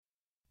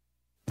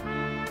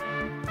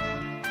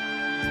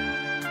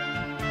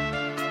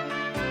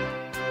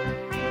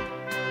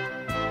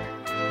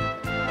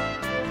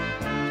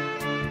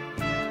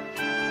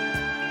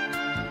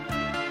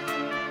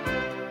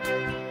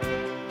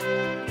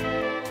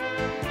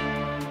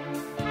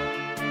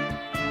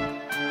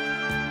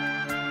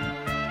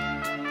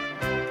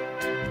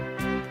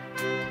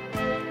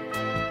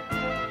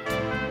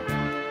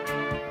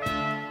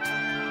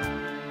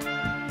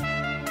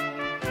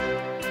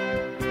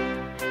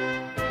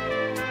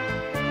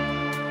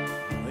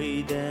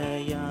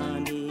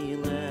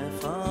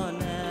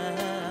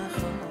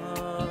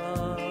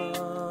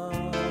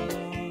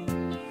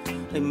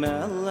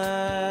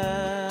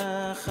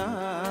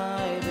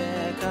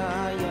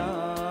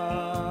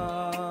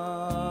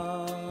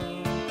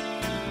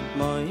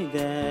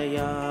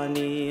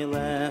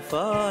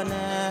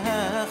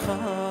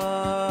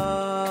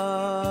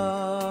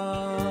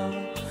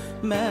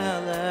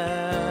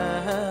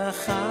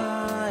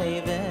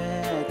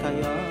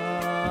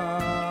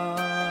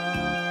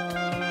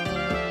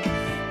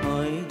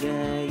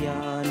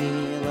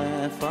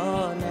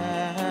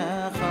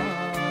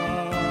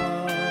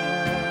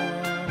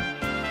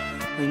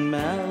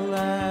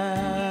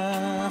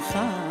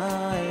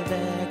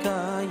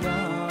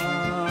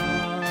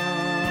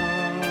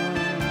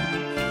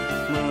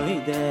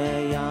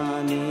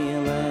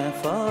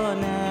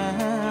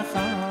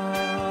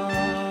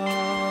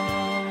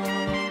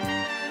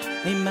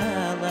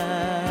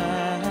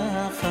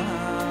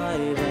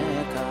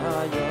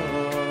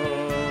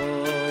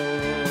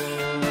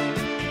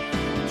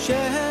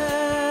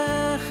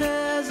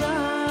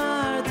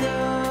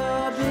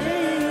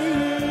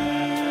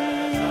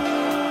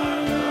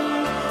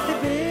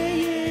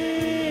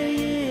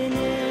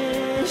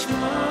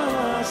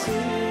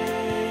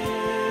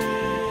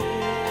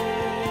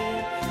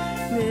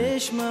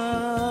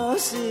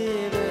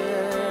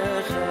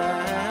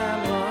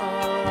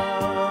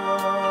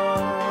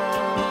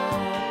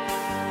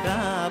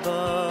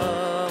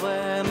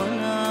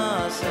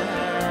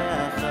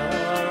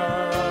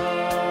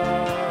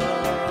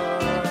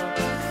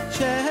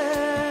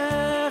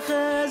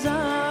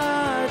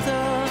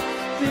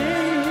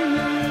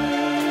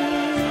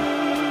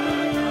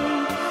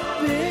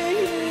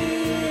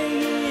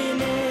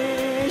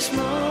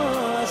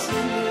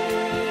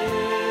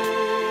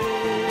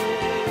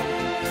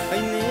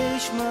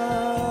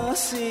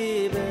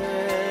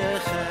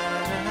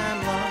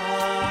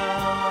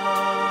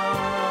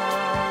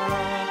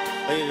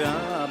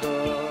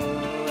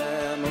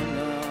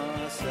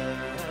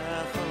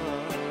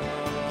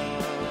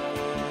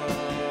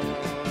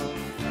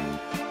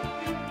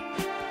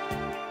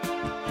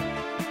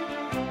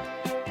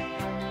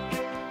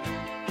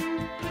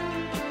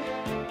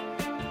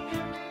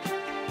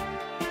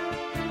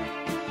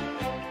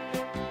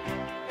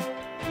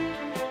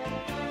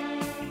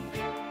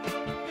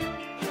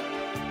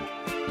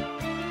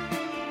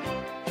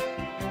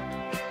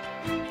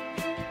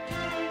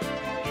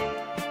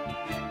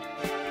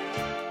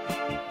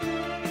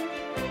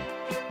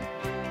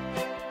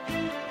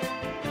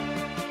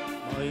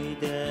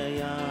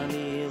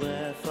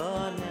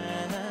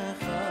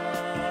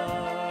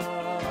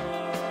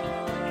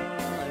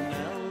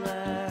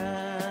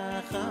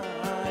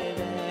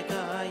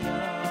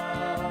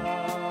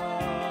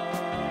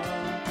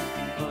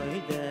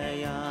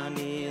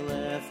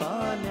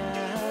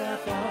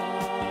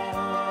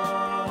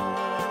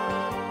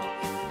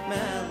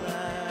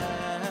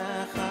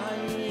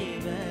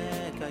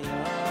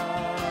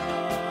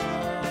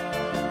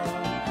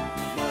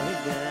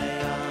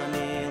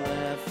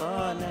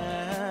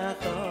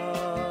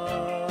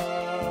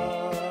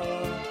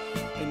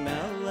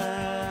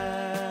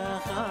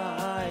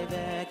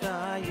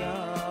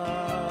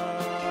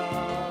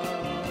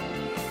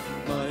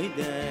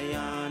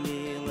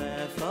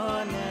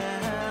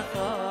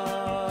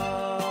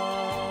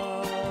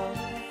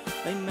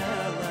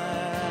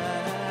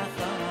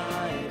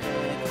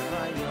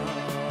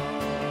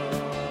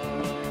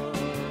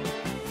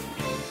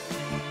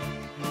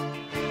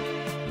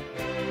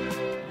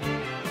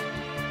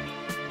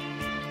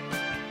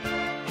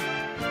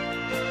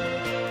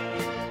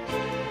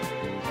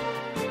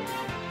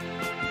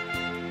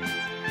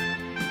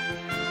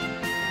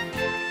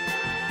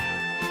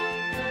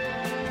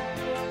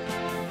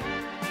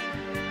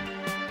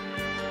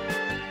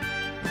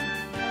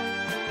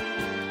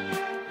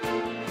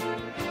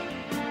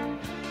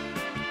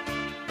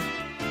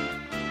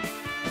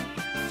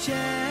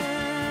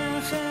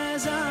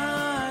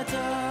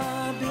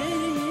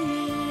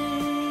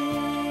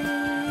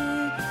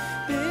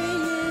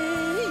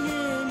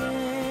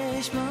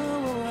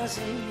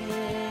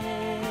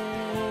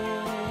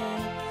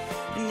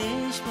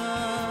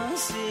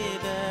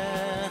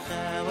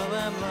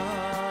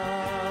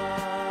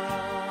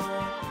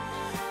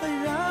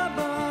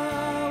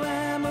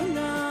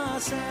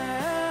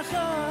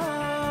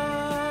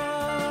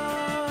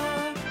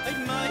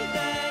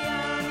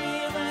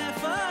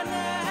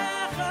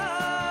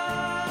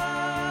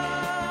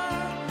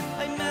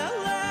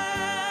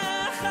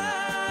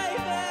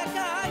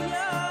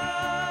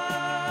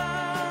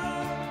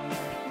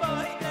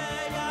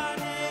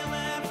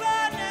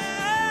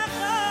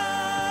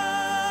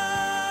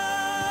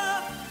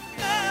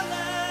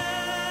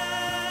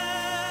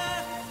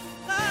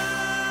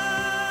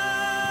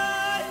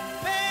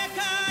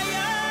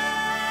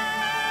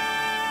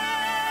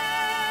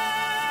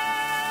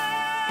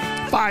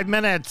5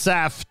 minutes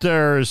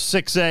after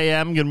 6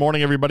 a.m. Good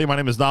morning, everybody. My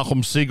name is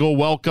Nachum Siegel.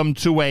 Welcome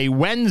to a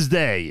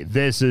Wednesday.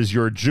 This is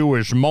your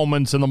Jewish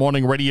Moments in the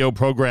Morning radio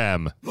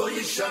program.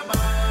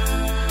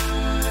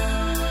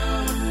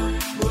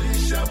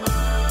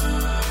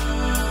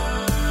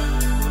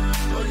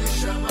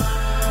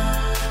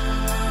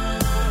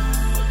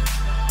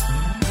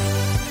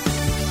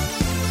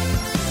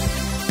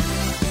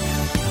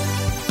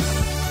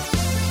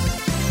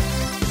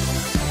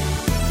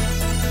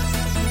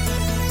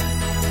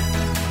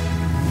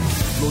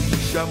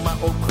 יישמע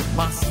עוד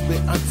חמאס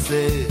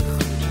בעצך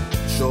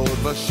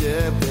שוד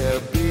ושבר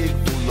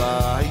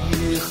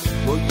בגבולייך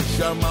לא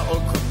יישמע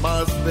עוד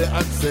חמאס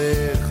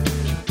בעצך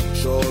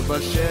שוד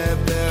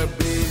ושבר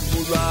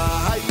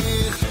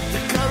בגבולייך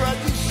וקרא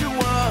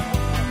ישועה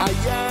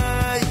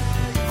איי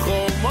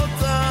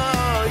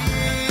חומותייך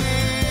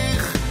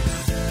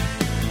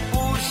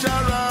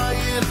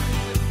ושרייך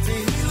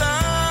תהילה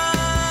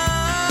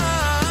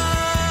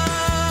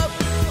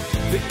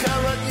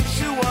וקרא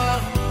ישועה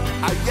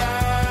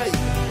איי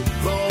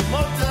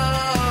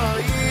חומותייך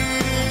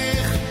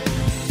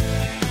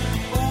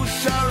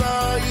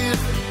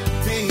ושרייך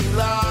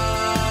תהילה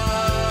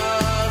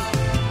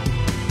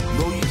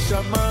לא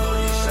יישמע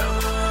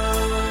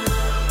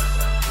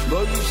לא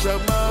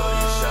יישמע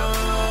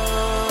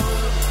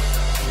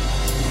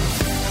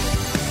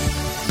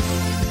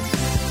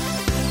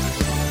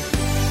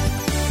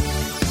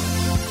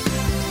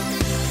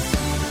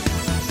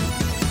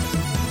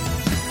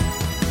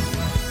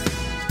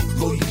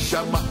לא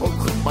יישמע עוד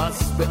חמאס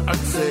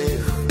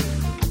בעצך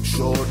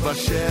שוד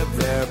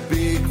ושבר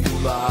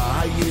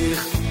בגבולייך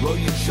לא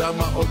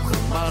יישמע עוד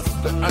חמאס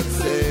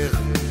בעצך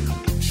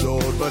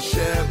שוד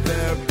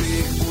ושבר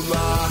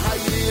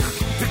בגבולייך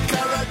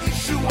וקרא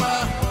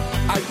ישועה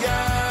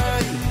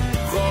איי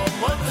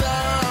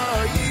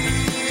חומותייך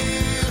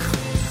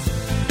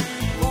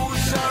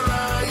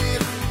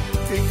ושרייך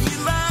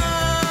תהילה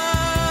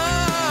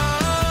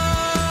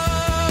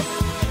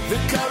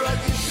וקרא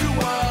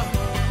ישועה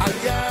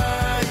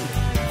איי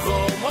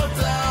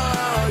חומותייך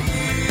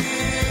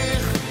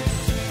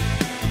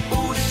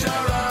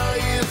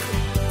ושרייך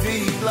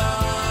תהילה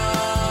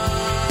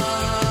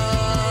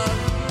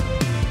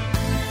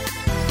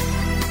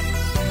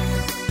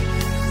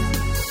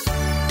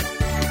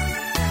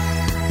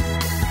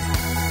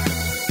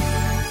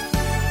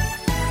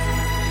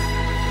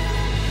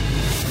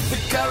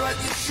וקרא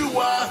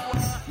ישועה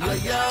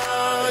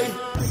איי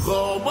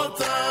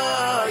חומותייך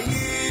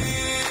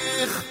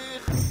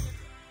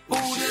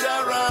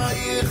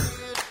ושרייך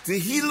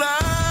תהילה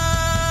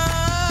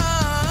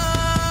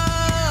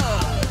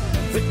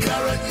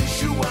וקרא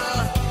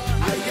ישועה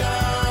איי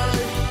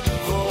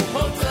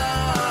חומותייך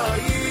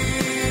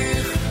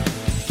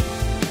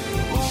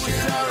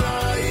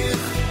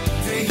ושרייך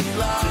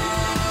תהילה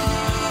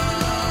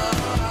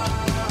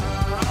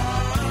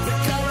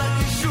וקרא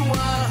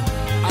ישועה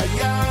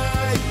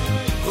איי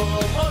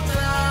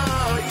חומותייך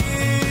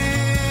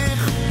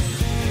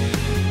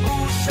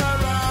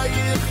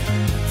ושרייך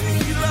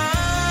תהילה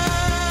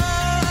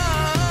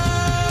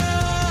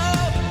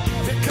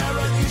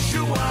וקרא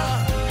ישועה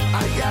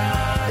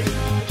איי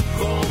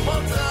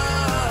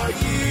חומותייך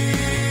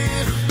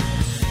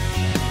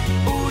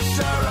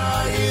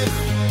ושרייך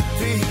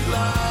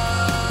תהילה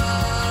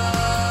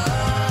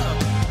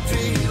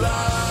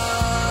תהילה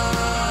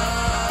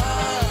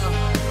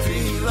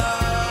תהילה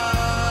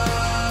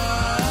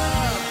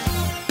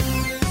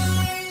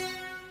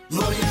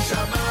לא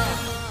יישמע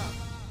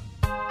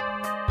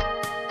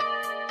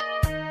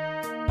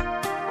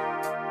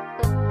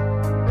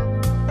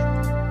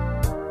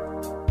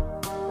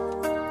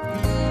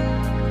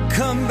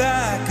come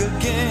back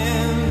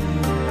again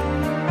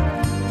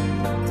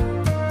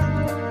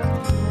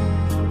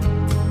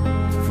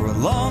for a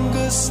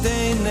longer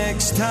stay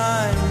next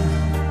time.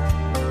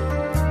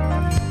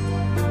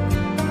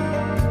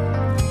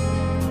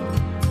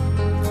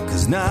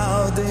 Cause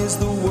nowadays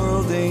the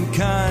world ain't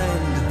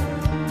kind.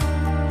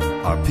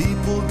 Our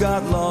people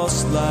got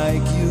lost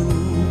like you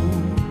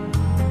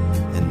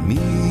and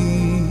me.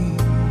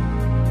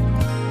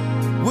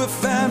 We're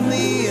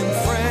family and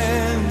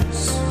friends,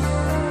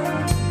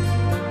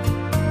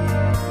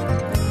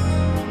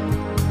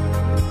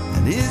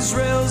 and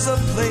Israel's a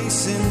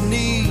place in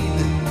need.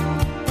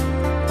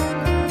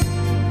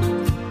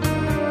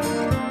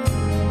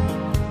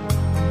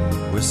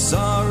 We're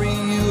sorry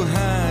you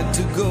had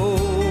to go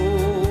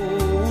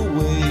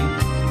away,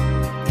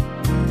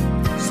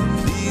 so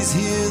please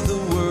hear the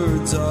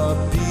words our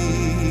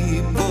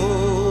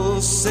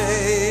people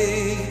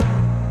say.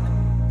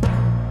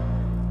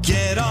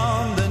 Get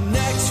on the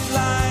next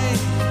flight,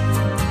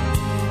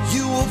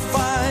 you will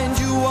find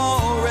you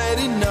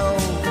already know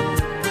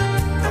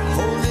the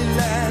Holy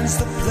Land's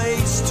the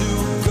place to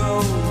go,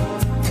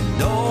 and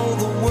all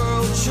the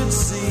world should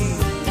see.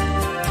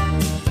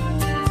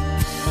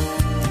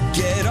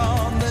 Get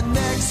on the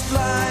next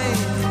flight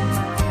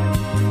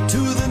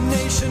to the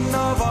nation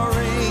of our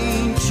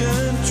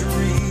ancient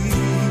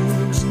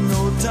dreams.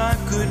 No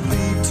time could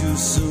be too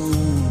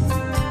soon.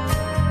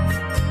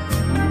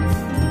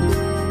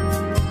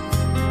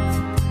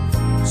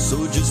 So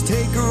just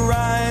take a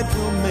ride,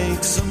 we'll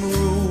make some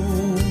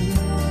room.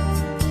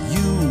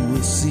 You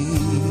will see.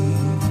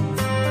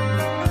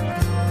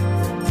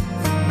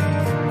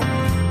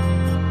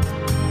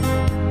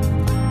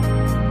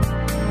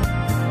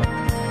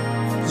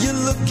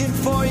 You're looking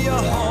for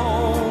your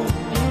home,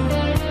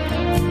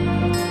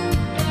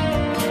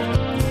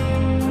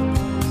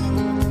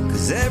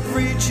 'cause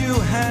every Jew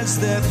has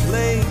their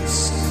place.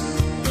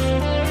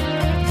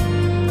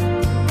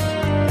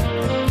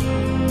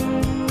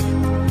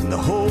 The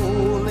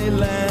whole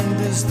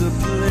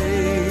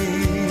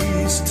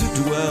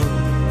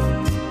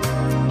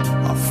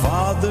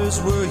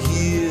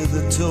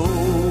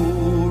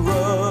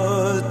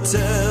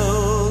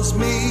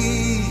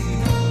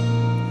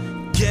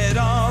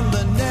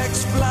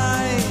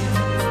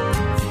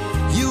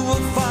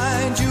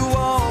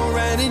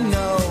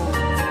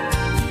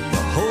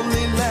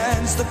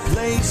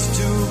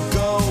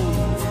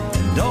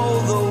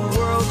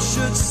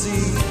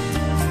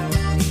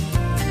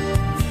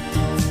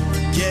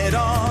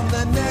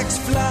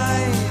next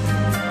flight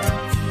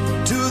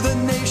to the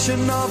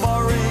nation of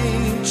our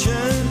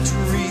ancient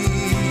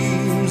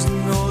dreams.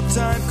 No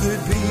time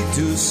could be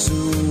too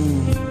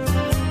soon.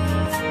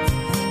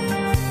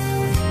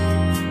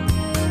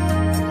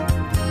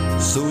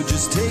 So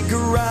just take a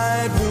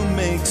ride, we'll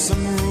make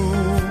some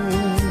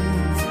room.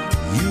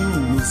 You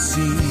will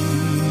see.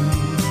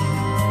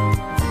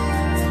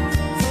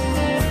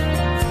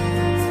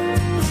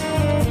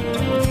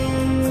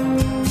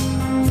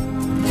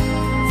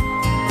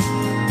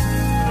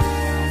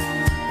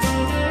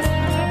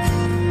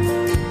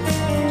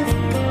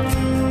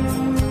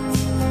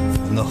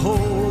 The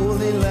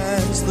Holy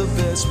Land's the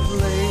best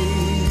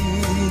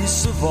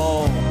place of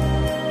all.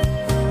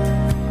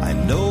 I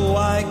know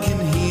I can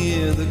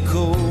hear the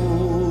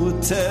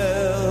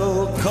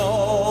hotel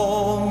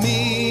call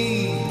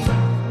me.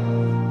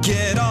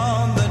 Get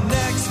on the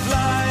next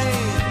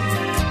flight.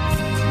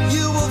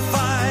 You will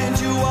find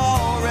you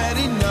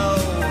already know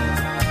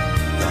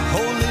the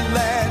Holy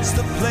Land's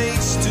the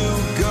place to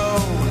go,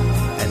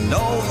 and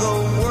all the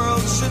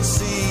world should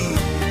see.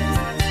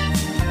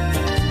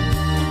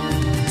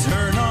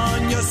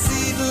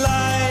 Seat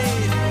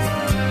light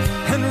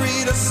and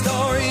read a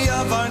story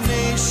of our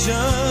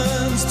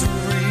nation's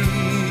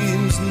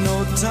dreams. No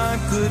time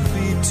could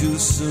be too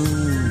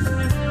soon.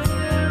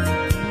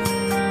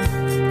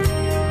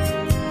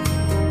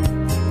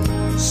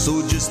 So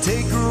just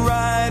take a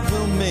ride,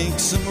 we'll make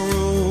some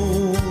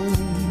room.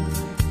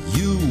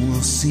 You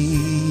will see.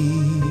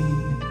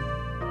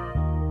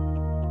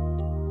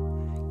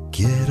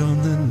 Get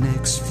on the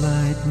next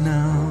flight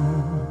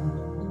now.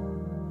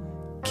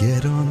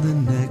 Get on the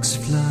next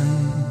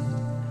flight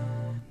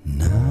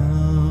now.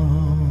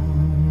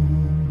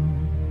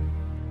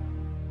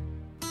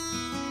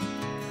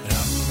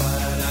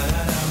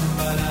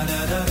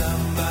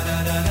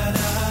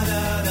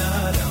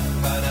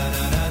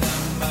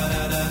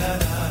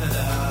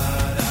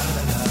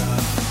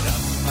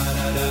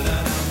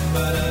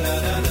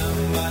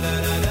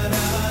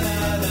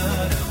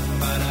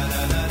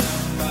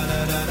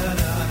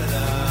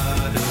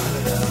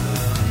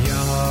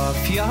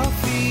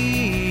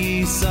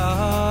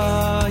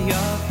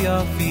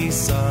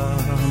 Yafisa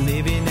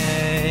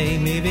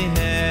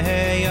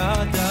mibinei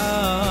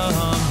adam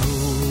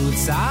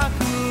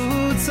utzachei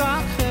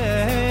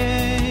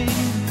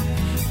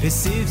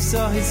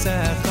besivsa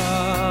hisecha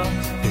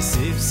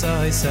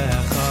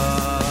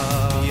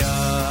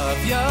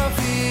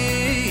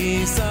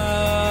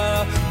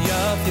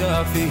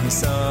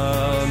yafisa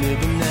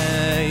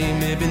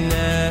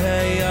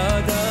mibinei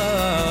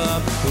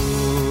adam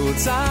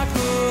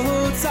utzachei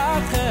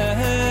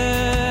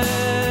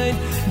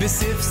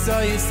besifsa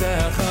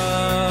yisecha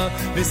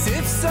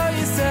Besifsa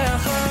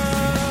yisecha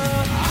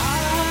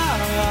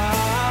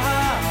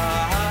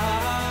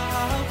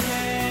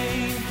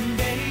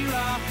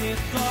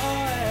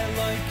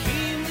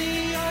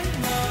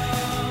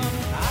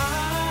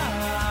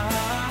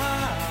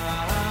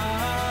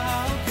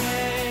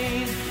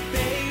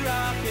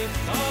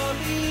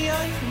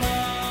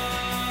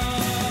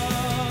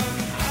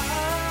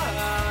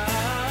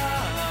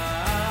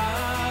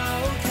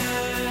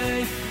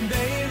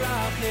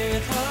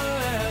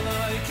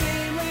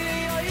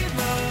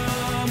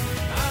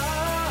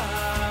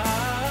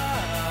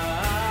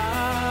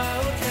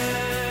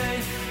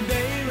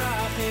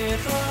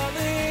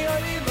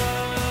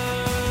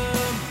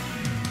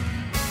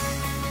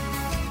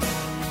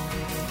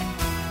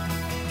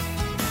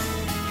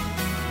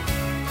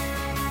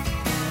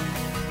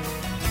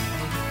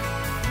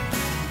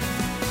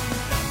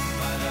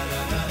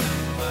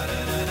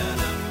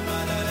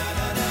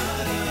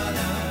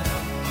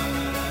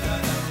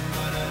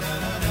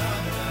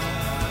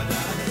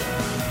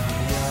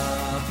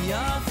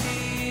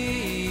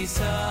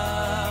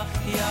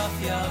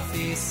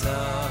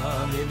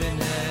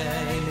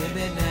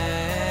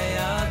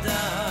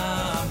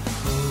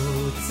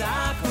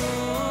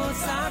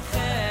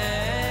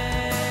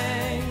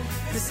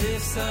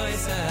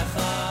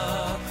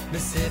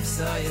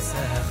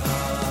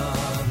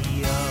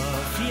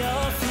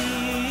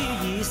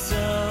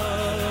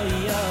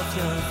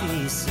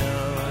yafisa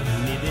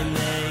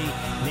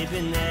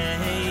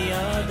mibinei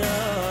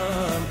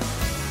adam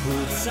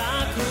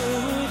utzachei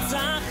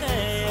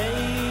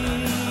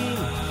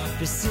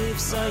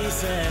besifsa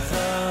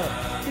yisecha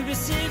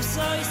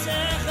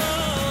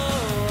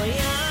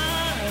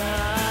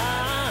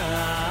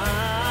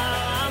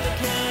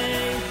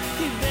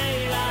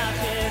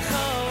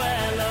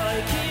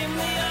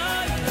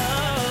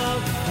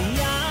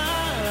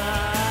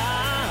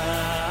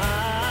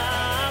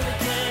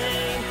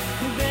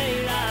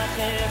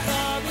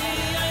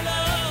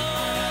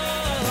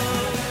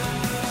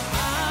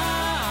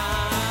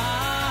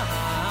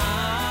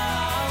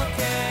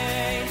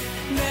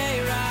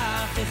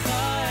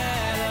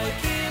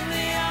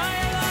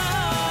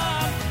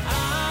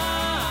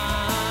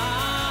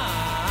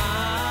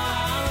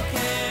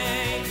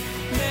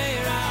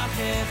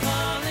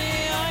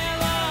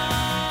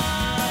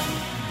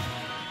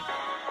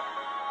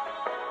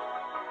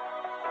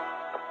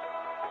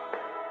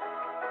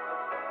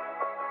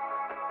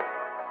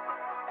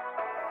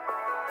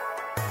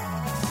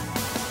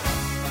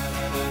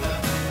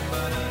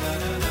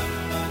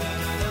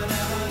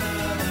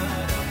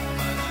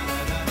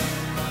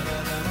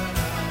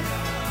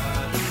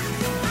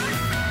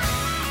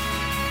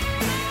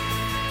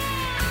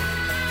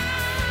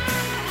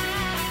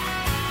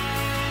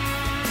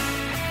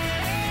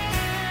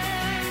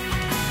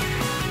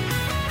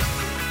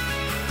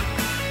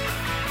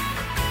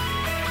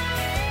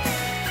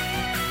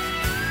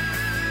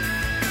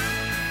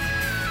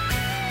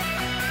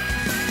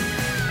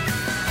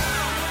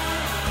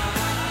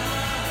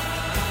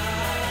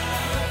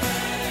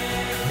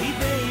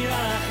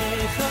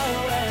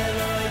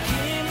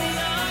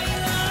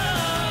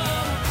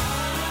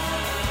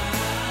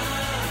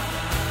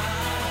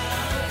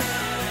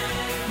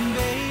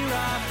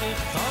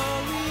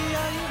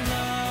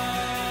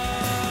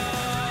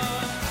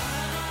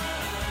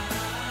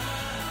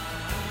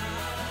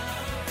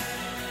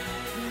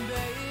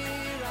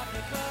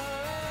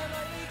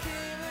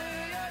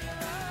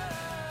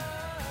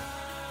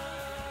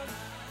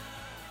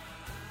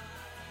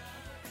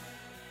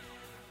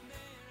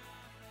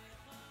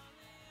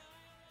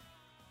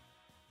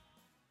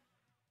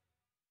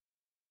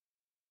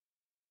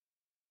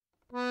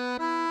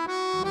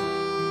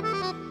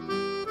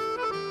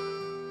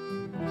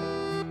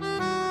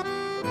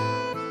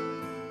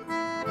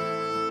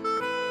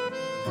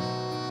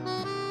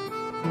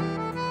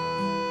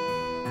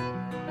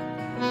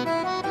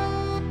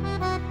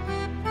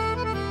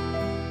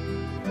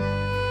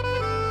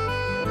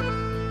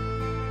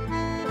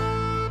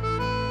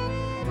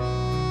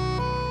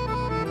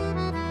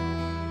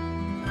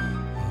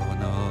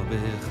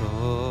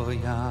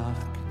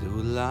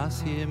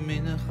Las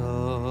yemincha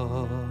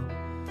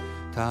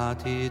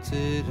Tatir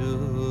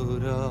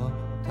tzerura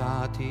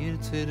Tatir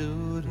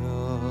tzerura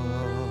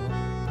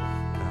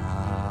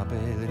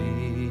Kabel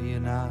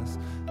rinas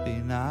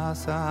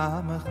Rinas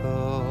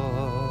amecha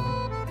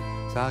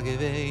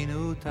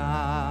Sageveinu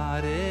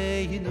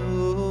tareinu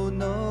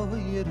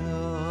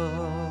noira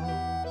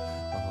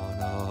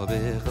Ono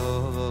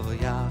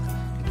bechoyach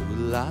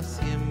Gedulas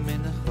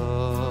yemincha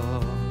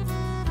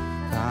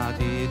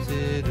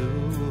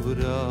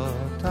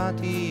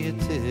Tati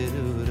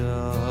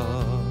terura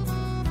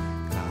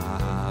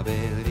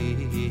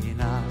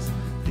Kabelinas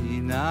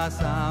Rinas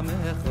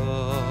amecho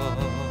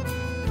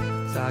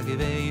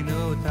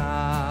Sageveinu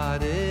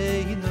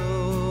tareinu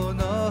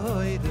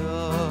noido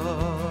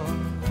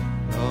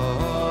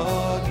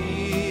Ogi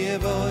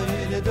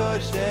void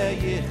dorshe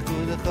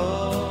yichudcho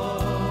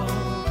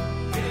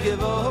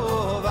Gevo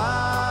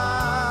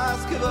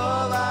vas Gevo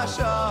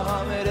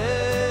vashamere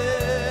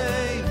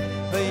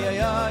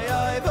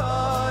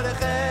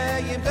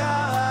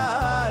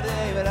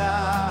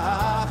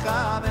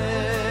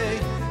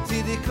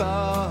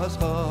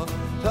Kosho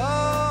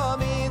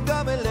Tomid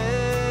gamelei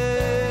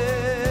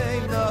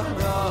No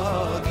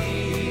gi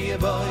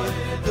boy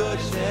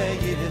Doshe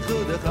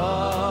yichudcha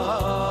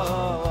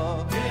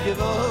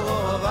Kivo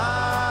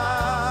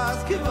vas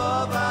Kivo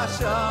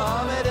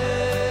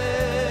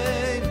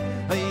vashamerei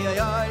Ay ay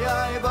ay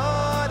ay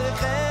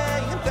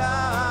Borchei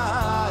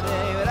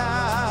Tarei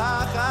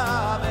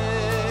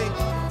Rachamei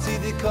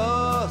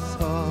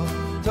Tzidikosho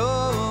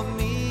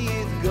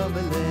Tomid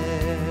gamelei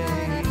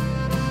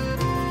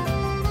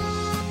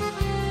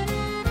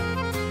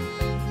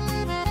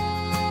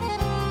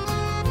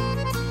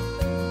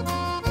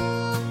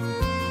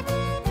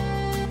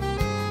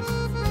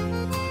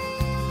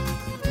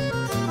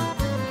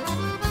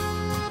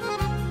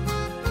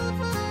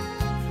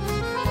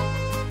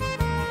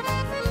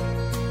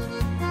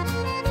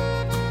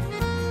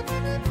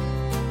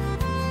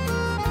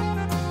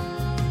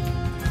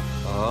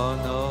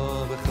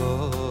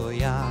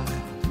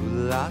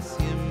Las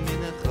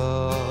yemincha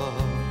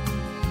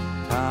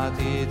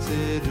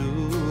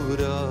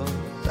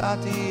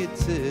Tati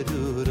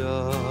tzerura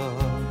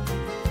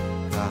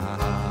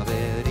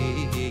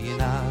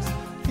Kabelinas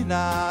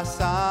Rinas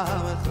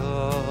amecho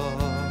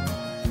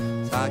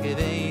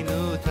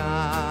Sageveinu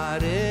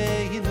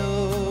tareinu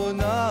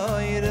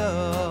noira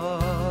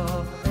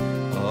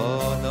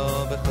Ono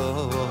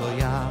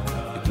bechoyach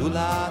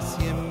Gedulas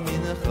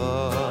yemincha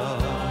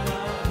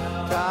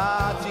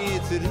Tati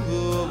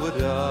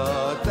tzerura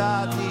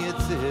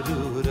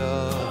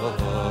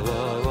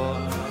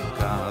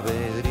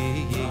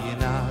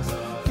Kabelinas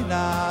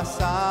Rinas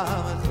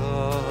amecho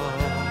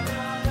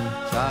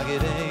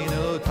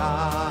Sageveinu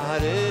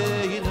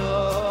tareinu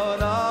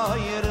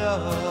noira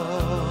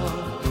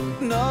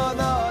No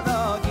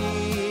gi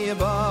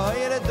boy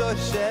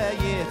doshe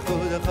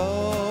yichudcho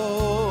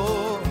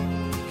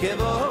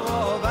Kevo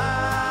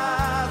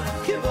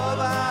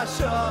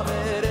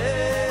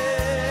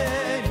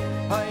vashamerei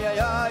Ay ay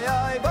ay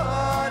ay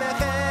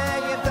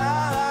Borchei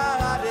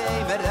tarei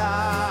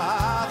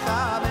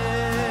Verachamei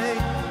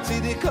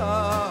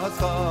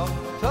Tzidikoscho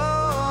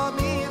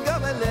Tomid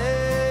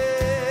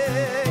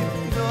gamelei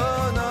No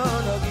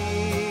gi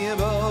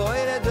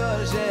boy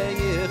doshe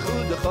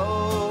yichudcho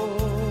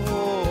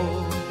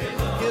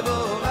Kevo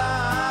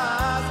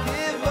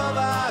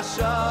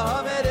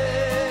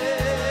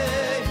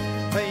vashamerei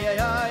Ay ay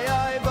ay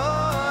ay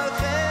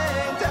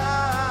Borchei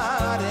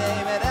tarei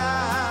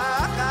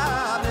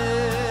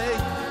Verachamei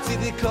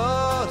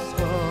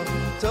Tzidikoscho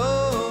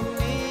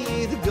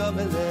Tomid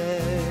gamelei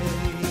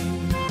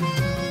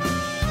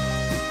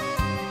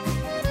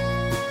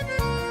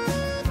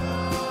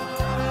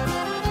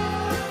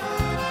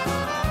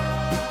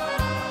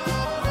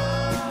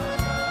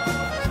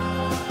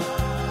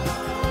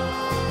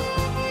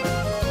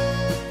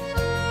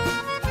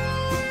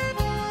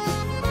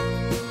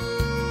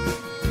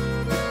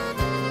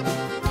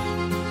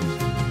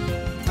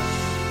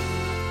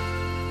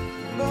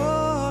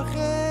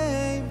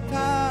Borchei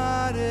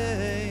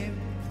tarei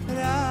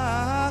Rachamei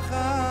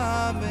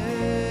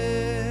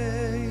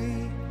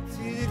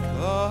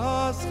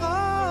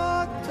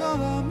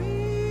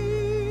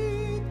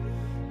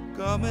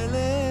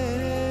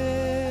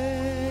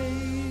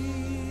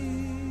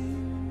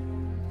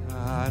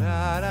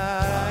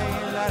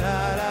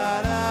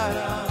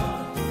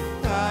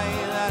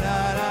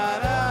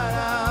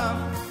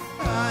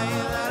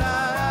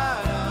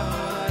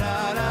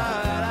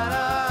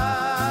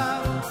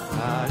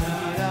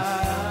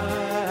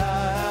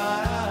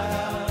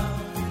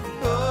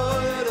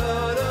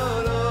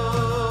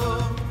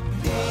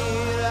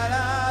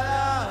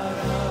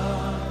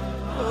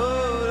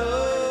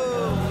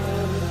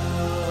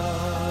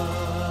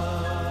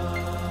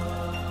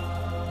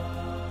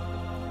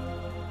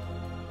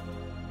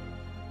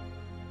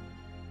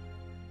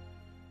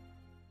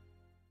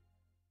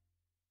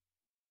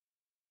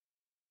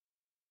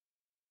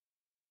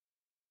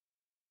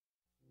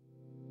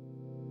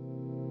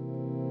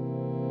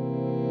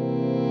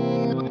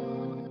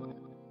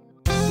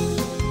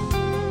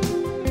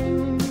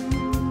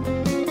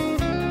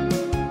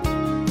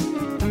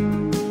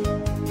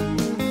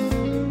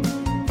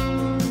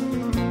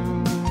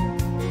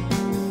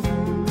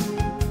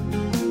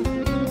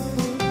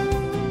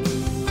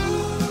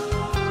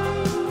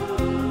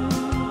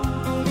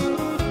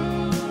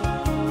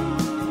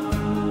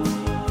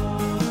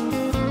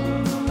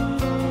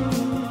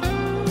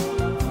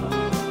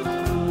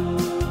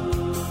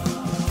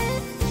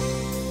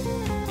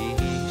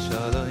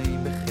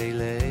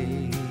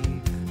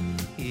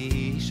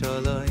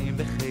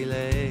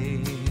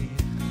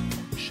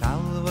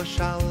shalva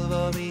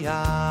shalva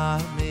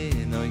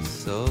bi'amin oy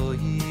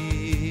soyi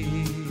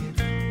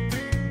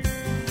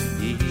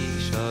Yihi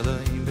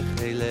shalom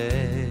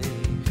b'chelech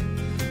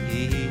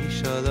Yihi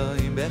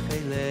shalom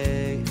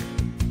b'chelech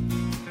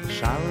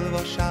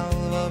Shalva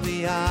shalva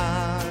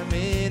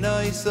bi'amin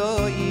oy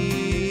soyi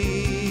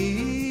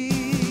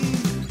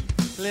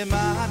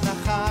Leman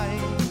achai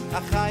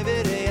achai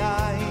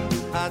v'rei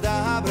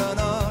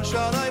Adabrono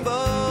shalom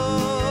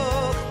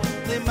boch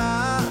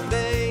Leman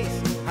beis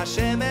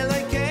Hashem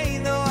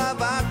Elokeinu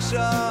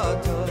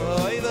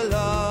avakshotoi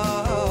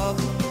v'loch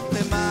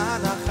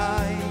Leman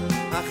achai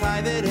achai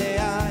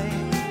v'rei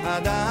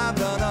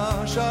Adabrono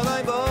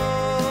shalom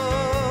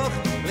boch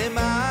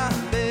Leman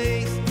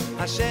beis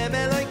Hashem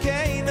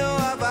Elokeinu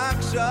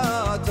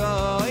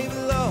avakshotoi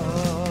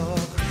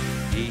v'loch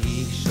Yihi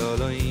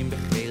shalom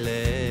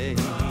b'chelei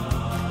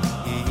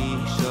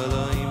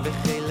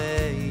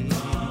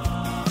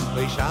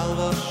Oy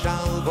shalvo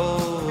shalvo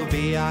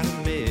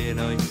bi'amin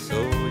oy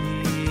soyi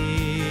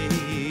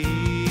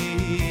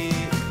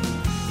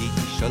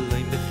Yihi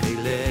shalom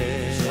b'chelei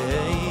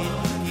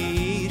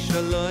Yihi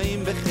shalom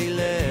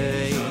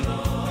b'chelei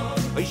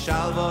Oy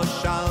shalvo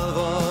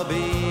shalvo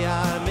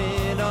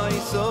bi'amin oy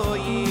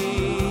soyi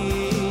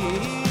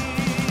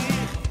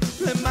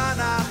Leman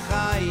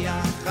achai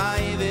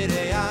achai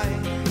v'rei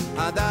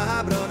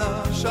Adabrono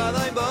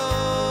shalom bo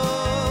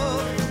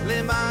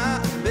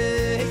Leman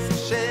beis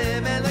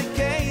Hashem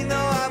Elokeinu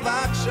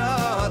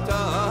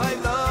avakshotoi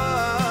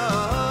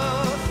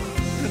v'loch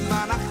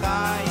Leman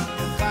achai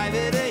achai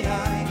v'rei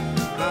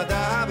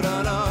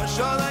Adabrono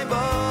shalom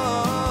bo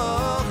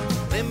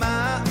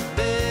Leman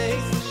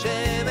beis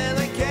Hashem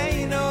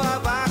Elokeinu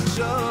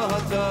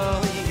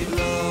avakshotoi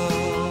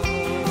v'loch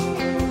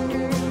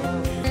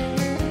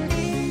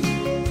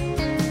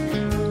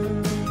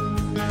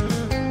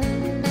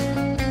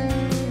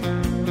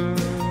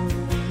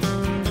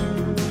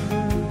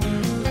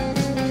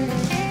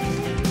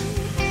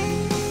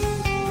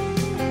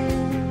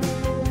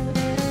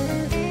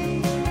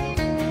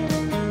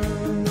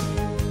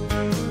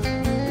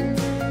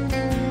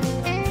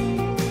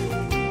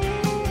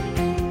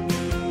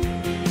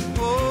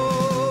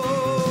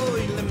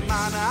Oy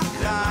leman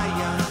achai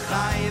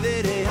achai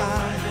v'rei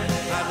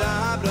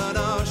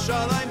Adabrono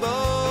shalom bo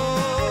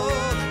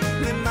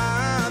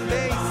Leman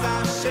beis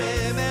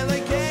Hashem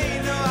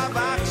Elokeinu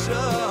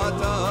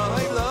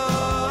avakshotoi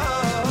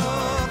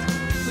v'loch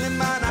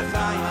Leman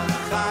achai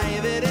achai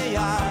v'rei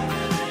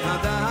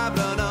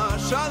Adabrono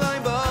shalom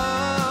bo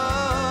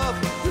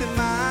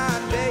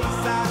Leman beis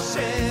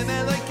Hashem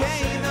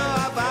Elokeinu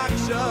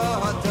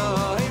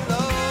avakshotoi v'loch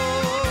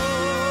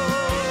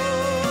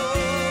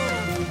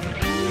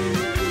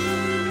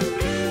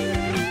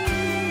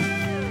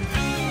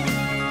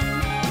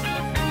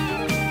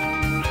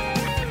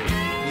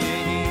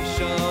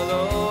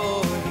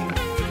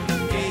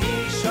Yehi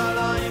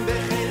shalom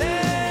b'chelei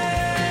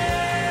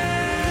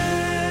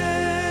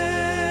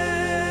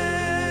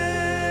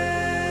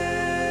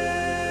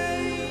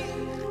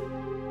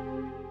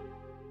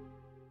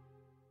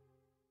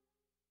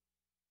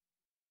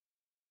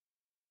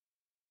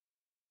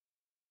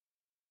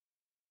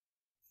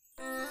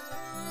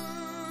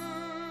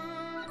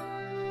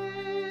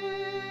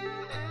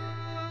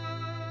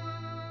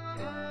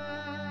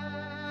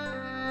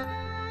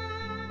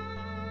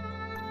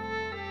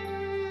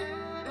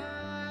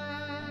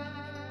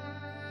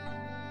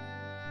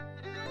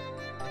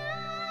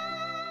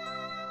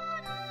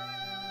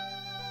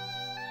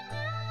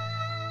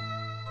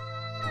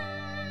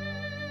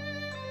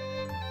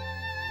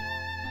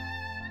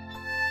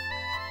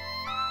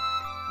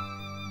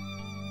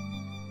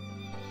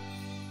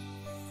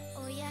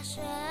Oy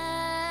Hashem,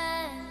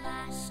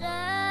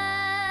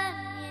 Hashem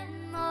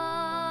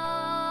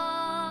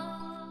Yimor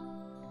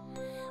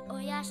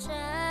Oy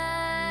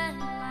Hashem,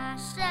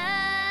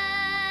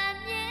 Hashem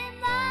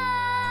Yimor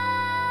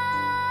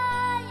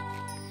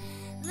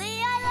Li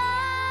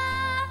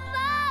Olam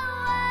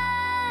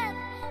Va'ed,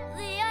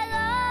 Li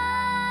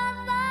Olam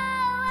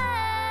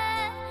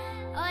Va'ed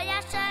Oy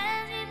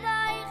Hashem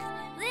Yimor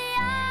Li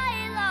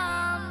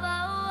Olam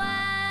Va'ed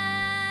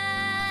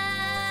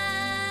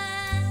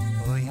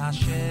Oy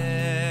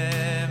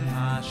Hashem,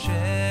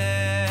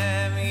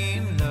 Hashem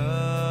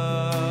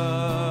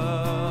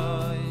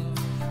Imloi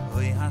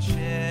Oy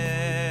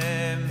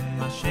Hashem,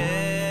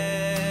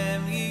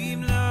 Hashem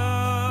Imloi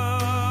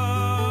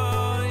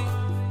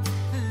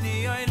Li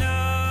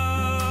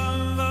Olam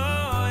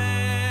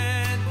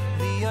Va'ed,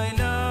 Li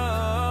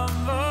Olam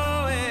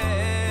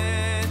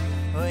Va'ed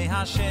Oy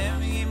Hashem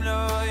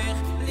Imloi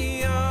Li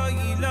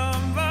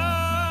Olam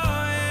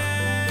Va'ed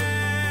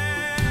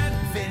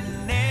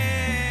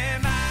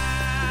V'ne'eman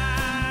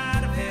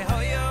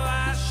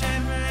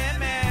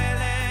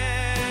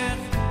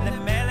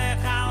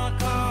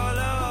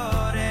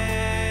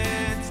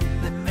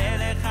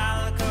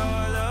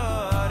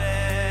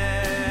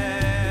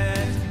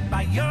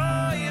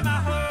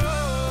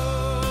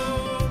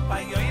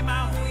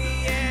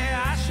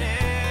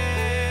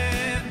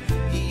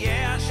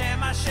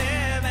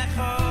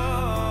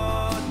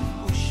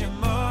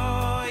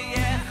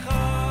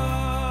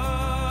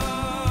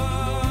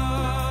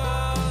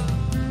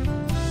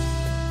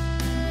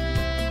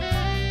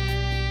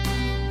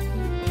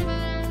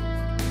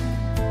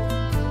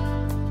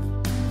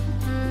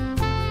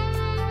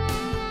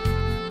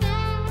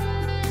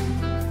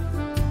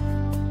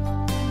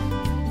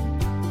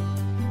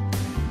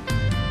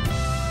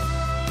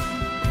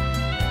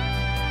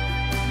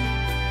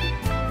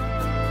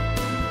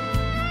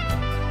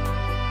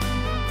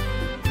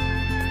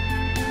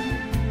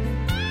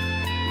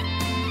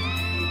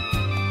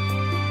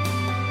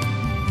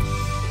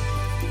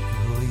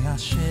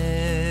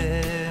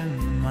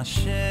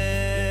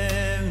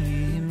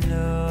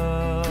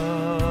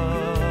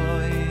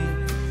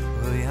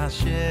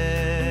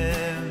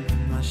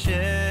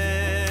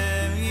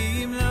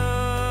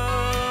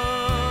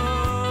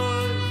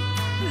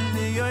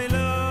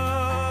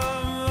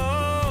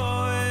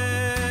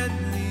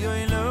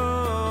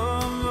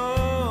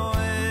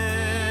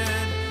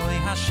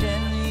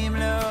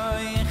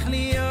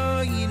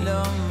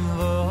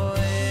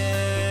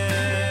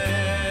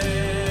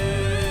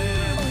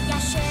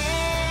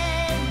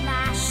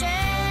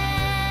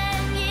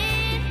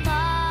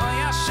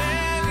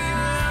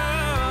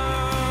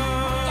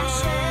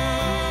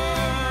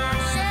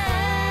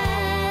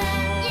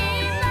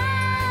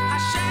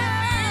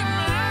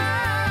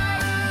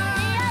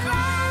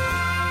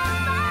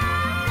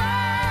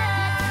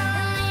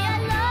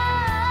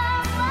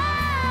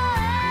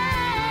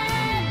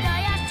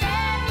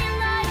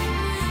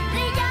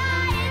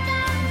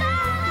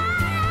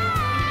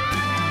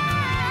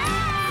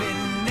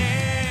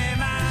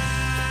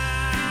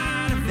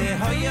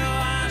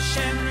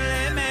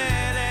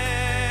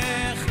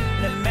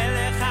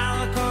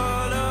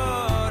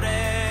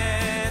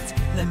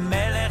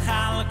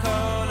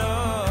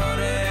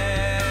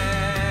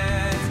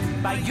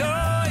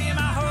ביום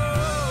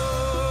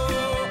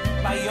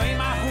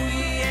ההוא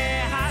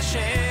יהיה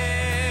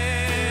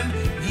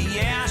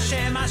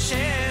השם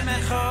השם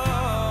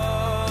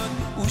אחד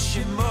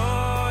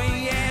ושמו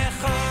יהיה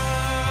אחד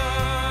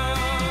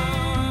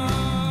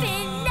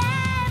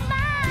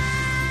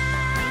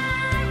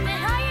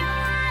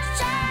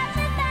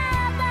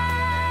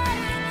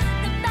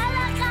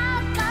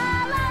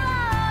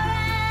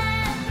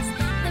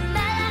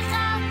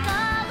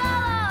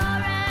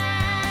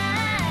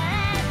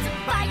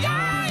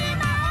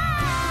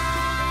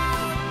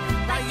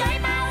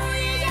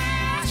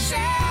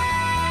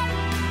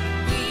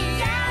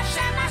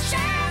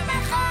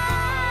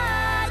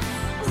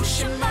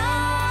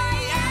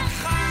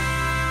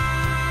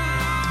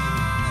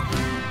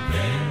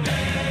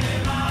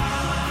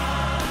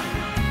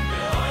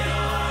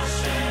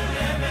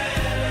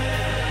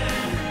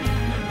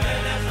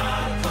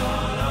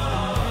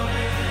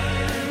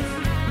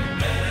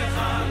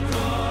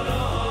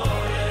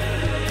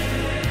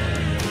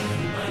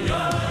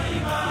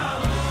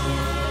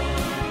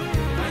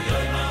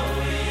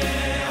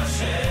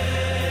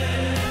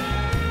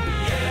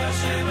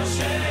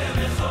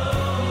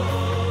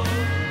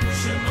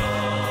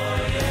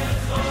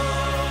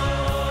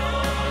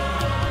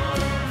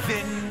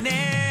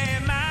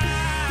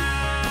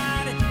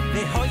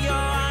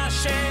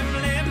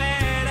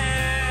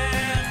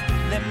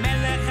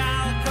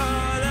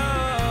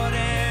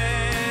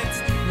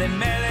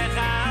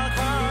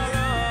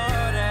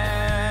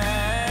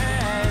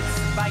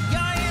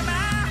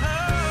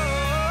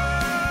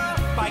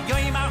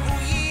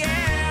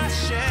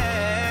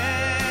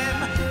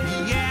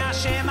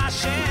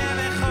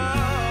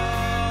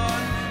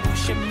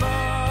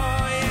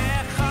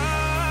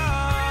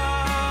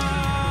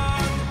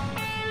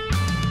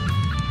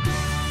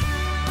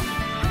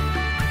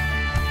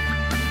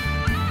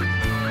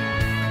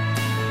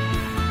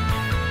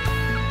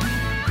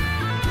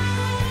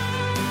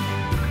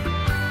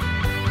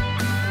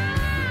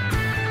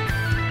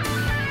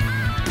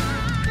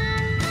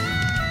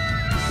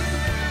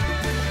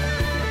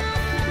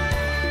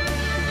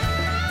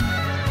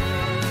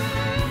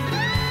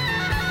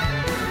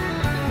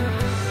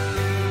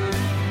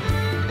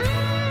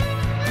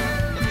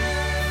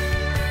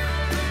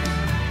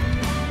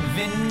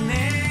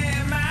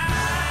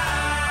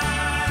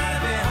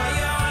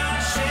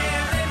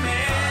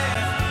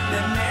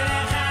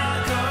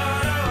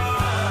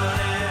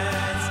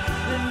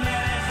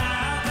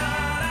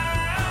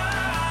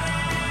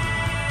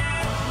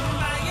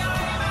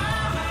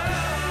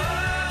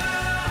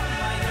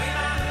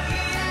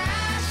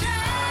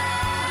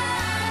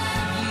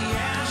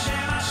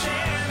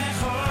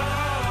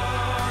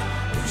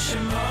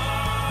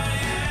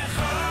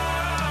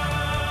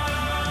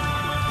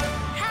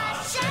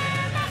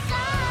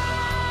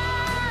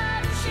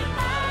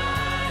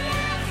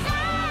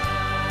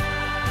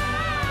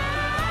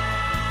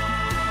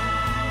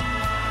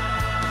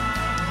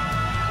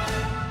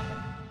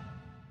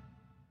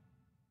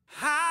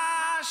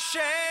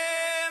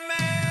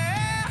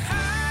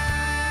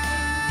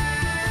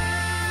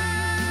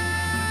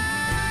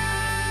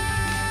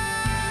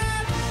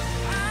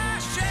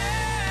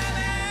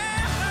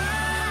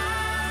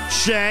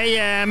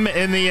AM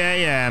in the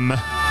AM.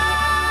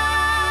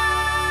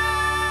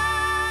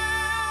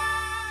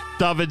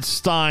 David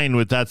Stein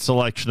with that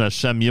selection,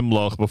 Hashem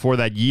Yimloch. Before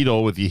that,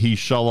 Yidol with Yehi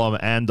Shalom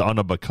and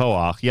Ana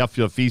Bakoach. Yaf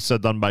Yafisa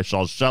done by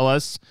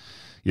Shalsheles.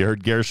 You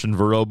heard Gershon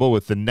Veroba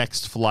with The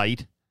Next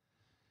Flight.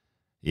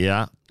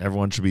 Yeah,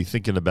 everyone should be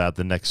thinking about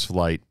the next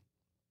flight,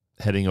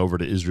 heading over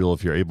to Israel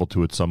if you're able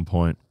to at some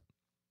point.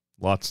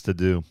 Lots to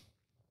do.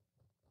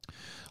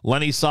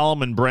 Lenny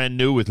Solomon, brand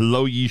new with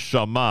Lo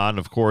Yishama, and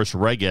of course,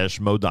 Regesh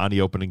Modani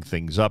opening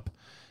things up.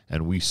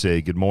 And we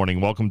say good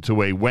morning. Welcome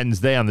to a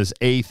Wednesday on this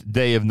 8th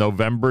day of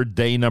November,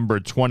 day number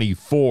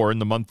 24 in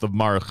the month of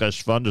Mar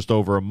Cheshvan, just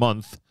over a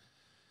month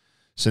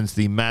since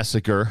the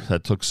massacre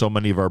that took so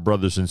many of our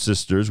brothers and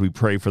sisters. We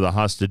pray for the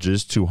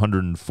hostages,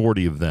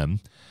 240 of them.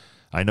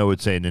 I know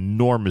it's an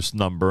enormous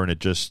number, and it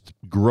just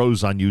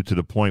grows on you to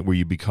the point where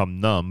you become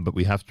numb, but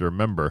we have to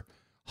remember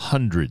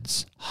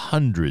hundreds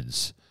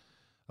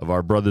of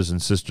our brothers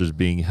and sisters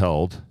being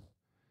held,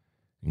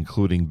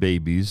 including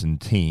babies and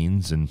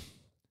teens and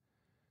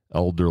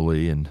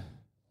elderly, and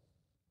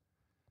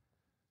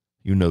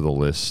you know the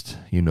list.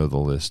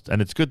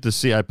 And it's good to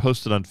see, I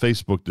posted on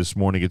Facebook this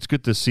morning, it's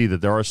good to see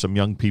that there are some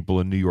young people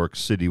in New York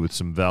City with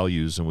some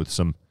values and with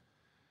some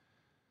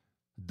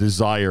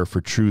desire for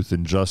truth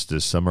and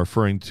justice. I'm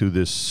referring to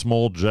this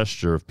small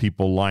gesture of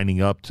people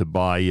lining up to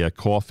buy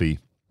coffee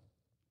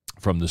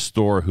from the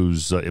store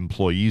whose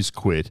employees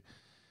quit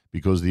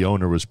because the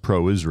owner was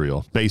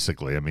pro-Israel,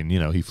 basically. I mean,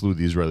 he flew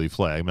the Israeli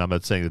flag. I mean, I'm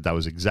not saying that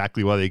was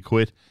exactly why they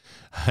quit.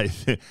 I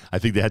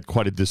think they had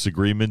quite a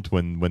disagreement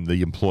when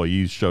the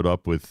employees showed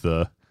up with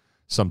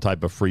some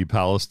type of Free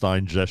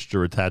Palestine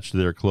gesture attached to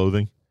their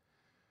clothing.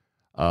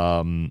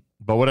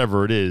 But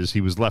whatever it is,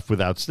 he was left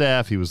without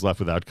staff. He was left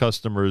without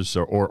customers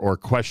or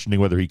questioning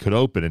whether he could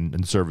open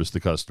and service the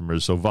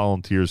customers. So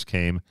volunteers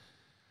came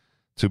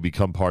to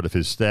become part of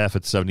his staff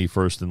at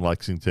 71st and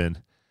Lexington,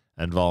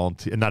 and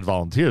not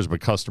volunteers,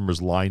 but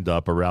customers lined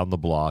up around the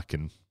block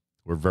and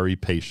were very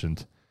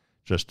patient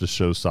just to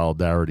show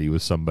solidarity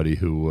with somebody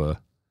who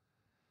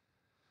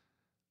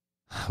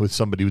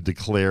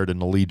declared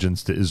an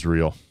allegiance to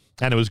Israel.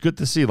 And it was good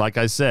to see. Like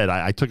I said,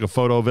 I took a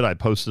photo of it. I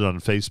posted on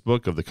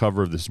Facebook of the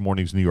cover of this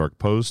morning's New York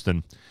Post,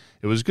 and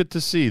it was good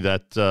to see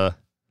that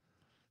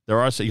there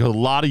are a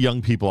lot of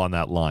young people on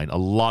that line,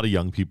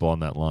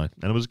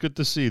 And it was good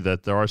to see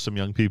that there are some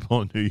young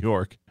people in New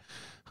York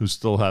who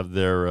still have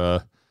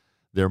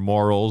their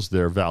morals,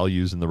 their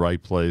values in the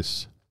right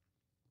place.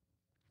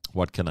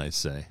 What can I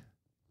say?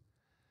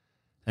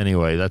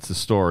 Anyway, that's the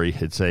story.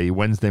 It's a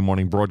Wednesday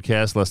morning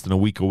broadcast, less than a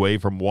week away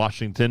from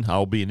Washington.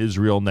 I'll be in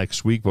Israel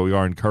next week, but we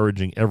are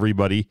encouraging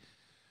everybody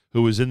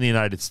who is in the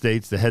United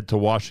States to head to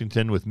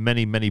Washington with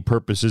many, many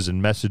purposes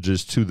and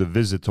messages to the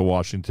visit to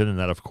Washington, and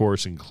that, of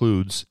course,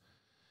 includes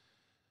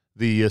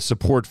the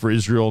support for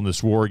Israel in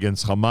this war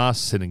against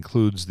Hamas. It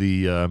includes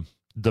the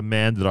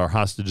demand that our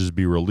hostages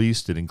be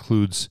released. It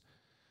includes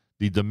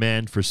the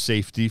demand for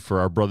safety for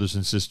our brothers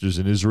and sisters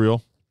in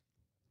Israel,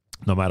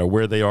 no matter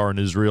where they are in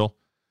Israel.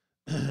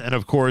 And,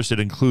 of course, it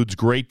includes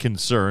great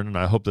concern, and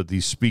I hope that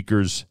these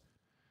speakers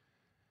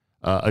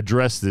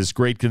address this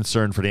great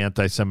concern for the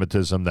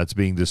anti-Semitism that's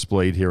being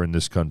displayed here in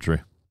this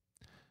country.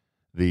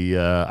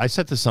 I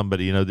said to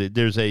somebody,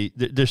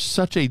 there's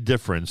such a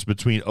difference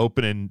between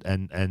open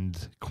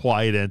and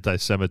quiet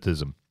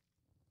anti-Semitism.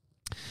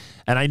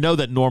 And I know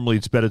that normally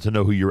it's better to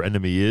know who your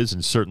enemy is,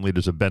 and certainly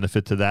there's a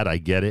benefit to that. I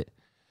get it.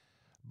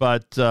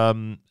 But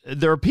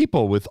there are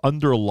people with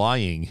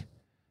underlying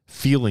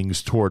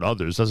feelings toward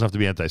others. Doesn't have to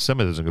be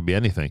anti-Semitism, it could be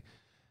anything.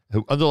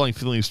 Underlying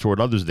feelings toward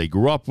others they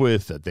grew up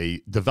with, that they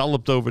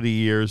developed over the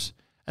years.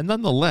 And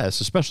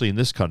nonetheless, especially in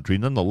this country,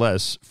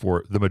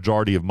 for the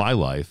majority of my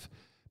life,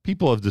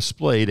 people have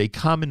displayed a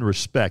common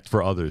respect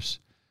for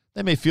others.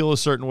 They may feel a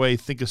certain way,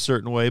 think a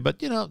certain way, but,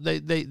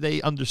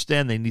 they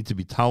understand they need to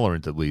be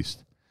tolerant at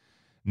least.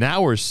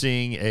 Now we're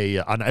seeing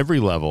on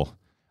every level,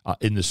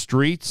 in the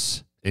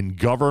streets, in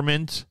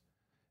government,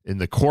 in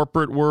the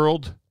corporate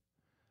world,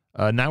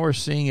 now we're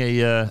seeing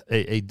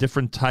a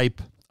different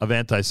type of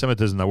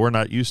anti-Semitism that we're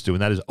not used to,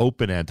 and that is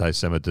open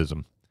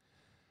anti-Semitism,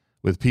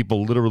 with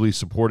people literally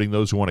supporting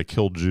those who want to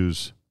kill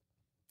Jews,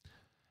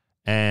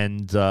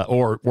 and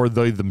or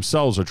they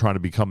themselves are trying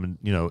to become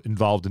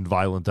involved in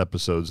violent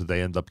episodes that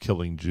they end up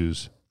killing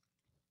Jews,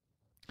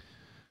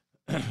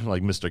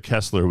 like Mr.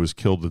 Kessler, who was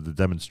killed at the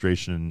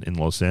demonstration in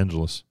Los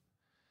Angeles.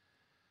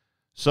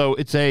 So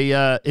it's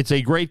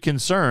a great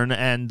concern,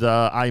 and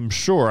I'm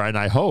sure and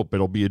I hope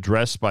it'll be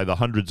addressed by the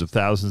hundreds of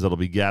thousands that'll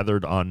be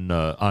gathered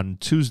on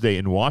Tuesday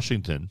in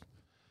Washington.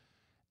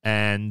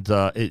 And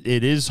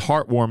it is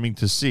heartwarming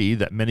to see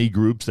that many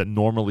groups that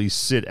normally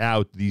sit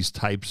out these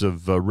types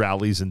of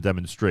rallies and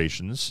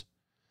demonstrations,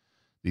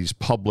 these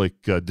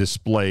public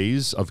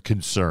displays of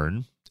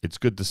concern, it's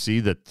good to see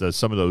that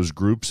some of those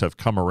groups have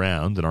come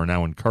around and are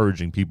now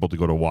encouraging people to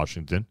go to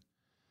Washington.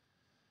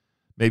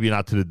 Maybe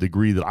not to the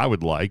degree that I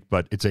would like,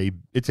 but it's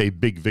a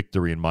big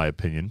victory, in my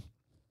opinion,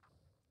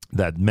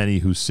 that many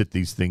who sit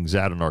these things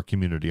out in our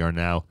community are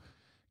now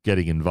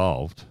getting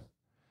involved.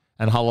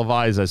 And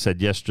Halavai, as I said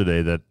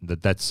yesterday,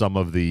 that's some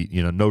of the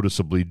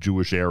noticeably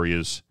Jewish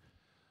areas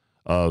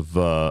of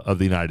the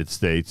United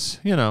States.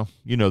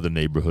 The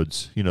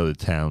neighborhoods, the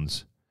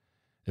towns.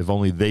 If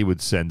only they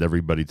would send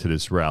everybody to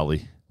this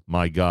rally,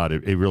 my God,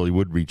 it really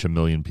would reach 1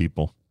 million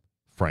people,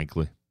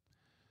 frankly.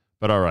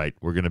 But all right,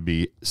 we're going to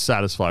be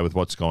satisfied with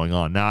what's going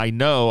on. Now, I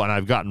know, and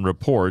I've gotten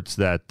reports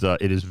that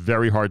it is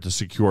very hard to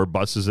secure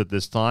buses at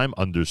this time.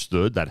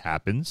 Understood, that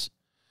happens.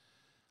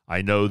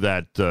 I know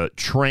that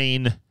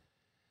train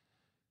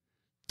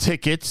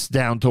tickets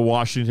down to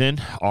Washington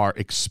are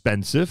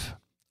expensive.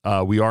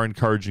 We are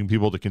encouraging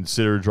people to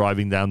consider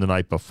driving down the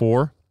night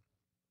before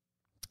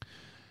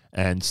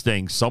and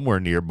staying somewhere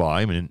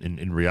nearby. I mean,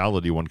 in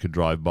reality, one could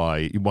drive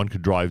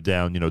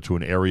down, to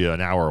an area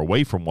an hour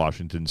away from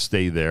Washington,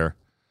 stay there,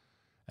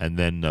 and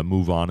then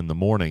move on in the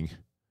morning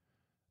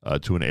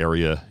to an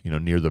area,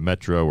 near the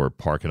metro or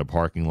park in a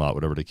parking lot,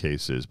 whatever the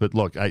case is. But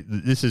look,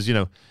 this is,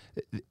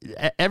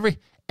 every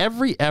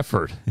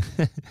effort,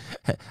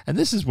 and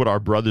this is what our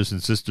brothers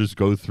and sisters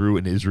go through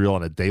in Israel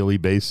on a daily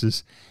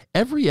basis.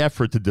 Every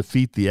effort to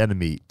defeat the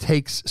enemy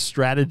takes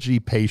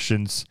strategy,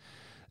 patience,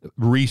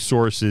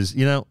 resources.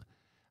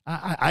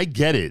 I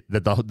get it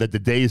that the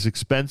day is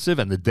expensive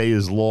and the day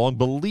is long.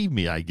 Believe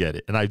me, I get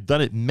it, and I've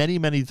done it many,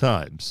 many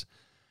times.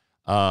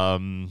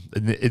 In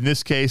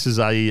this case, as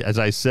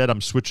I said, I'm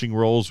switching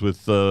roles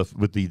with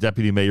the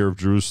deputy mayor of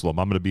Jerusalem.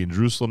 I'm going to be in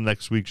Jerusalem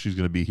next week. She's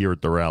going to be here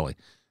at the rally.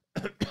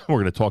 We're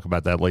going to talk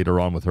about that later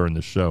on with her in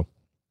the show.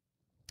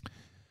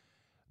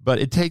 But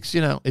it takes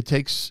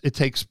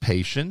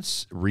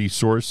patience,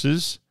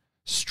 resources,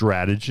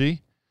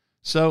 strategy.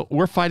 So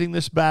we're fighting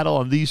this battle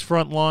on these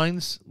front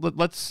lines.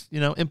 Let's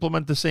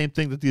implement the same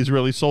thing that the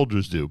Israeli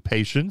soldiers do: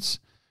 patience,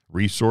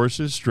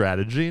 resources,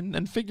 strategy,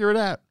 and figure it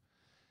out.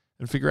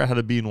 and figure out how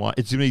to be in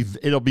Washington.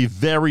 It'll be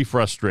very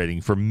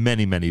frustrating for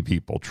many, many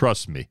people.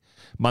 Trust me.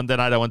 Monday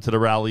night, I went to the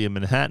rally in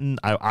Manhattan.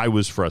 I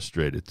was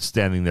frustrated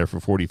standing there for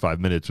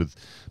 45 minutes with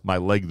my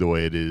leg the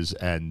way it is,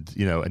 and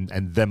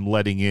and them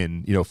letting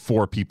in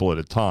 4 people at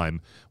a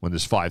time when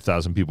there's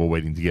 5,000 people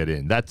waiting to get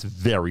in. That's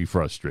very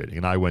frustrating,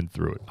 and I went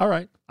through it. All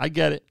right, I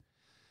get it,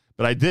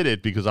 but I did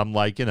it because I'm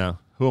like,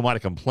 who am I to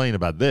complain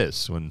about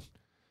this when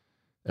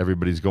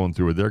everybody's going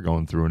through what they're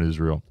going through in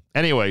Israel?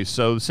 Anyway,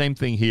 so the same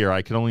thing here.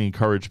 I can only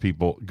encourage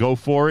people, go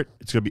for it.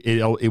 It's going to be,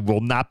 it will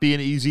not be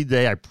an easy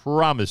day. I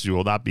promise you it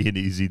will not be an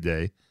easy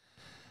day.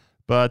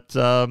 But,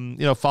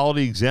 follow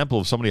the example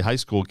of so many high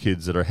school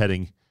kids that are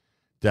heading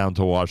down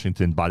to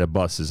Washington by the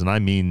buses. And I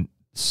mean,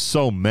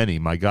 so many.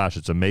 My gosh,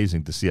 it's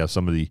amazing to see how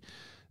some of the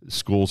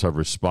schools have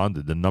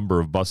responded. The number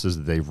of buses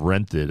that they've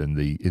rented and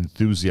the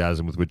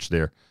enthusiasm with which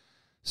their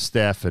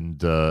staff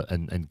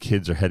and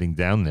kids are heading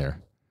down there.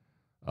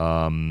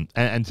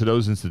 And to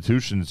those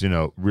institutions,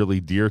 really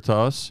dear to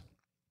us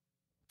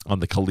on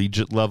the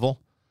collegiate level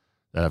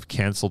that have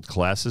canceled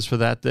classes for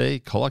that day,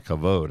 kol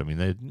hakavod. I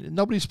mean,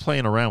 nobody's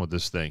playing around with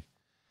this thing.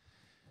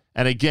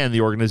 And again,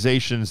 the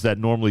organizations that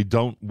normally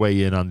don't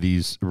weigh in on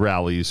these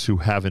rallies, who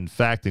have in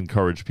fact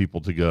encouraged people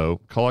to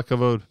go, kol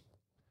hakavod,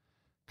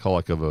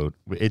 kol hakavod.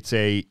 It's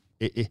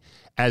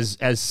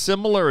as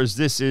similar as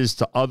this is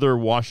to other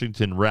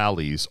Washington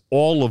rallies.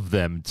 All of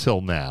them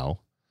till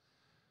now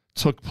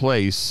took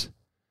place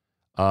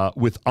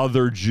with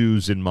other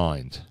Jews in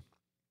mind,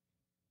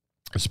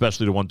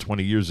 especially the one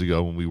 20 years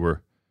ago when we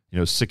were,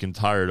 sick and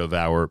tired of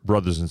our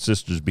brothers and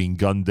sisters being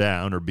gunned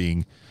down or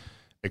being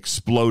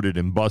exploded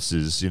in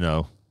buses,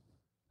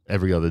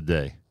 every other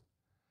day.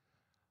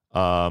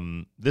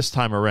 This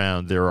time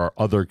around, there are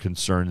other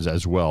concerns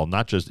as well,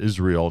 not just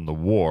Israel and the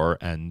war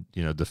and,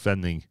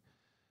 defending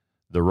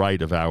the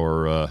right of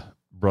our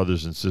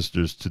brothers and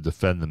sisters to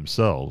defend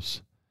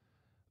themselves.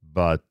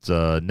 But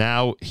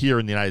now here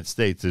in the United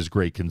States, there's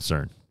great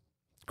concern.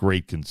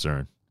 Great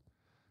concern.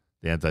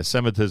 The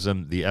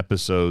anti-Semitism, the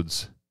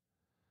episodes,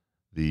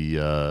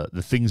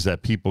 the things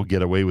that people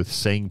get away with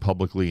saying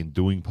publicly and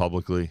doing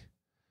publicly.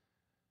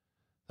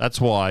 That's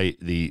why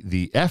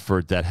the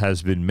effort that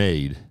has been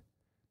made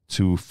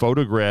to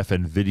photograph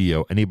and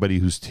video anybody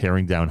who's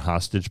tearing down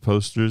hostage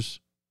posters,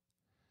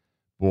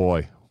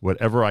 boy,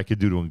 whatever I could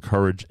do to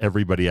encourage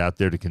everybody out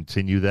there to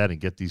continue that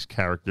and get these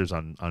characters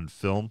on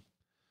film,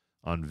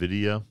 on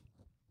video,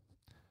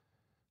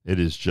 it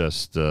is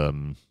just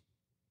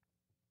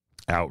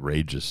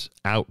outrageous.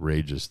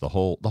 The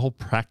whole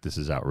practice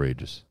is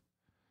outrageous.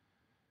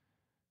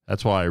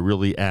 That's why I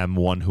really am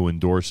one who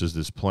endorses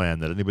this plan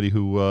that anybody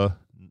who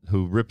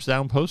rips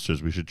down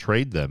posters, we should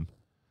trade them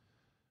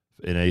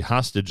in a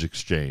hostage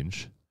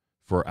exchange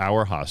for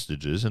our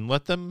hostages and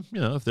let them,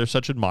 if they're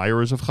such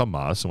admirers of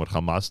Hamas and what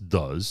Hamas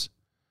does,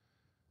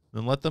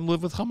 then let them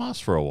live with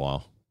Hamas for a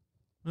while.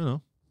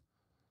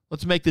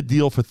 Let's make the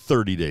deal for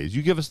 30 days.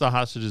 You give us the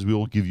hostages, we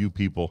will give you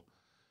people,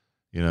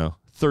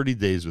 30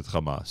 days with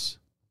Hamas.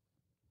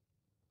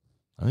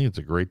 I think it's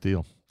a great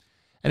deal.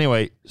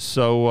 Anyway,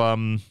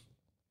 so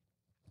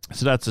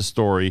that's a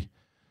story.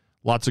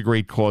 Lots of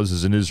great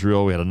causes in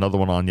Israel. We had another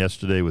one on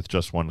yesterday with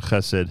Just One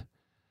Chesed.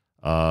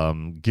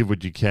 Give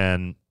what you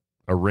can.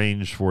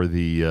 Arrange for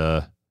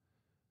the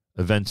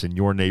events in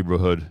your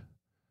neighborhood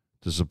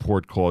to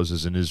support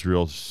causes in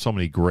Israel. So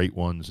many great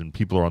ones, and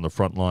people are on the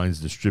front lines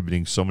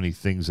distributing so many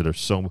things that are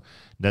so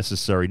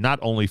necessary, not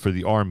only for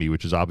the army,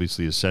 which is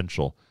obviously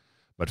essential,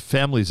 but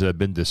families that have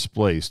been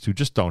displaced who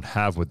just don't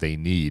have what they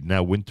need.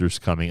 Now winter's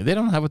coming, and they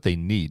don't have what they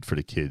need for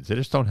the kids. They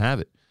just don't have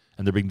it.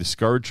 And they're being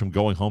discouraged from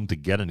going home to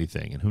get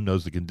anything. And who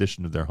knows the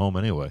condition of their home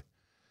anyway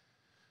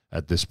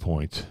at this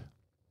point.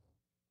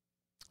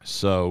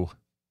 So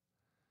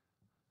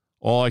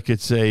all I could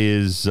say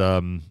is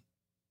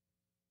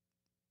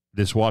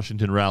this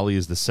Washington rally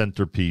is the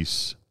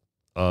centerpiece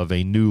of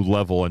a new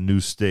level, a new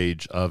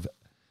stage of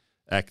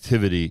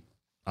activity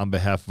on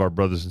behalf of our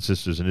brothers and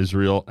sisters in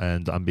Israel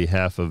and on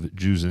behalf of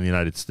Jews in the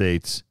United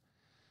States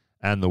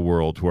and the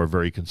world who are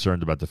very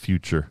concerned about the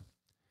future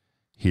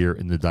here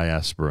in the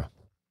diaspora.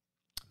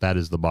 That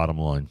is the bottom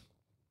line.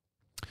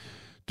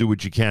 Do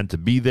what you can to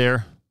be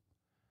there.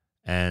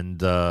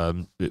 And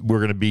we're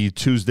going to be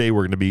Tuesday.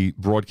 We're going to be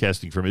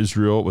broadcasting from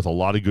Israel with a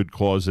lot of good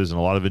causes and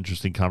a lot of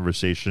interesting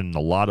conversation, and a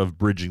lot of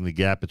bridging the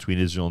gap between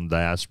Israel and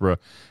diaspora.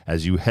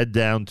 As you head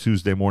down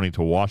Tuesday morning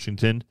to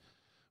Washington,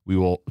 we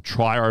will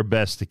try our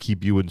best to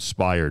keep you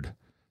inspired.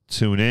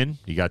 Tune in.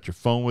 You got your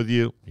phone with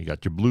you. You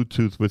got your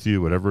Bluetooth with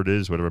you, whatever it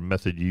is, whatever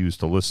method you use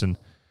to listen.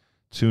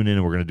 Tune in,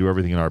 and we're going to do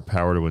everything in our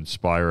power to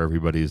inspire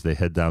everybody as they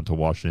head down to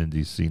Washington,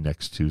 D.C.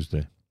 next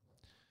Tuesday.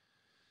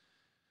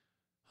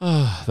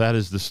 That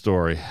is the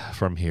story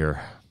from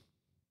here.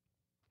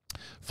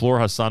 Fleur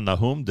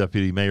Hassan-Nahoum,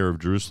 Deputy Mayor of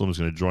Jerusalem, is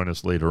going to join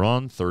us later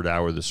on, third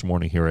hour this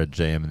morning here at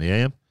JM in the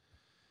AM.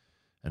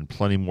 And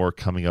plenty more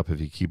coming up if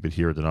you keep it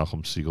here at the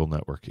Nachum Segal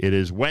Network. It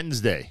is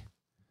Wednesday.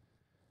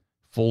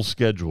 Full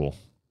schedule,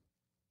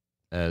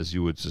 as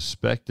you would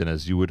suspect and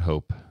as you would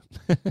hope.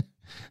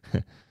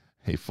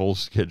 A full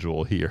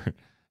schedule here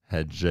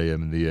had JM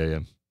in the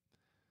AM.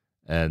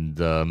 And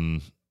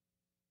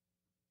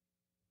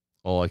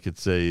all I could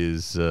say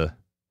is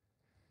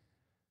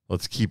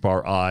let's keep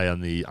our eye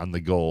on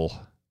the goal.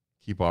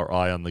 Keep our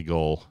eye on the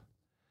goal.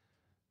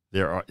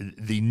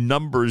 The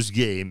numbers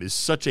game is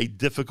such a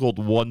difficult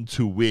one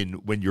to win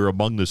when you're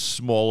among the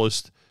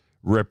smallest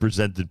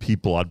represented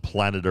people on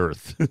planet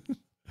Earth.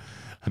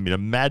 I mean,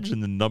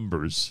 imagine the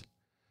numbers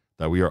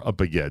that we are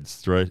up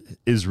against, right?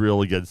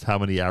 Israel against how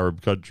many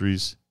Arab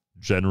countries,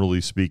 generally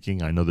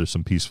speaking? I know there's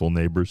some peaceful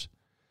neighbors.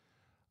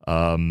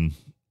 The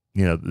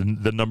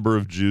number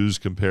of Jews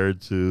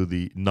compared to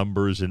the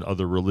numbers in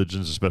other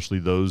religions, especially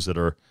those that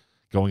are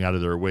going out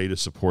of their way to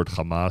support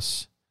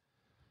Hamas,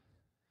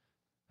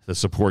 to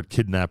support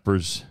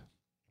kidnappers,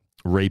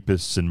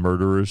 rapists, and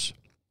murderers.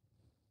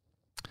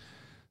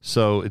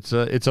 So it's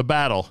a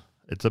battle.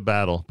 It's a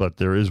battle, but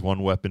there is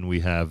one weapon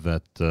we have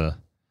that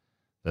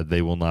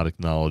they will not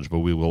acknowledge, but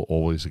we will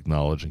always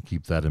acknowledge, and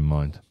keep that in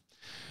mind.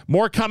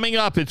 More coming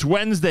up. It's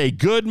Wednesday.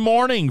 Good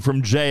morning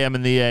from JM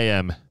and the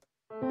AM.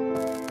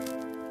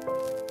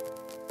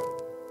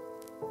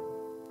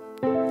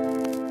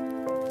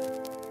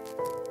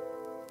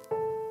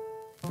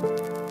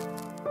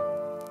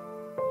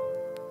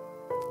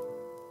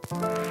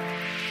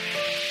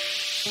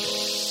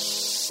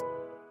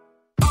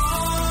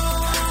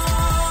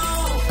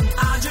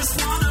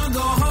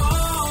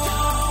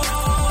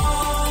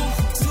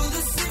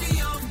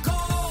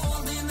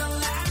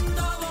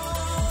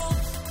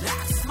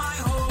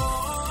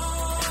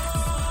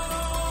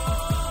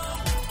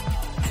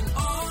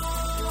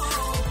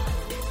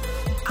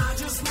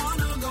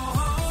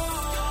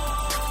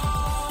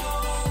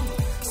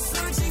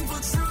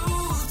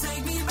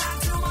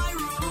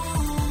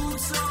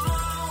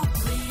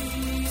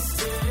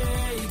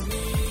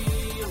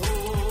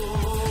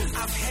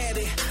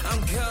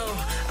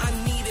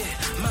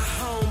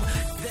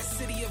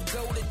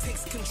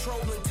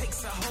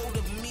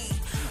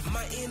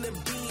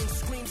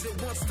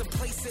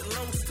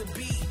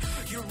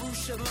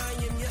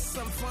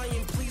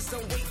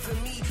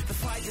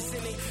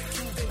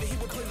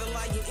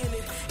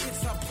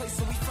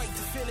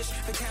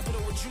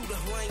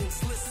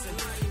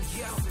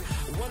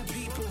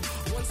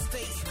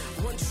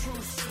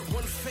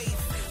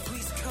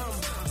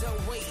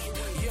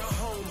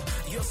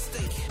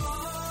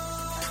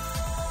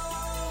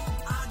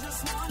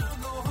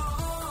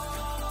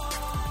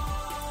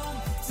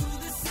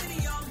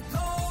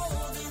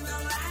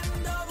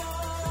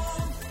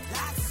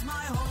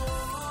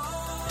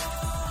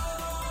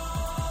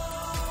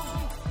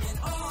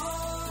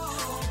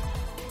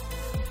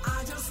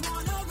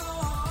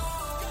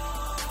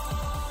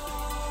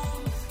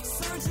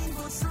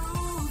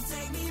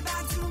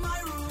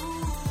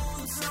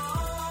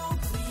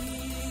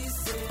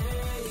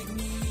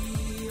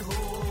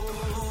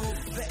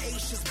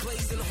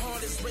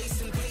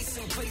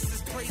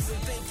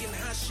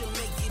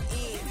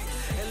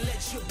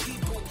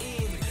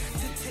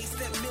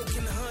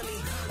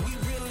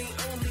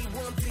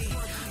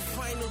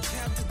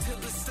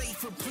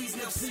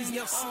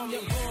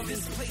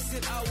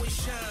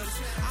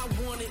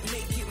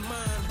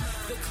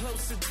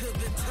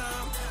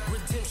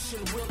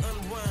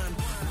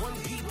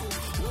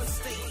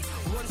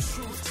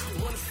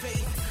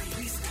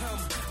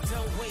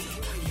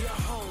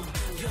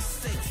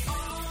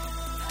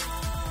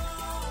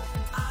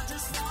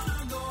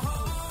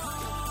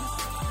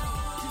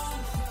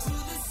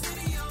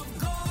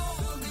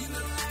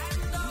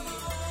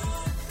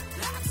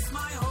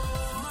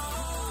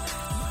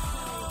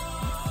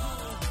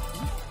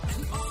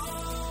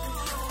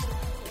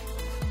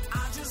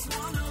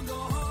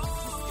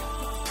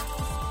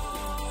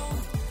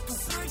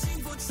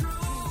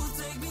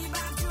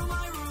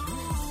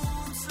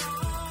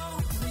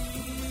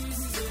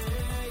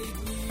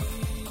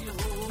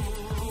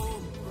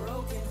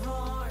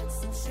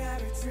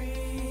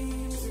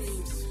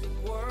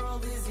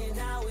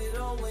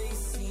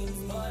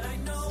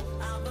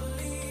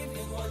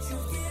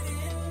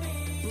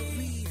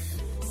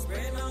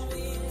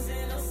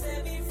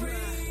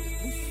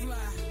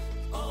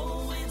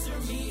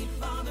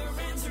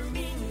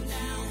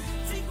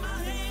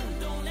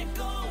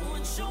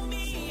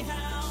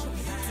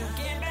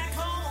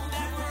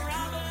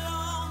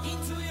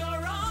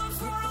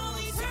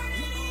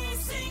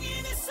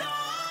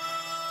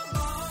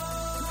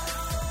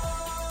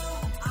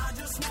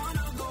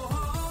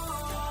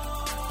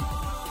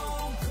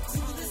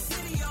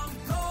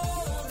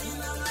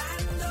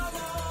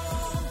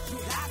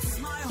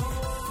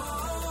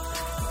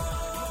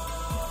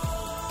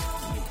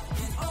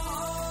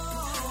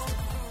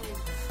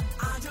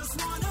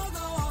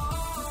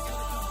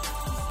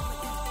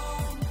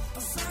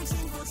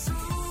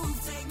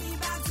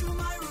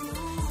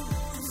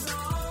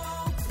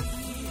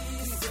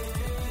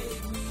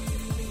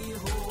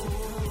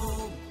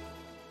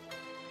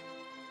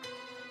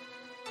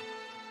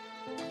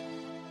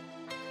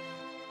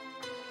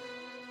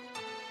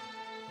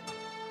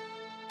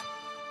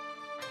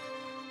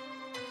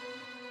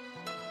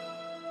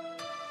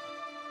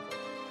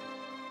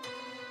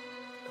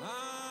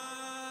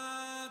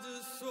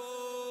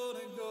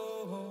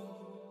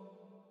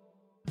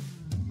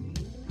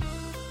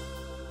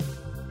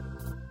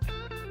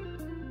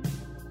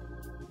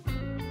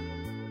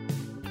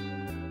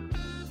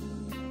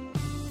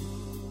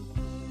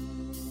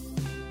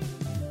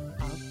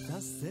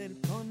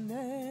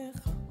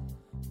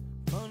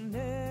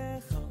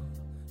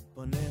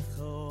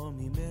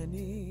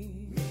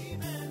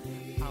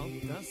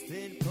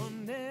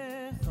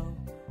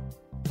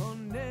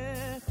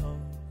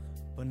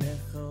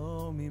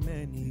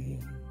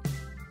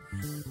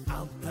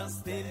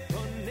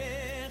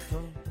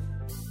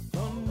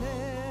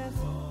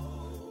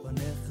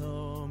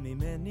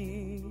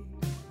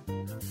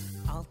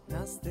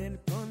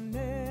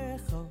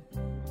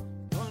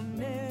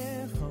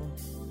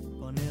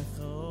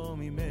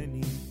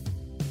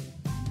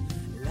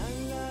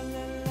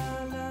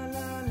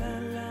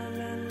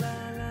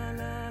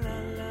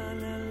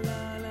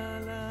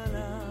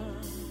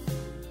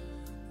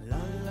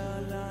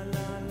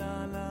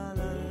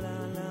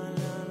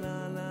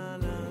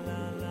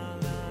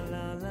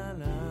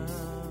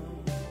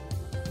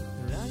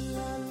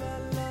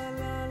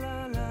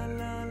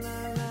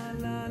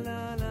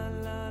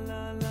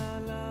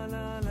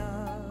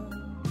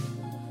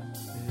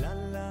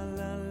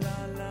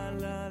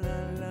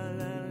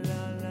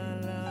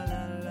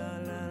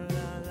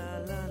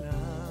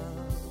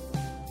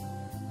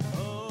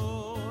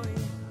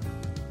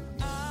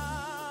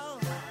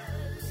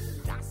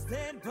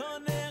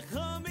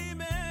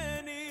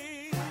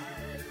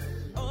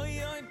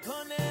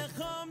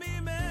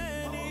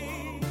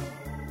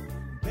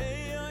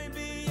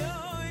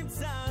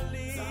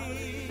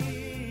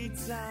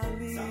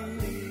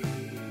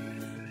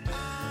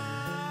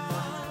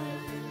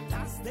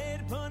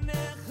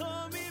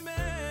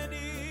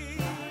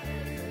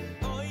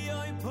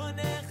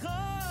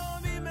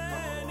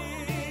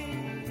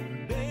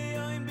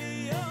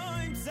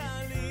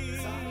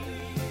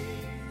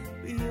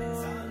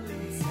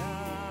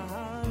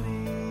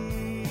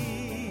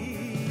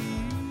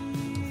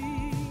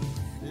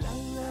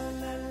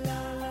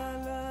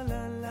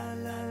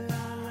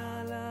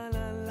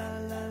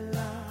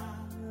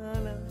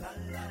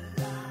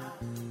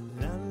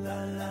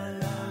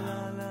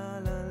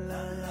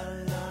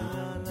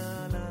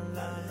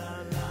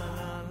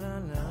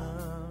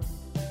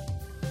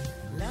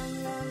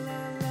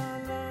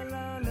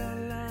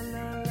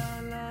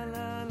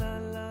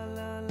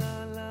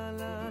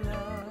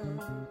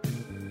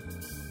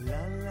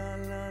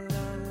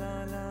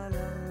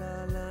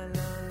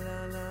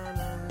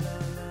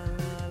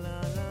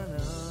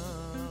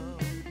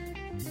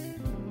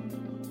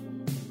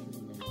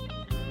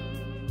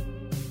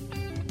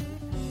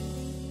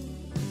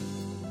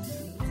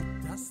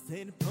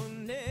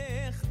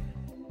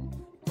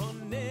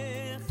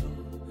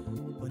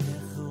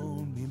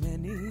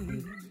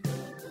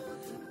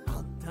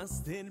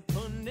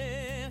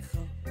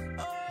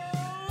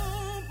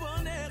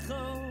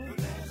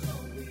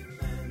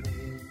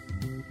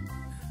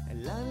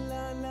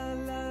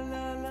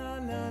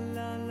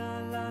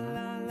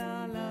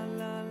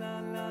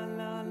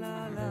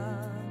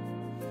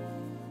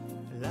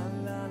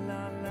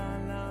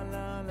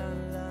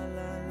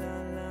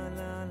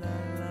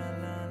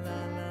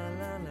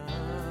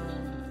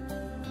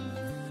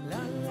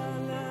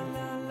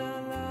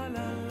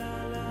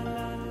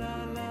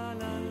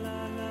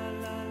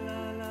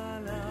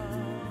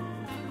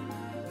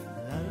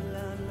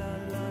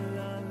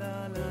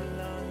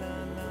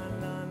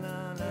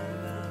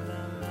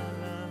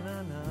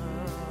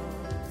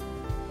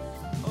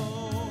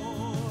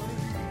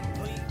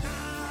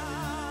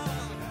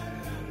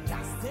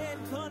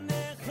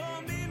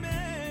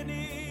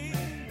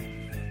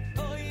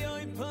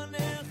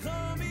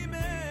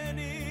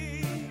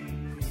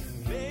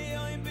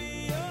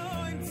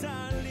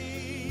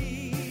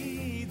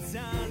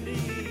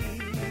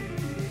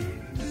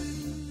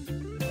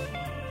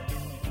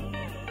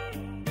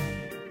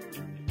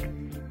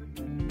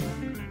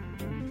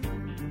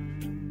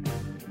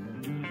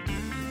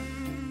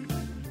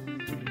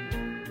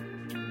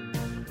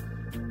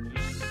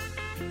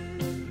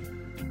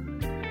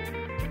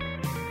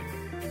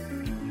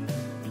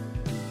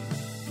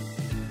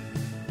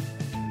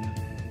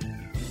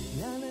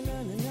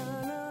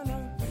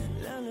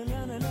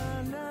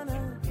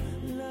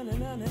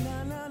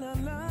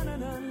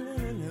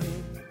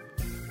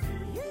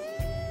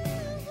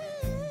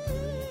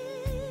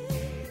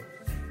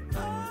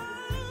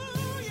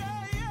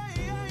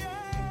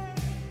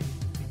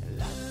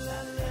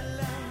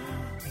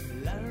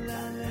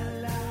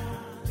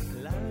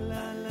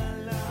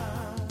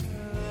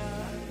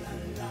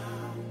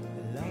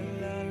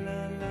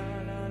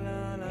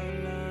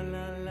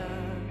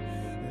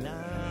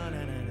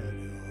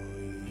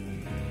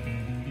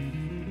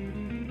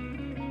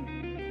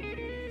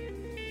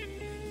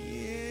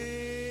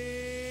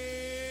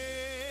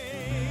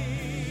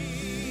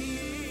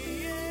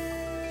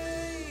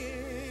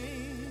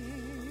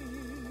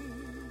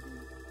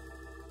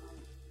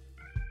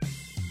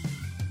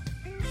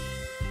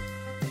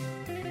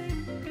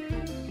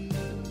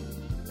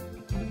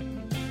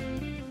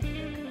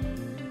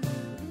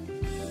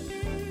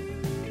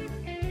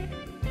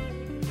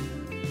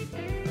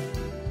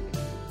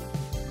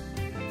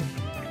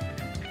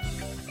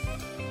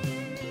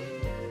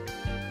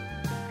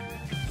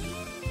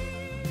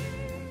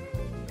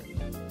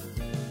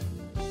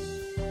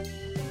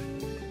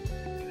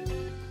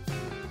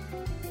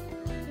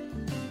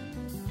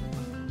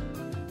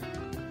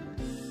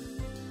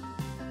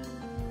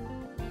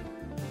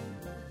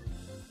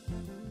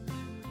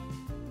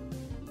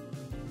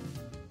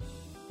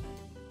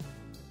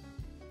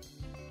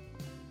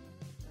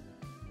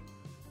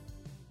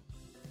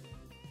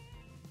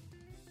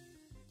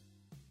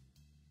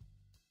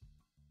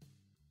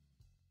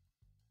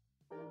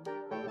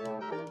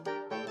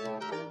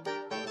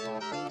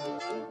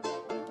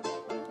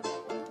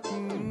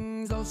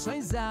 soll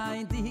schön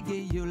sein, die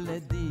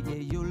Gejulle,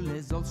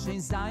 soll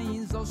schön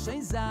sein,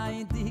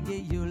 die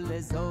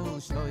Gejulle,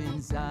 soll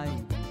schön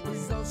sein.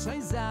 Soll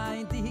schön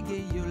sein, die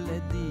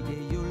Gejulle,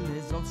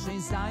 soll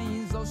schön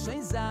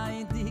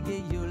sein, die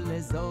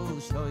Gejulle,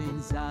 soll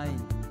schön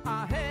sein.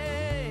 Ah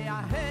hey,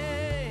 ah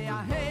hey,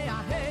 ah hey,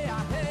 ah hey,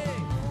 ah hey.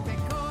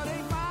 Bekore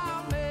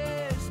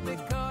mamesh,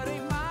 bekore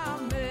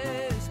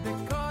mamesh,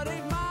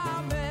 bekore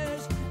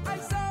mamesh. I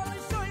soll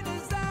schön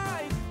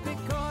sein,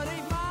 bekore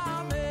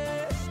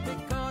mamesh,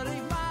 bekore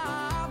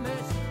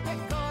mamesh,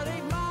 bekore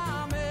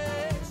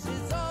mamesh.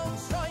 Soll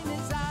schön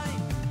sein,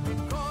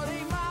 bekore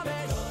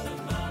mamesh,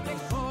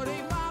 bekore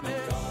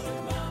mamesh,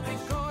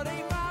 bekore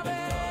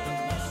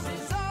mamesh.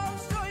 Soll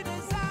schön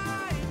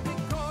sein,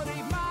 bekore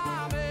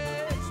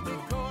mamesh,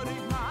 bekore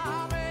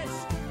mamesh,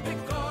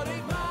 bekore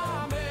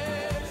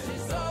mamesh.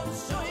 Soll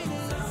schön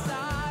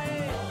sein.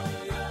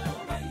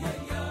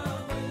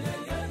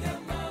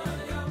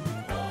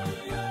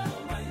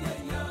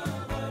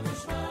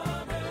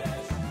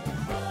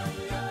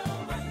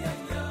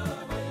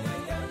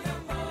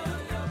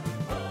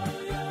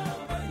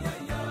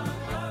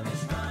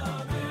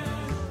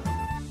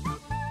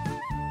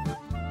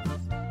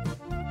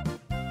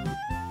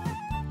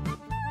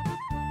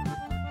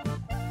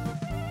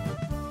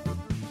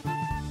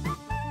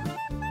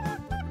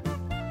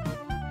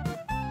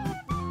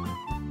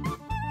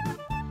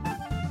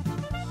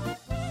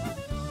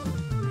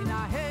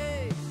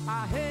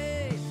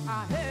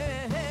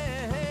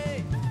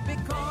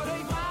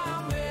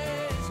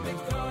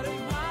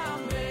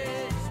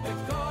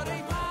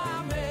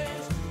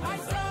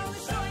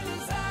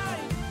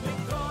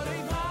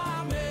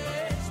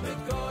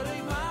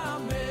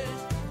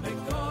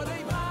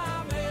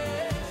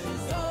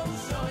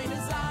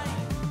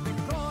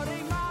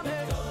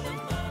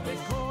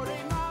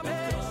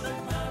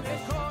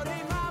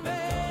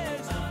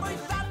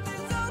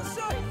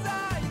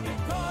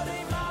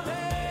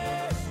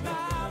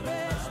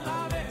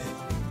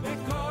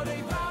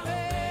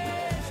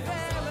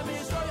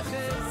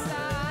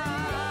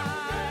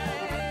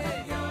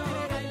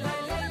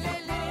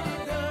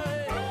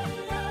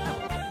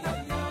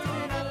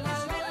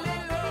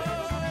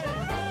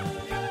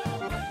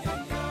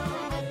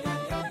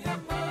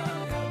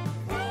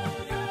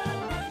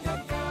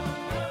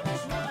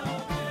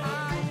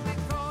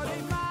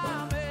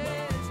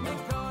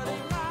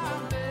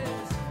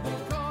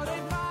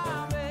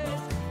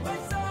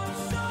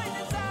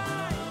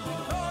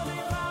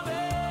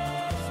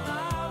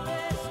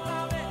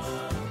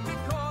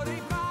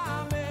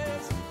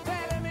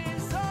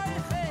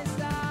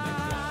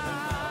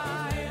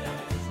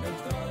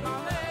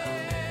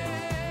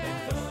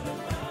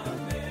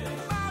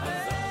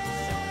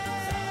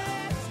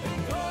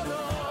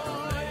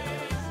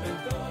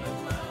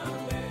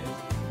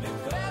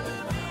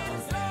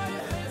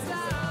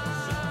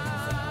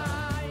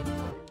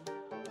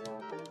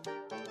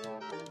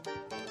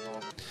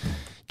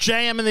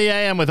 JM in the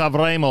AM with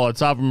Avremel.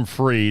 It's Avram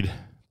Fried.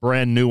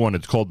 Brand new one.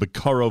 It's called The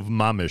Kurov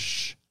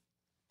Mamish.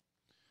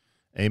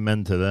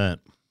 Amen to that.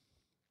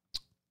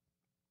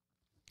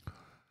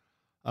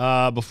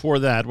 Before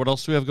that, what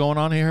else do we have going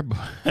on here?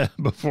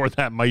 Before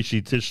that,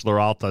 Maishi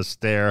Tischler Alta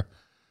Stare.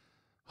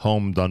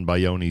 Home done by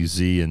Yoni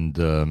Z and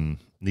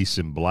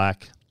Nissim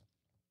Black.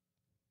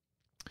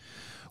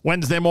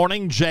 Wednesday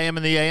morning, JM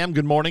in the AM.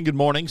 Good morning, good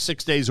morning.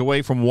 6 days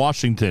away from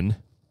Washington.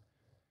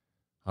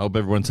 I hope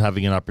everyone's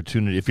having an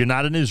opportunity. If you're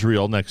not in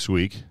Israel next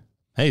week,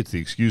 hey, it's the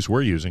excuse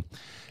we're using.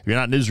 If you're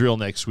not in Israel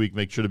next week,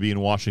 make sure to be in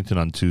Washington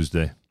on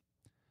Tuesday.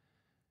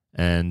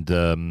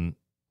 And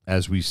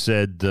as we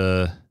said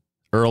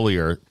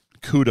earlier,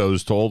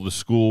 kudos to all the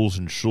schools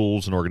and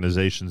shuls and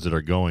organizations that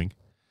are going.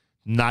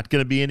 Not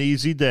going to be an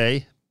easy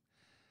day.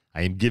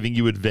 I am giving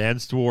you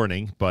advanced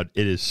warning, but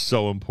it is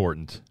so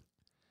important.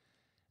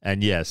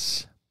 And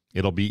yes,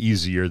 it'll be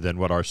easier than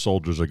what our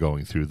soldiers are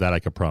going through. That I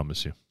can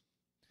promise you.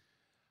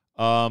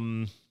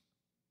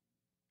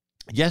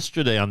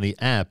 Yesterday on the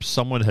app,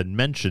 someone had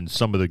mentioned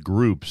some of the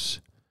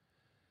groups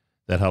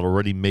that had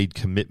already made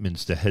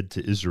commitments to head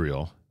to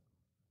Israel.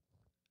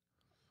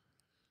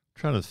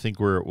 I'm trying to think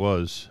where it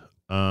was.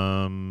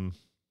 Someone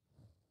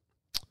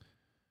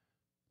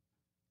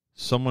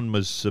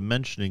was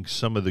mentioning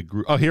some of the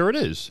group. Oh, here it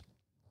is.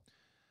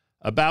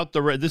 About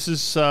the this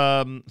is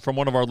from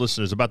one of our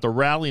listeners about the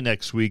rally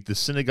next week. The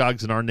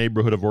synagogues in our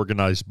neighborhood have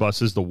organized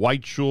buses. The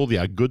White Shul, the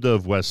Aguda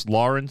of West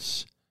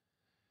Lawrence,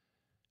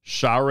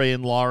 Share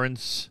in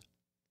Lawrence.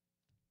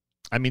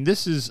 I mean,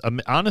 this is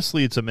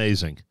honestly, it's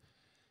amazing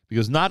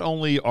because not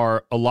only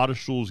are a lot of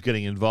shuls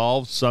getting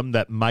involved, some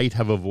that might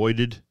have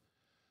avoided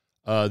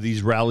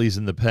these rallies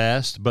in the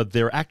past, but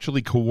they're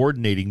actually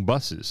coordinating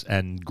buses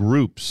and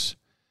groups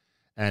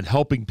and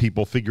helping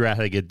people figure out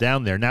how to get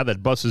down there. Now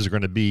that buses are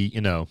going to be,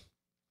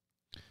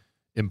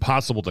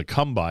 impossible to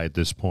come by at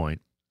this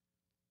point,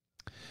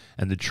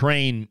 and the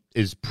train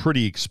is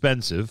pretty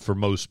expensive for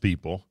most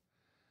people.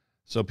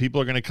 So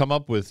people are going to come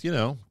up with,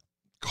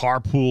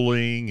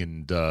 carpooling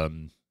and,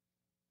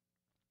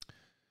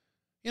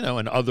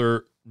 and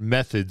other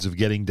methods of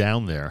getting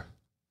down there.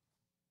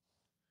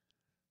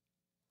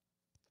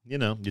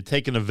 you're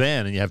taking a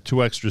van and you have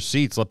 2 extra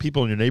seats, let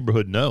people in your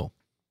neighborhood know.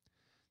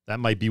 That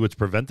might be what's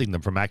preventing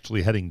them from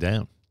actually heading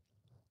down.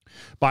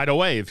 By the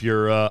way, if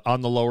you're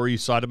on the Lower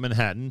East Side of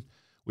Manhattan,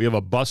 we have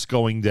a bus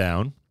going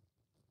down.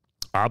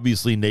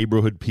 Obviously,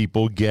 neighborhood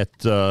people get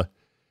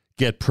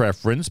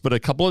preference, but a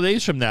couple of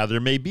days from now, there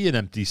may be an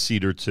empty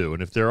seat or two.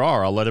 And if there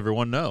are, I'll let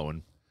everyone know.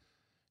 And,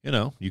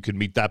 you can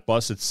meet that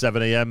bus at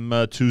 7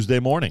 a.m. Tuesday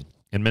morning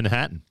in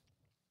Manhattan.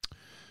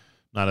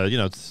 Not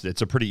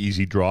it's a pretty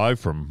easy drive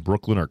from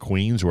Brooklyn or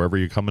Queens, wherever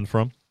you're coming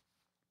from.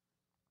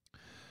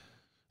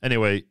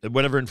 Anyway,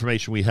 whatever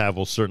information we have,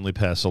 we'll certainly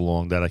pass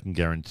along. That I can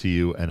guarantee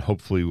you. And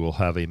hopefully we'll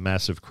have a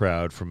massive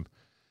crowd from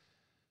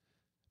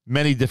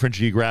many different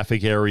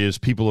geographic areas,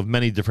 people of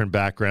many different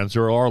backgrounds.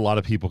 There are a lot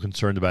of people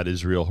concerned about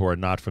Israel who are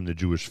not from the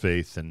Jewish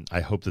faith, and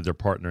I hope that they're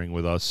partnering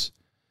with us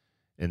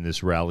in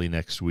this rally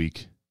next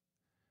week.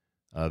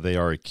 They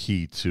are a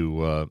key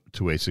to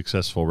a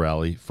successful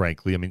rally,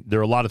 frankly. I mean,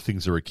 there are a lot of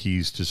things that are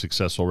keys to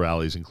successful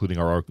rallies, including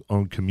our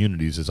own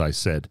communities, as I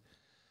said.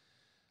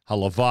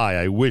 Halavai,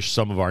 I wish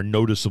some of our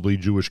noticeably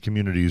Jewish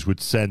communities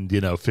would send,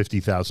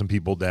 50,000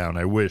 people down.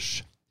 I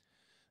wish.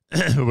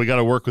 We got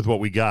to work with what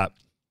we got.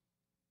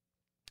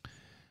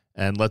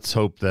 And let's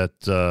hope that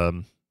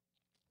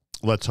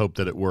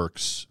it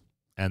works,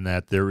 and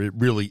that there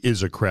really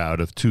is a crowd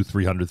of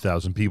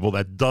 200,000-300,000 people.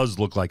 That does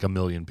look like 1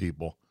 million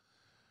people,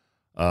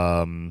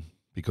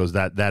 because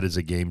that is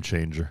a game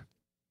changer.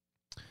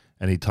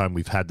 Anytime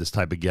we've had this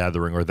type of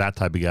gathering or that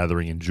type of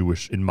gathering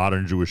in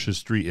modern Jewish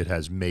history, it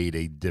has made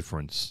a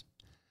difference,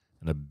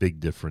 and a big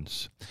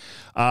difference.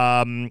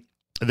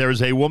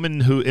 There's a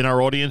woman in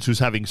our audience who's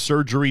having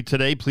surgery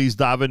today. Please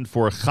daven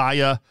for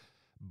Chaya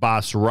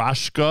Bas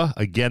Rashka.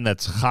 Again,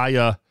 that's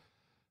Chaya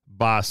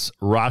Bas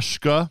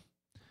Rashka.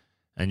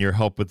 And your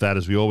help with that,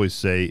 as we always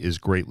say, is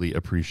greatly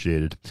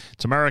appreciated.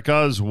 It's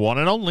America's one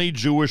and only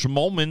Jewish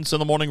Moments in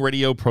the Morning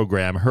radio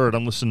program, heard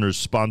on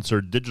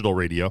listeners-sponsored digital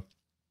radio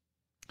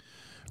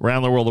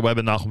around the world, the web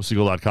at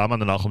NachumSegal.com, on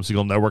the Nachum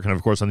Segal Network, and,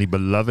 of course, on the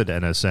beloved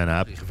NSN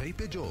app.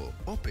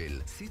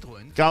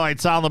 Galay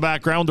Tzal in the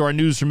background to our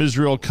news from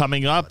Israel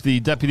coming up. The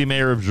Deputy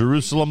Mayor of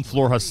Jerusalem,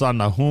 Fleur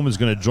Hassan-Nahoum, is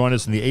going to join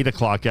us in the 8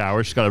 o'clock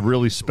hour. She's got a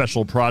really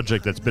special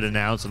project that's been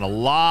announced, and a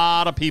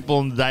lot of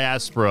people in the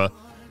diaspora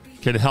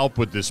can help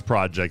with this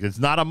project. It's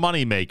not a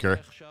moneymaker,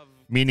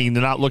 meaning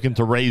they're not looking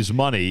to raise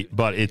money,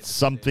 but it's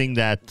something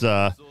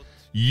that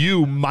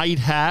you might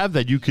have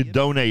that you could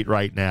donate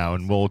right now,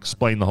 and we'll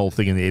explain the whole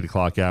thing in the 8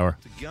 o'clock hour.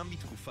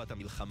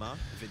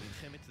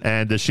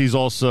 And she's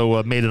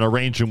also made an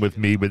arrangement with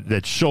me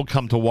that she'll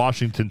come to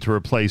Washington to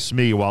replace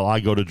me while I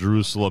go to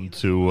Jerusalem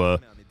to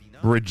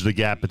bridge the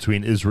gap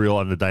between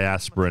Israel and the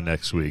diaspora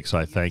next week. So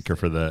I thank her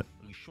for that.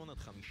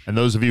 And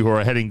those of you who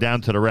are heading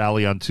down to the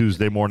rally on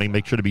Tuesday morning,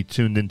 make sure to be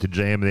tuned into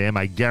JM.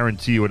 I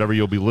guarantee you, whatever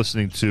you'll be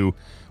listening to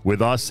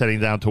with us heading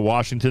down to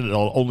Washington,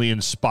 it'll only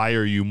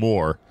inspire you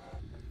more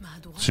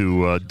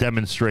to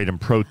demonstrate and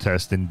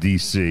protest in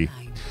D.C.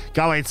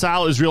 Galay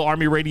Tzal, Israel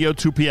Army Radio,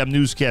 2 p.m.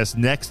 newscast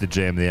next at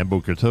JM.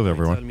 Boker Tov,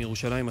 everyone.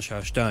 מירושלים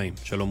השעה 2.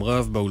 שלום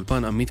רב,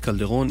 באולפן עמית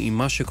קלדרון עם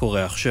מה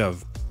שקורה עכשיו.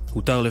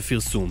 הותר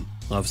לפרסום.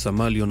 רב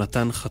סמל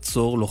יונתן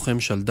חצור, לוחם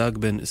שלדג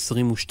בן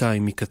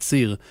 22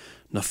 מקציר,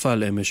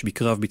 נפל אמש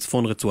בקרב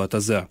בצפון רצועת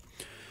עזה.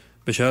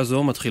 בשעה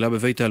זו מתחילה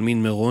בבית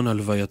העלמין מירון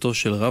הלווייתו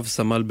של רב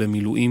סמל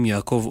במילואים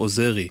יעקב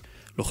עוזרי,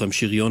 לוחם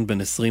שריון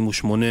בן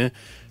 28,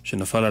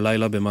 שנפל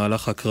הלילה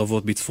במהלך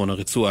הקרבות בצפון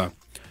הרצועה.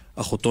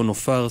 אחותו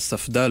נופר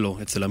ספדה לו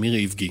אצל אמיר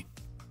איבגי.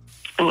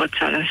 הוא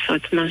רצה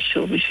לעשות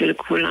משהו בשביל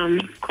כולם.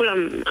 כולם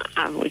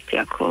אהבו את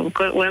יעקב.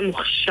 הוא היה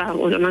מוכשר,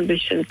 הוא למד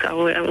בשנקר,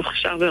 הוא היה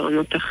מוכשר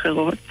ברמות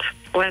אחרות.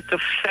 הוא היה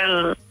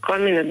תופר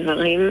כל מיני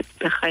דברים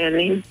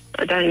לחיילים.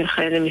 עדיין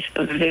חיילים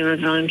מסתובבים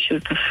לדברים שהוא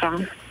תפר.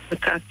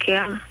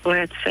 מקעקע, הוא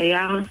היה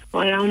צייר,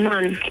 הוא היה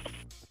אומן.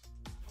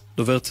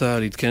 דובר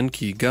צה"ל עדכן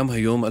כי גם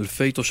היום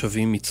אלפי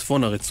תושבים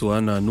מצפון הרצועה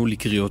נענו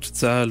לקריאות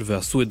צה"ל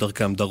ועשו את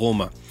דרכם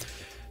דרומה.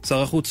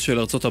 שר החוץ של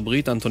ארצות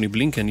הברית, אנטוני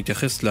בלינקן,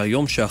 התייחס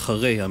ליום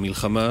שאחרי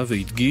המלחמה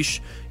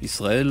והדגיש,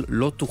 ישראל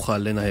לא תוכל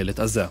לנהל את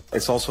עזה.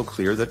 It's also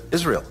clear that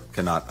Israel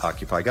cannot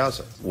occupy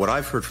Gaza. What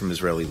I've heard from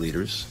Israeli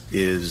leaders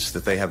is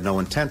that they have no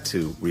intent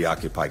to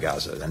reoccupy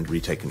Gaza and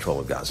retake control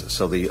of Gaza.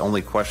 So the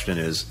only question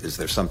is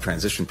there some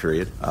transition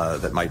period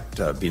that might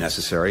be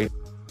necessary?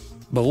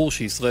 ברור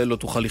שישראל לא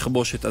תוכל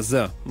לכבוש את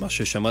עזה. מה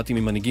ששמעתי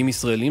ממנהיגים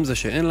ישראלים זה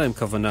שאין להם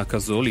כוונה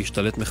כזו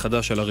להשתלט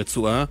מחדש על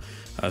הרצועה.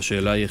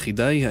 השאלה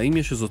היחידה היא האם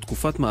יש איזו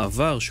תקופת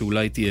מעבר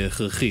שאולי תהיה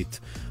הכרחית.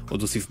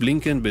 עוד הוסיף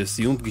בלינקן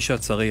בסיום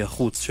פגישת שרי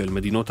החוץ של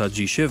מדינות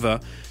ה-G7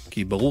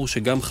 כי ברור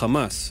שגם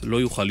חמאס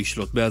לא יוכל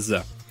לשלוט בעזה.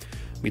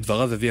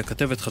 מדבריו הביא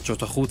הכתבת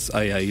חדשות החוץ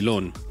איה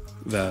אילון.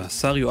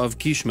 והשר יואב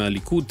קיש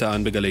מהליכוד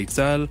טען בגלי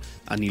צה"ל,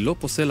 אני לא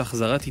פוסל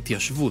החזרת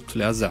התיישבות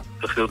לעזה.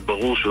 צריך להיות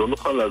ברור שלא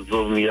נוכל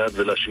לעזוב מיד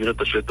ולהשאיר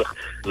את השטח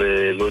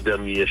ללא יודע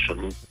מי יש שם.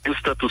 אין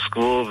סטטוס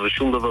קוו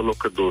ושום דבר לא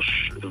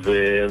קדוש,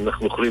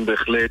 ואנחנו יכולים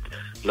בהחלט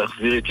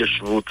להחזיר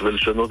התיישבות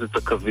ולשנות את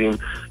הקווים.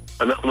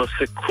 אנחנו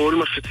נעשה כל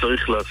מה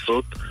שצריך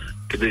לעשות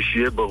כדי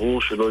שיהיה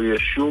ברור שלא יהיה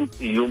שום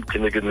איום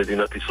כנגד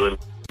מדינת ישראל.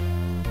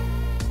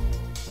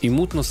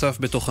 עימות נוסף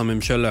בתוך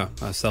הממשלה.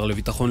 השר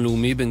לביטחון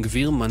לאומי בן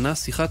גביר מנע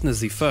שיחת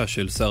נזיפה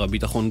של שר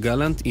הביטחון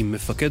גלנט עם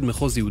מפקד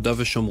מחוז יהודה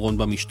ושומרון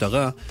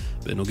במשטרה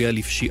בנוגע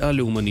לפשיעה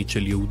לאומנית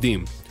של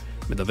יהודים.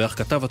 מדווח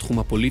כתב התחום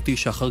הפוליטי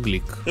שחר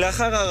גליק.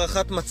 לאחר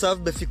הערכת מצב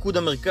בפיקוד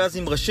המרכז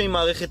עם ראשי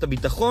מערכת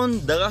הביטחון,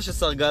 דרש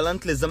השר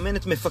גלנט לזמן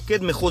את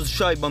מפקד מחוז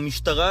שי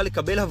במשטרה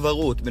לקבל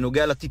הבהרות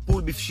בנוגע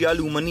לטיפול בפשיעה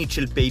לאומנית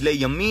של פעילי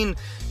ימין,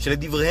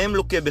 שלדבריהם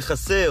לוקה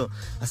בחסר.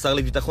 השר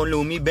לביטחון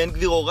לאומי בן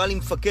גביר הורה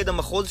למפקד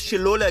המחוז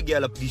שלא להגיע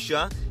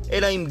לפגישה,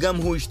 אלא אם גם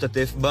הוא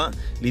ישתתף בה.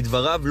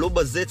 לדבריו, לא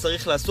בזה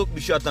צריך לעסוק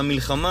בשעת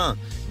המלחמה.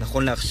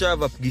 נכון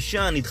לעכשיו,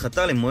 הפגישה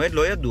נדחתה למועד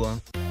לא ידוע.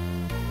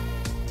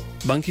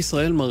 בנק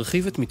ישראל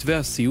מרחיב את מתווה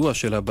הסיוע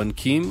של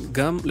הבנקים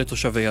גם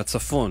לתושבי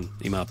הצפון.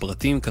 עם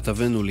הפרטים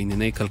כתבנו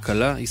לענייני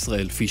כלכלה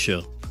ישראל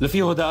פישר. לפי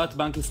הודעת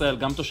בנק ישראל,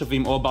 גם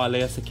תושבים או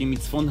בעלי עסקים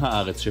מצפון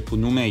הארץ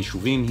שפונו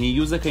מהיישובים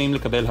יהיו זכאים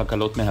לקבל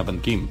הקלות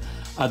מהבנקים.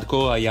 עד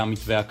כה היה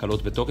מתווה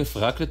הקלות בתוקף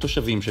רק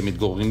לתושבים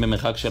שמתגוררים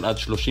במרחק של עד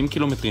 30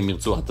 קילומטרים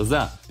מרצועת עזה.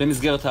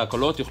 במסגרת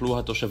ההקלות יוכלו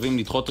התושבים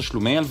לדחות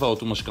תשלומי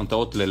הלוואות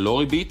ומשכנתאות ללא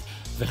ריבית,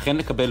 וכן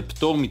לקבל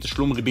פטור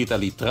מתשלום ריבית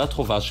על יתרת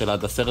חובה של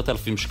עד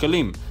 10,000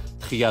 שקלים.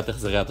 דחיית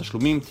החזרי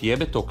התשלומים תהיה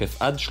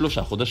בתוקף עד 3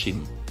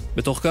 חודשים.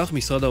 בתוך כך,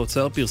 משרד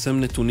האוצר פרסם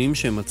נתונים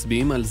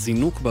שמצביעים על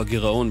זינוק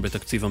בגירעון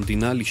בתקציב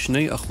המדינה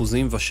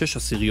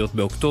ל2.6%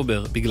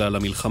 באוקטובר בגלל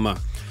המלחמה.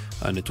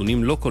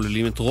 הנתונים לא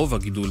כוללים את רוב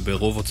הגידול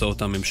ברוב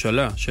הוצאות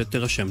הממשלה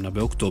שתרשמנה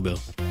באוקטובר.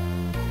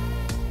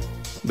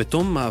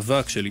 בתום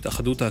מאבק של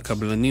התאחדות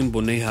הקבלנים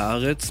בוני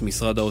הארץ,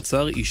 משרד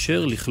האוצר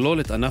אישר לכלול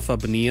את ענף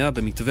הבנייה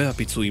במתווה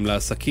הפיצויים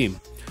לעסקים.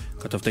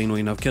 כתבתנו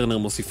עינב קרנר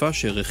מוסיפה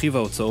שרכיב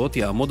ההוצאות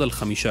יעמוד על 15%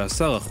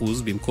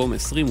 במקום 22%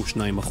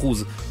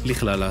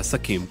 לכלל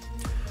העסקים.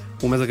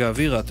 ומזג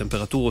האוויר,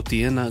 הטמפרטורות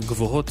תהיינה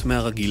גבוהות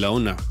מהרגיל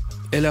לעונה.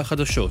 אלה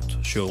החדשות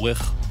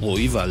שעורך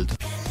רועי ולד.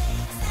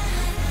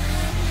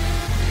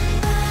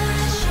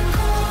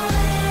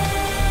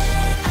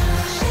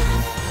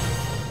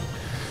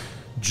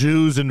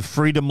 Jews and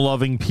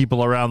freedom-loving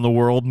people around the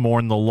world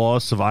mourn the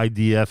loss of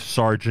IDF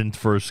Sergeant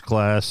First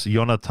Class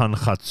Yonatan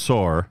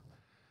Chatzor,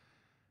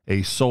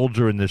 a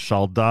soldier in the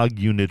Shaldag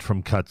unit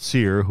from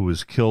Katzir who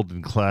was killed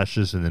in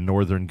clashes in the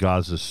northern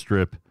Gaza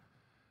Strip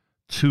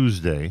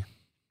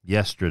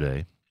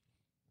yesterday.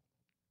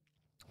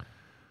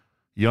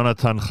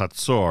 Yonatan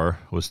Chatzor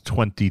was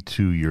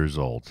 22 years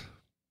old.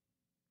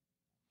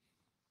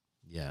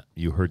 Yeah,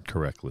 you heard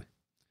correctly.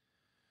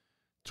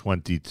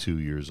 22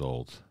 years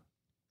old.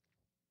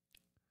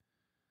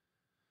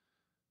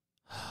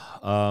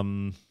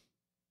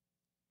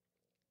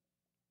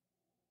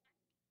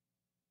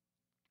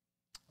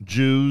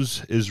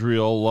 Jews,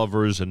 Israel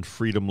lovers, and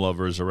freedom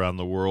lovers around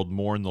the world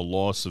mourn the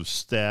loss of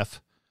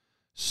Staff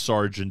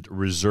Sergeant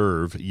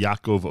Reserve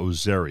Yaakov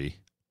Ozeri.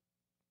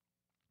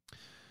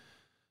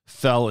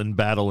 Fell in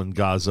battle in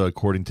Gaza,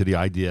 according to the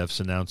IDF's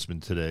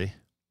announcement today.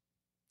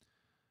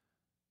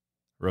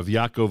 Rav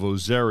Yaakov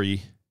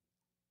Ozeri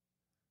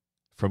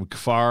from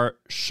Kfar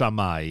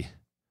Shammai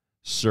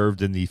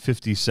served in the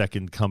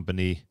 52nd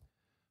Company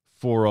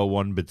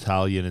 401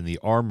 Battalion in the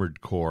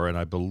Armored Corps, and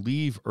I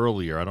believe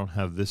earlier, I don't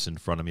have this in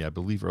front of me, I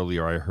believe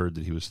earlier I heard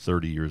that he was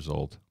 30 years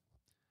old.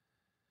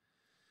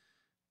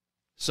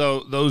 So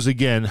those,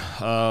 again,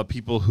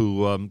 people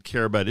who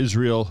care about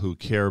Israel, who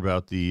care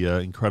about the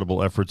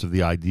incredible efforts of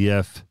the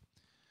IDF,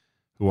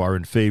 who are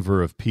in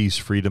favor of peace,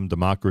 freedom,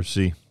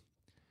 democracy,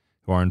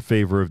 who are in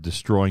favor of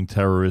destroying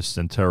terrorists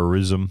and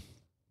terrorism,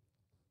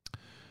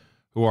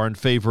 who are in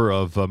favor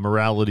of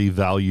morality,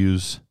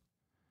 values,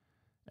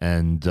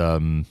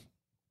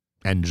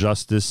 and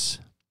justice.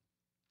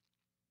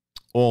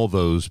 All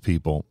those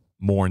people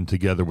mourn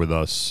together with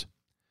us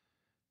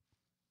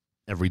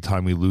every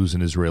time we lose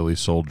an Israeli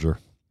soldier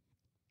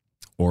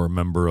or a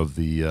member of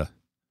the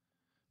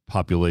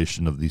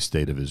population of the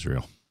State of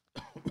Israel.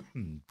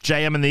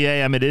 JM and the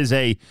AM, it is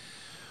a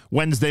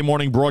Wednesday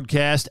morning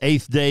broadcast,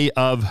 8th day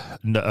of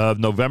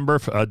November,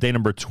 day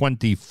number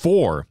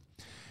 24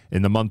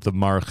 in the month of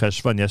Mar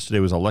Cheshvan. Yesterday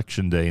was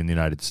Election Day in the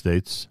United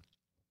States.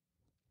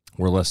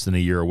 We're less than a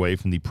year away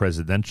from the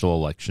presidential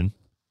election.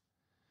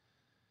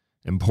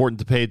 Important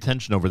to pay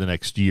attention over the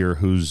next year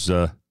who's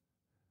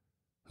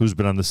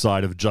been on the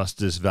side of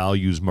justice,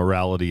 values,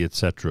 morality,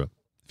 etc.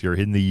 If you're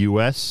in the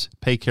U.S.,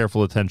 pay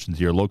careful attention to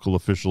your local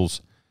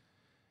officials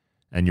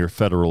and your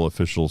federal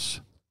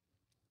officials.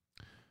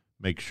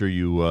 Make sure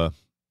you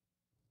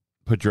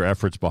put your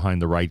efforts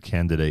behind the right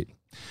candidate.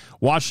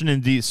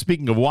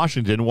 Speaking of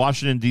Washington,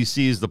 Washington,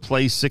 D.C. is the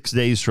place 6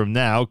 days from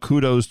now.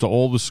 Kudos to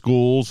all the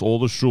schools, all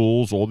the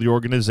shuls, all the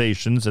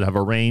organizations that have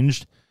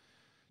arranged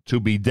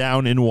to be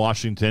down in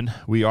Washington.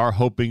 We are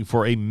hoping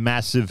for a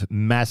massive,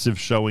 massive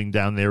showing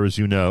down there, as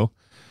you know.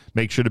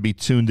 Make sure to be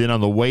tuned in on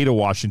the way to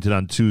Washington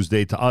on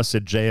Tuesday to us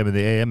at JM and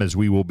the AM, as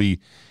we will be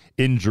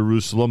in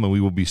Jerusalem, and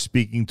we will be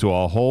speaking to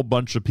a whole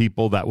bunch of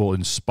people that will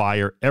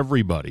inspire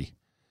everybody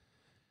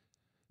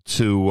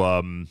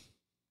to...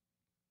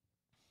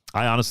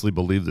 I honestly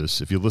believe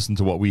this. If you listen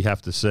to what we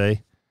have to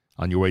say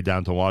on your way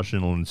down to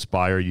Washington, it'll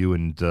inspire you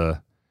and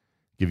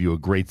give you a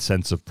great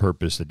sense of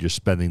purpose that you're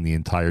spending the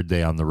entire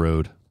day on the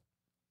road.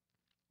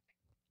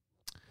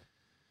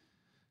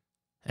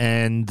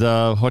 And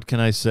what can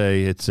I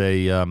say? It's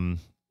a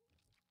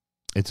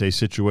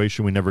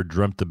situation we never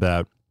dreamt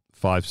about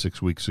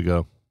 5-6 weeks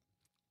ago.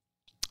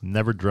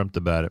 Never dreamt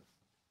about it.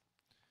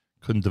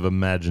 Couldn't have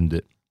imagined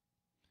it.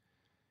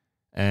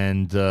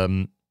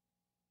 And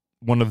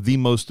one of the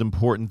most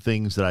important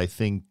things that I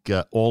think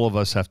all of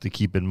us have to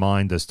keep in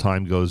mind as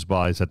time goes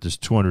by is that there's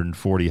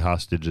 240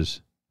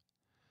 hostages.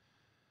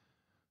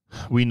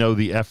 We know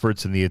the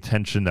efforts and the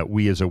attention that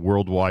we as a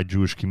worldwide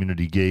Jewish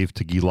community gave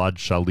to Gilad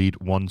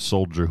Shalit, one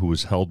soldier who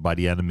was held by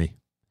the enemy.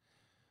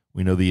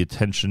 We know the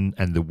attention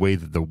and the way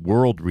that the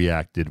world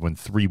reacted when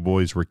 3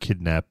 boys were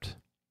kidnapped.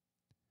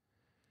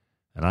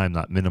 And I'm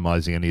not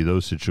minimizing any of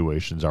those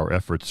situations. Our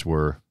efforts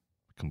were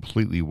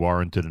completely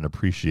warranted and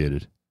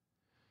appreciated.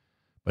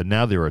 But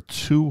now there are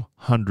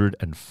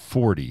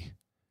 240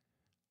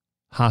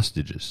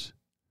 hostages.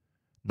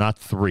 Not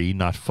 3,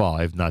 not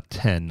 5, not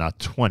 10, not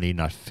 20,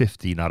 not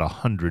 50, not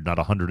 100, not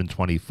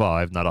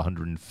 125, not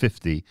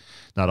 150,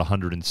 not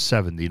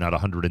 170, not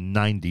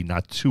 190,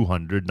 not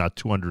 200, not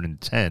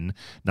 210,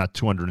 not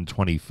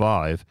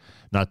 225,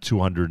 not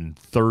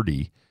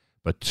 230,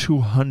 but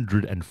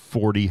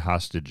 240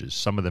 hostages,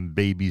 some of them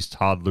babies,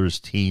 toddlers,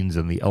 teens,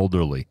 and the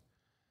elderly.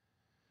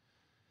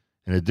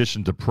 In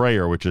addition to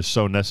prayer, which is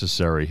so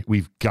necessary,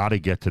 we've got to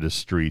get to the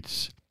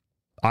streets.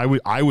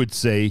 I would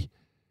say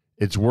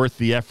it's worth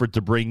the effort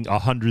to bring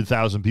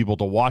 100,000 people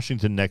to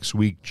Washington next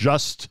week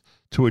just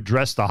to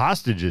address the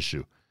hostage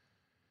issue.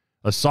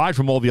 Aside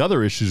from all the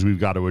other issues we've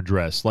got to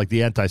address, like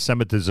the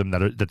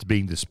anti-Semitism that's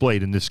being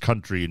displayed in this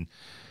country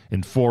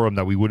in forum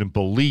that we wouldn't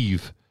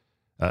believe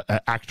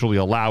actually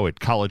allow it.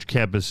 College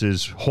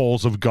campuses,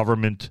 halls of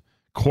government,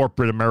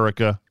 corporate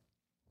America.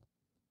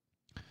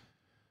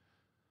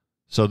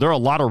 So there are a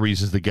lot of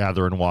reasons to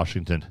gather in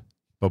Washington.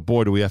 But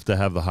boy, do we have to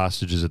have the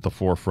hostages at the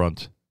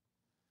forefront.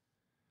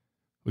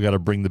 We got to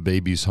bring the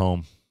babies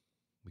home.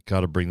 We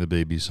got to bring the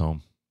babies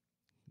home.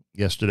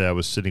 Yesterday, I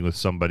was sitting with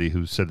somebody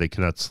who said they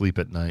cannot sleep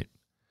at night.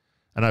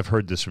 And I've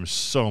heard this from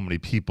so many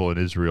people in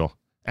Israel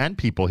and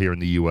people here in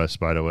the U.S.,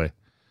 by the way.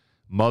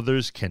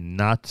 Mothers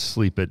cannot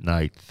sleep at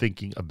night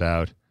thinking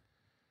about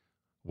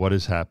what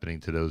is happening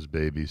to those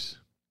babies.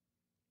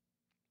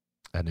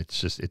 And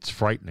it's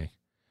frightening.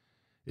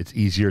 It's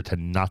easier to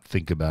not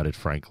think about it,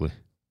 frankly.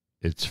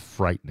 It's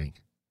frightening.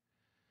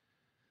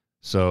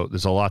 So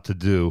there's a lot to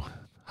do.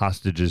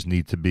 Hostages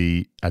need to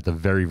be at the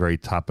very, very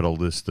top of the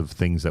list of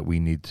things that we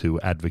need to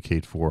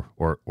advocate for,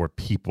 or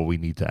people we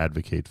need to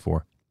advocate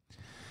for.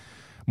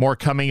 More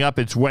coming up.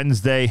 It's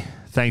Wednesday.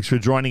 Thanks for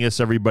joining us,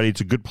 everybody.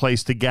 It's a good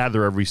place to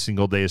gather every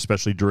single day,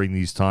 especially during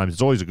these times.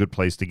 It's always a good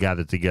place to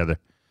gather together,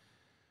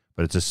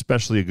 but it's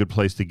especially a good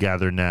place to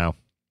gather now,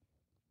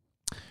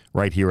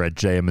 right here at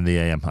JM in the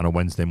AM on a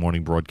Wednesday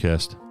morning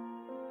broadcast.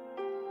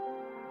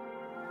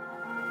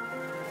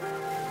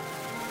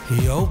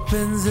 He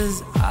opens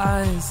his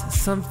eyes,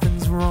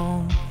 something's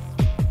wrong.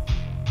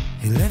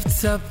 He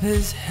lifts up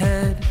his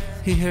head,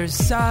 he hears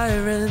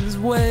sirens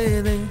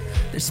wailing.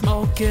 There's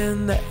smoke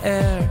in the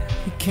air,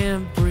 he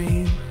can't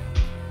breathe.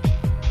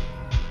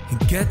 He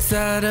gets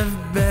out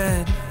of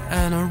bed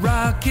and a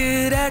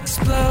rocket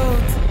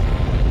explodes.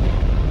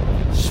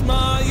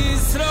 Shema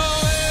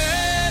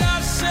Yisrael,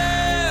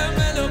 Hashem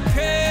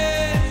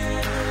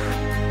Elokeinu,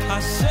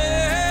 Hashem.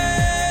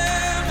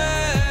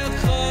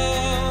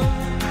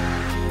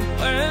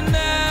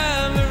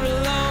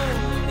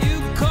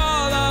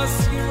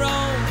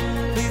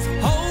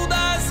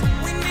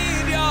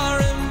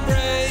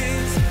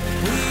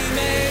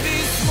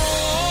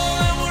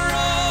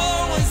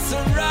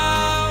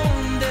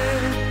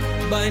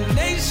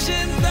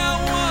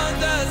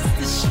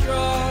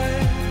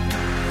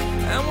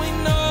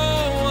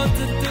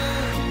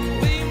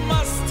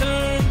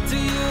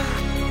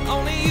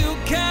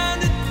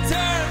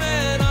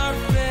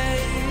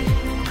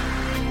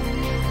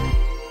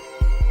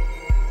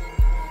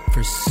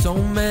 So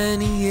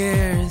many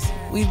years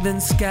we've been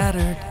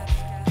scattered,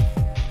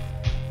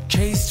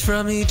 chased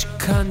from each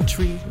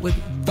country with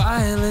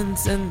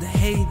violence and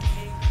hate.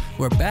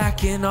 We're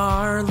back in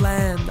our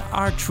land,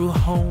 our true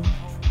home,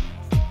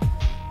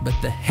 but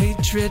the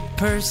hatred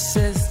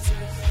persists.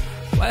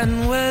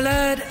 When will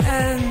it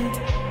end?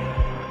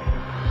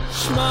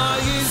 Shema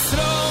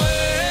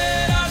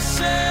Yisrael,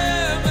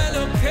 Hashem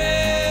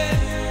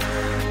Elokeinu,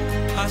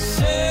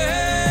 Hashem.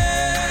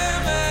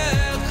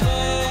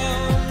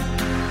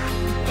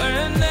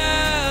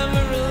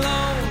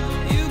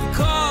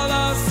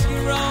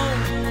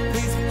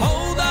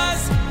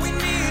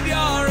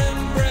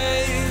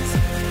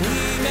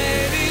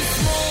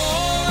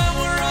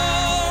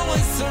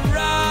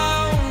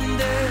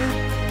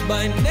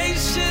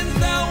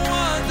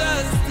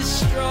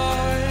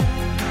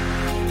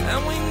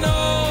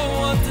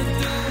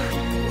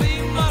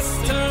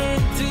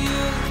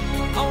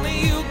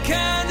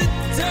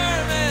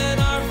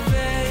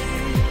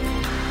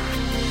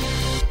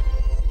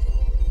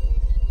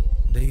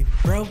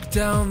 Broke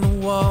down the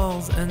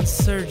walls and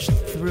searched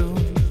through.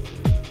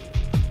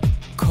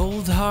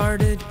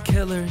 Cold-hearted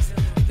killers,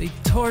 they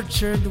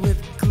tortured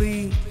with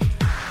glee.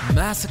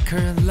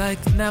 massacre like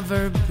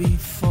never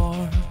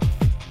before.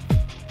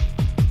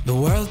 The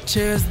world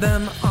cheers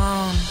them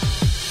on.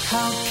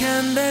 How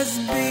can this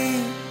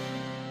be?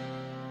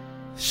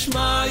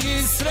 Shema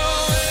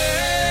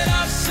Yisrael,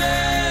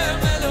 Hashem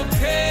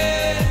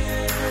Elokei,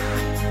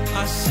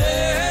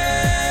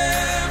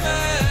 Hashem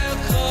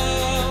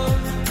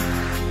Echad.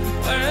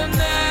 We're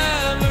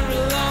never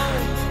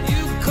alone.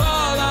 You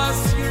call us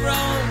your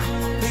own.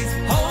 Please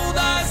hold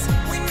us.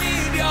 We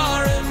need your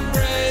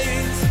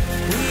embrace.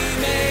 We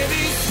may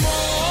be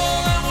small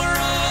and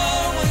we're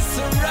always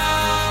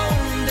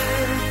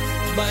surrounded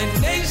by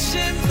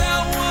nations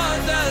that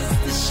want us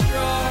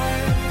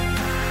destroyed.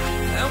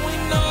 And we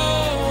know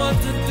what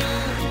to do.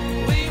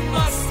 We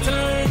must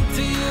turn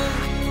to you.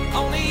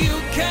 Only you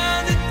can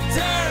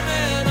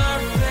determine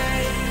our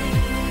fate.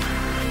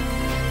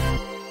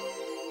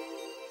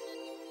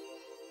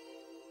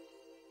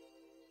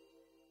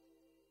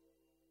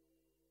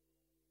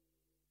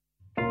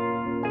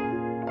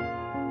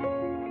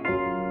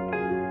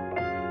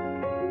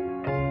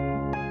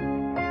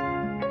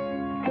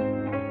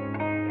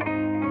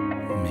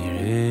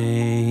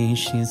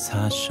 Mireshis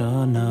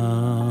Hashana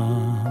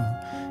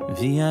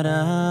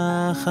Viara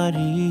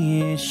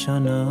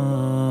Harishana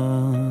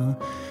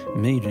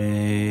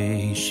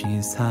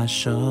Mireshis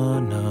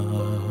Hashana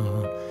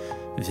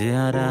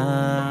Viara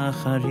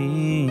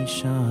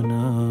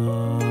Harishana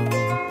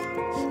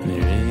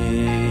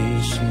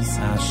Mireshis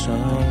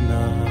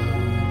Hashana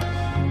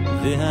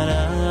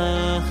Viara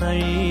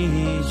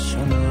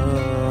Harishana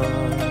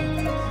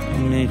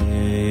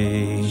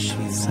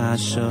Mireshis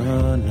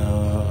Hashana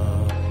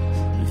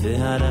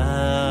Viara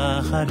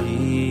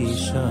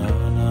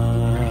Harishana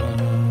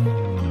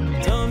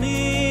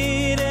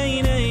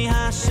Tomirei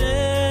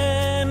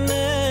Hashem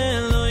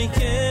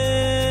Elokecha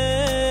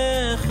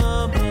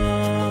ba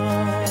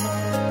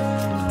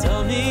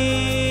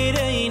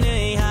Tomirei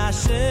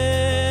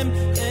Hashem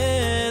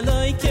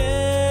Elokecha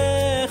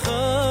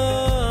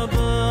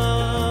ba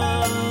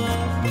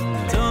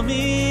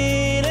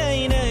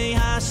Tomirei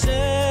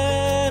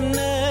Hashem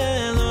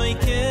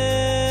Elokecha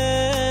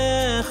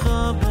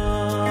ba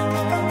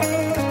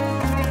Tomirei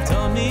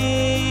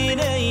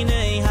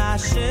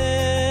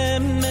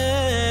Hashem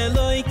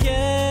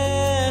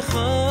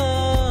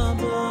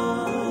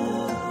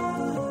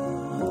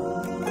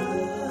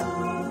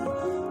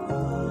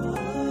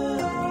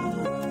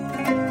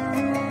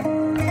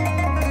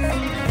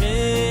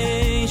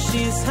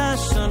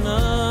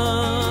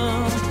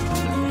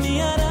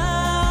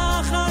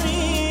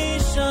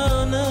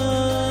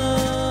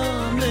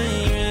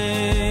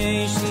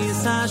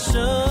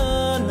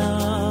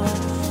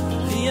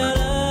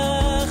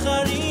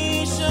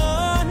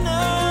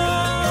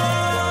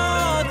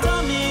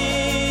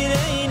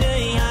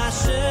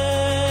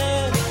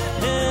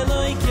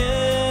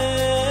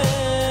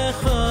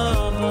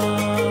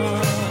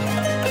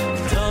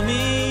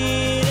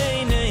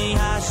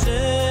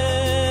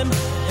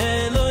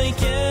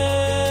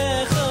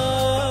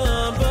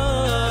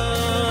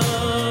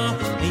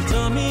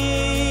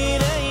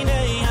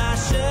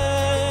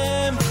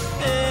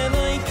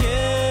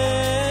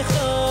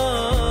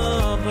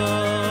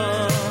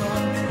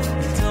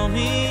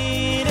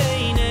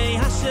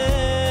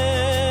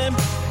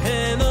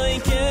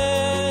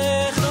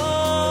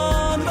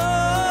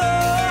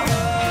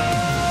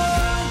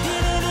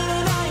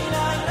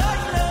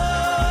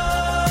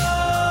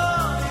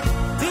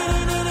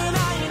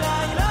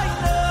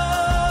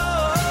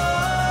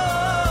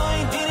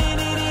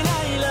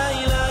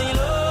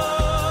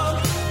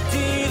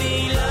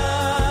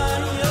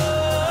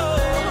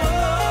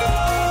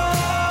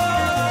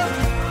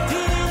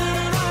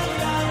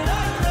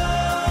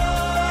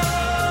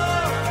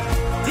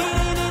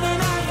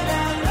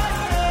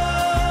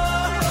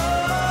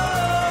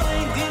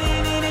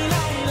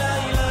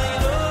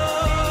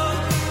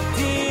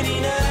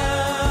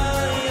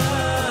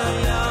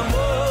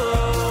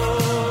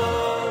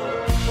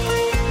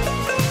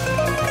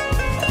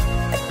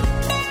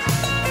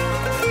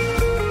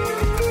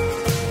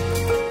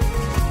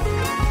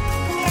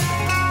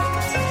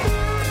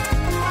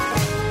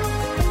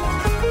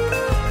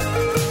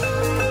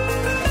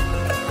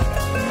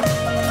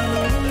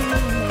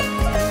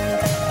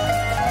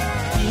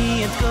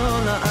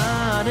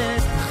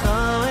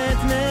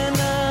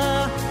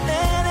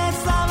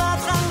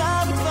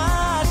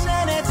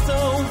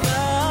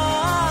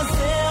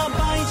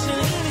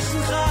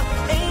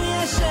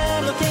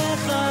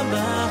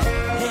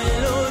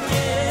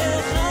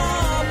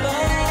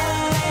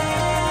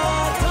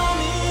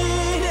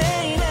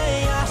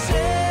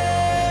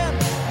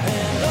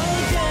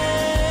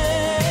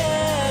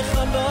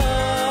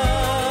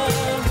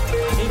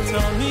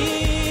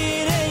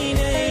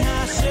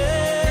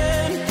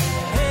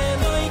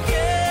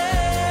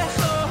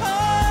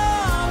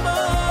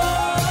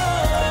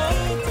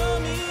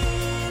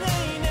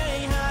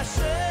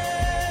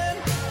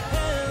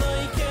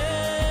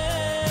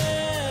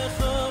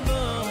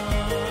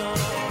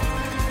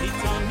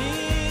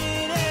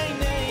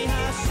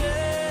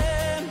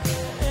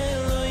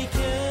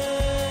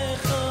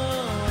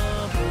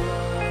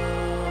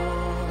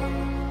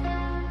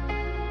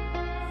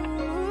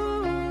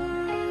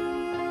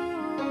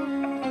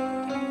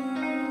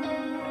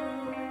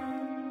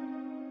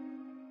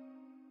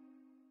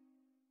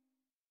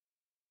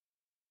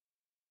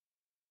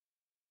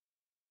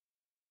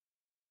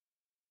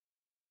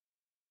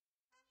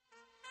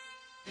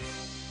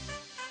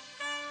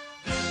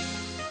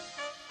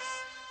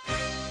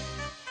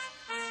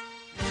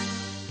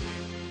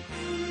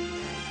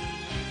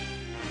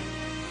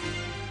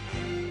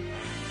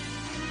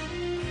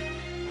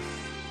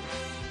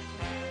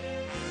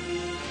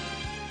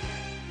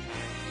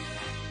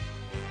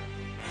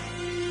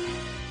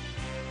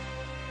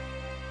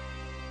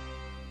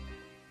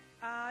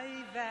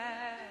I've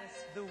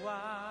asked the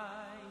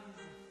wise.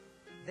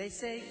 They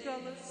say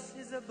gullus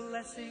is a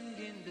blessing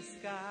in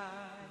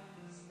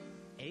disguise.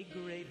 A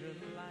greater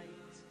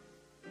light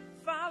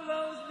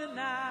follows the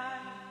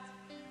night.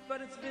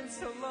 But it's been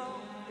so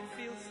long, it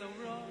feels so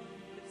wrong.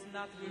 It's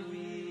not where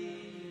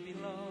we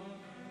belong.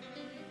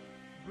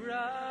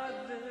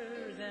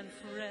 Brothers and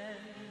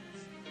friends,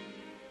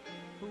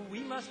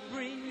 we must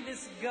bring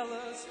this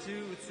gullus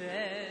to its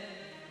end.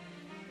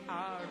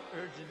 Our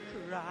urgent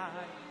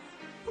cries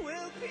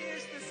will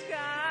pierce the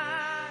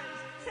skies.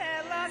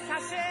 Tell us,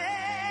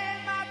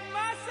 Hashem, what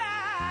must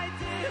I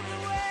do?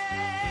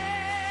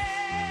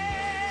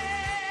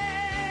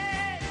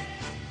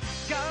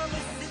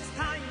 Gullus, it's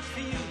time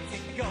for you to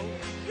go.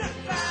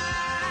 Goodbye.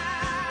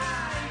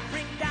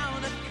 Bring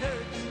down a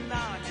curtain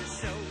on your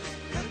show.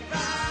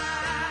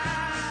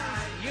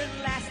 Goodbye. You're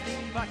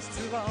lasting much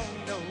too long.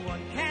 No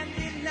one can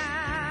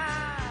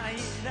deny.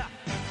 Enough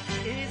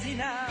is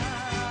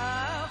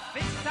enough.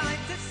 It's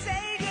time to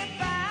say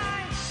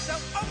goodbye. So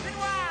open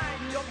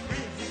wide your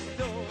prison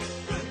door.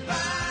 Goodbye.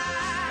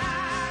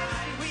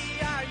 We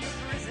are your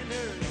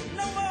prisoners.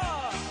 No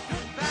more.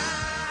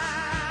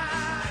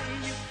 Goodbye.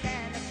 You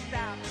cannot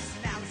stop us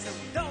now, so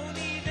don't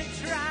even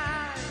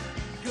try.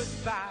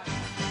 Goodbye.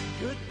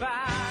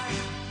 Goodbye.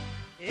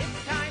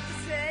 It's time to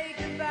say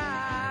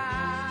goodbye.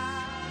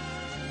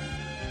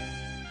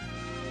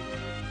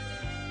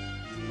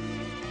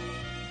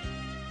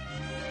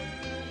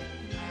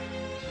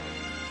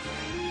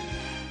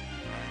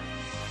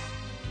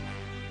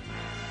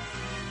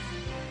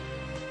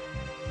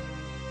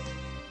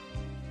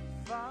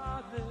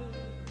 Father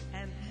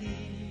and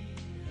King,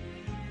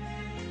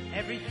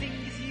 everything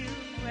is you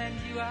and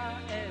you are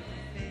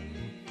everything.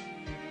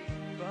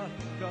 But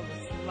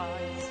gullus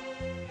lies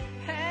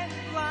and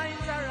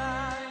blinds our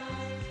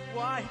eyes.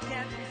 Why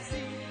can't we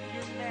see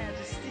your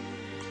majesty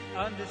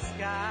undisguised?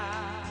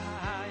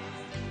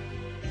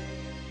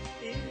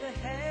 In the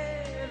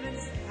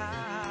heavens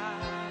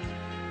high,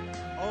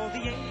 all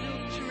the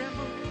angels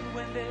tremble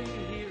when they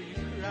hear you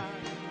cry.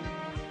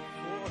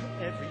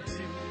 For every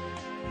tune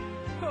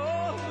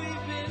all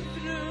we've been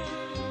through,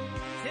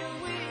 till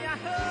we are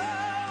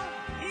home,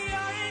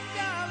 you're in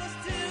gullus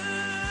too.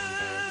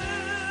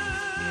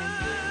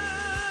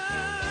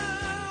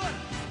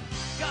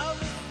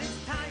 Gullus, it's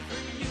time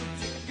for you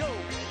to go.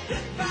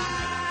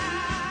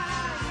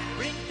 Goodbye.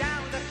 Bring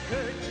down the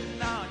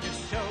curtain on your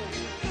show.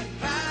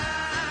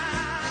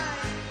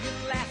 Goodbye.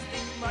 You're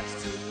lasting much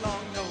too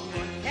long, no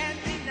one can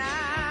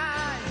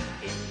deny.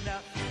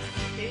 Enough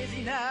is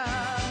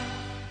enough.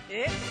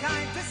 It's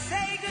time to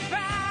say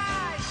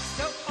goodbye.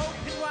 So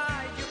open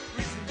wide your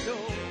prison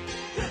door.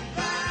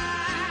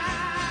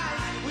 Goodbye.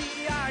 We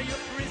are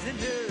your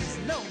prisoners,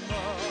 no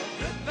more.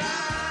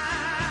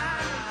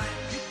 Goodbye.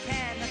 You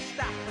cannot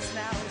stop us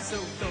now, so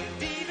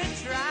don't even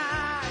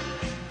try.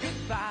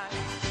 Goodbye.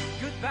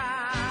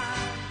 Goodbye.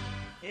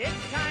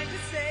 It's time to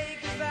say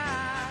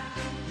goodbye.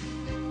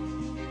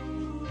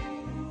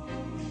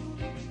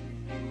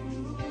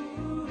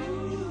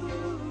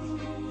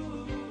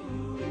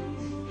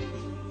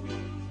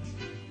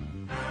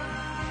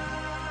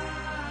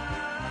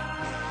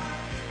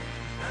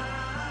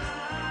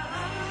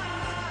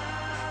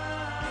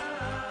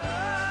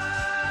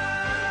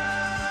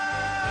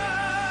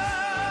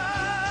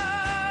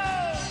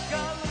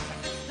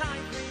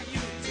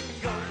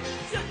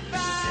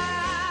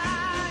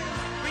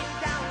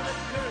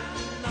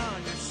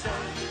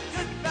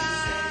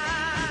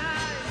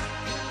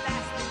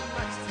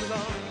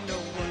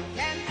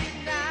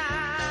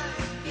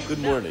 Good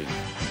morning.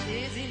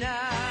 Is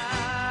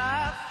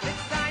enough.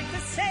 It's time to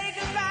say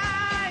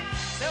goodbye.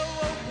 So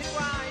open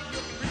wide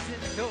your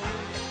prison door.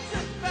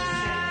 Goodbye.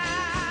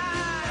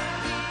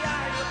 We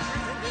are your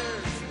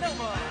prisoners. No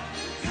more.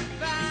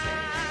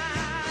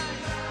 Goodbye.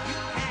 You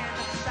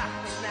cannot stop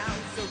us now,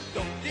 so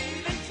don't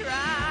even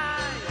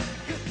try.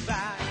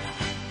 Goodbye.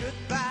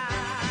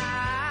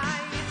 Goodbye.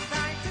 It's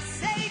time to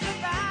say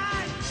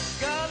goodbye.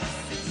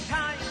 Gullus, it's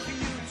time for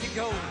you to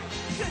go.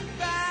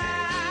 Goodbye.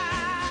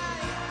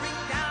 Bring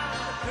down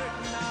the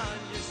curtain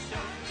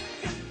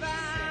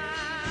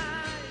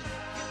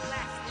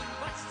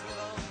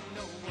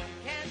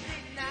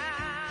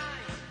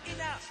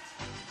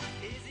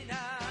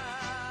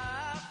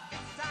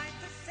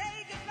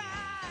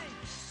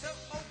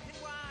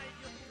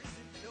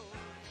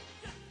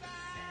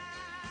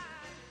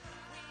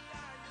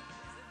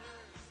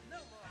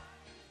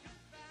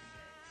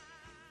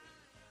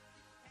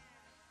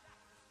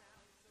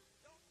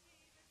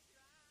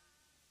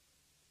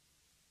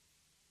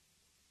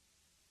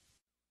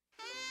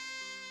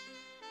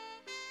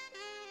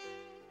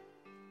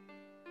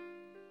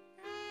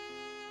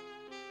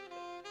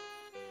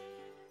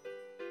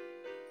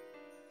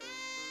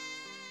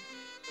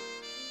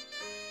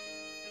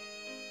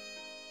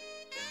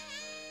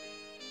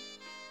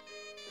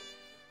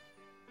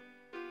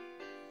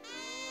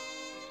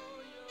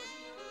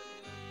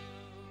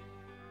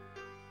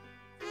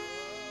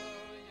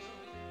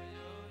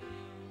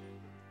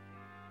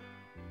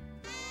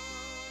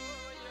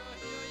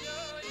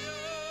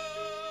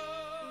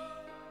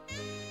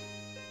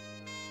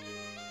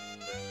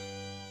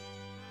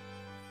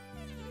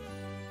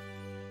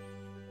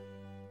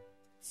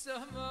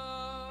Samo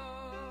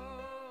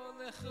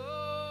lecho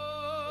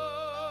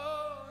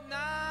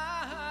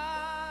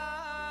nafshi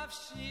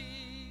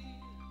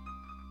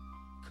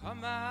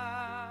Kama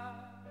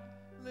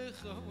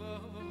lecho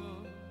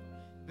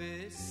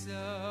besori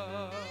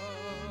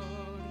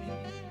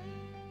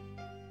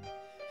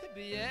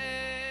B'yeretzio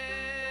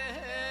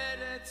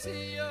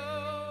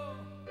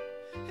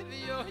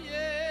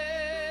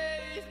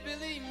V'yoyeh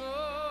b'limoyi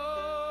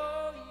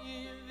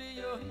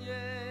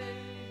V'yoyeh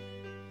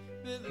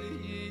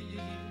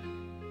b'limoyi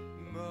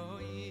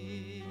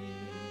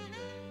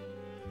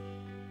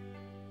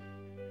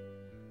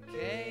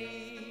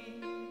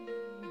Kein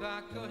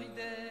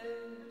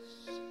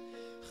b'kodesh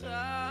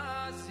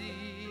chazi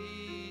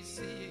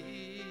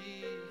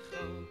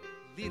sicho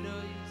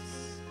lirois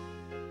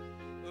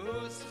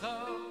uscho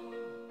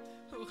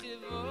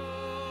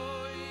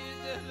uchivoy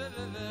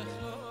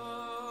devevecho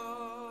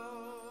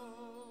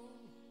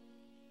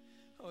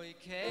Oy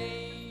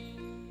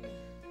kein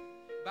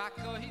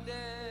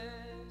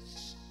b'kodesh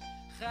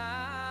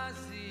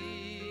chazi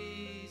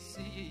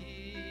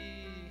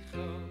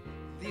sicho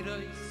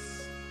lirois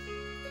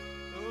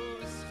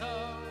uscho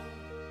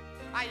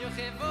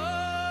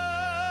ayochevoy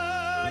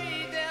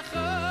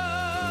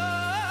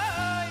dechoy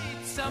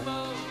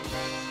tzamo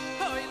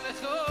oy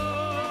lecho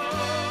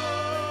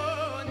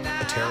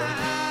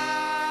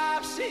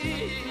nafshi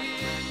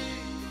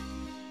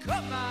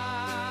kama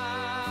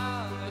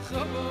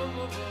lecho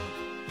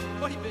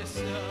oy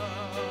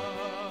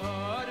besori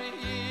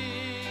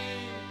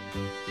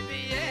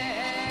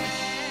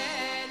b'yeretzio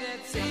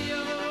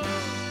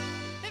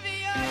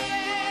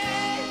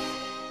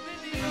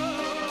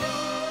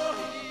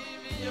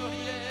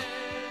v'yoyeh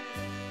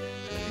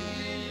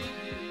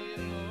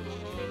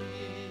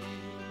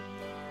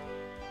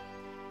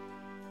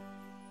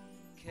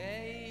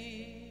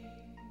Kein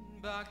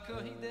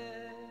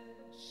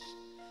b'kodesh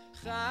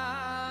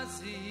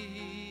chazi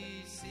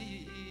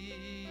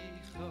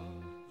sicho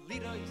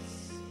lirois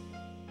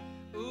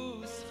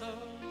uscho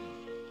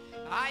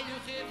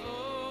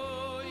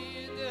ayuchevoy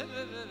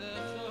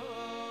devevecho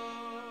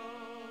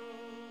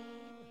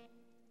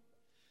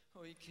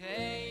Oy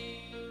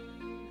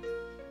kein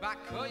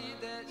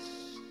b'kodesh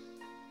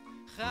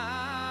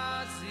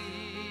chazi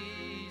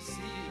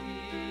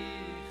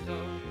sicho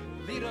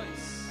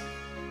lirois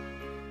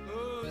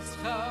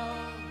uscho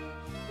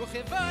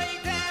uchevoy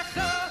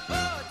decho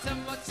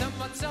tzamo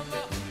tzamo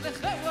tzamo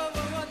lecho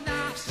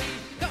nafshi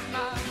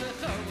kama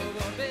lecho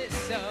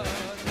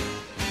besor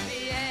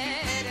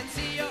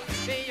V'yeretzio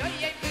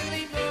v'yoyeh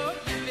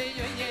b'limoyi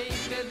v'yoyeh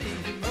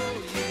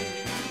b'limoyi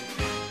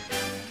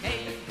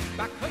Kein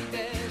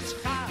b'kodesh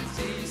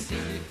chazi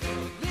sicho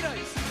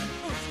lirois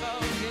uscho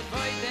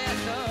uchevoy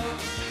decho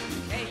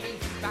Kein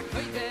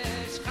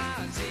b'kodesh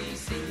chazi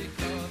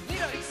sicho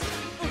lirois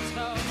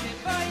uscho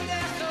uchevoy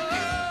decho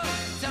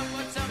tzamo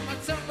tzamo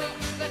tzamo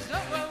lecho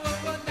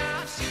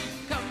nafshi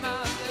kama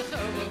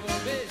lecho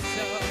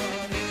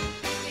besor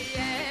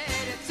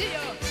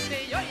V'yeretzio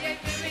v'yoyeh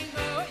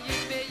b'limoyi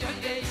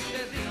v'yoyeh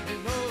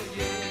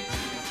b'limoyi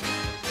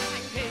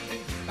Kein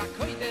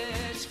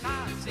b'kodesh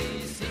chazi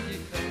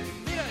sicho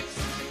lirois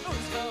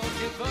uscho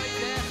uchevoy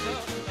decho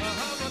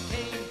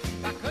Kein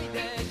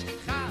b'kodesh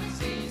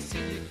chazi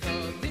sicho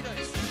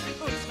lirois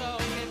uscho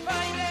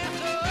uchevoy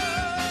decho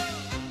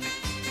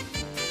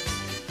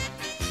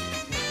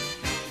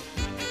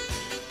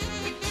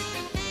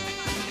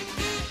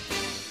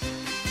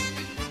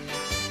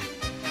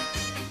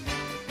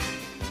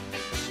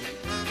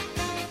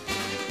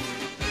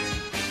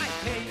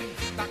Kein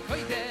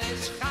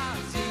b'kodesh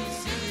chazi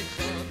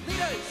sicho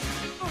lirois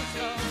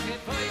uscho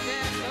uchevoy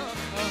decho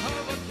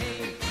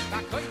Kein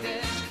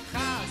b'kodesh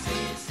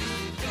chazi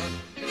sicho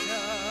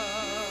lirois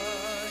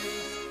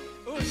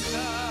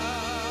uscho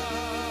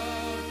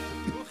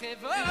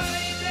uchevoy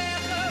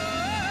decho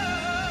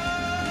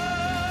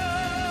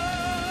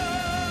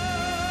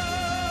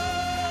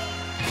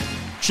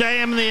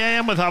JM in the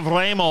AM with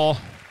Avremel.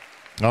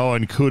 Oh,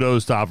 and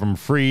kudos to Avram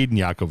Fried and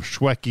Yaakov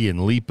Shweki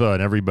and Lipa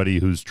and everybody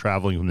who's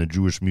traveling from the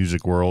Jewish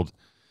music world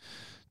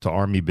to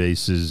army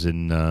bases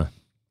in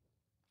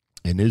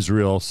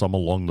Israel, some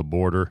along the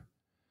border,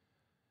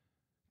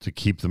 to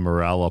keep the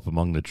morale up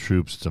among the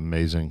troops. It's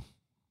amazing.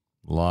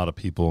 A lot of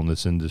people in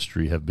this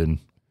industry have been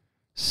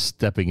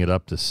stepping it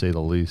up, to say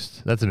the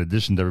least. That's in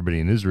addition to everybody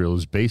in Israel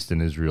who's based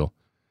in Israel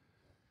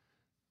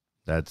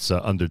that's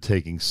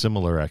undertaking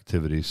similar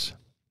activities.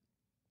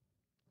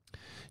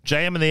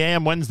 JM in the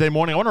AM Wednesday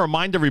morning. I want to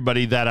remind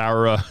everybody that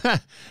our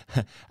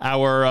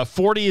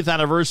 40th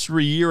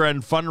anniversary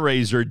year-end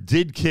fundraiser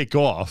did kick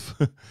off.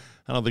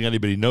 I don't think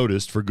anybody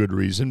noticed, for good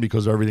reason,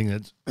 because of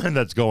everything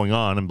that's going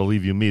on. And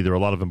believe you me, there are a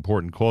lot of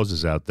important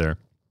causes out there.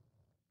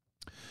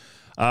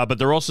 But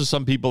there are also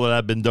some people that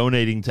have been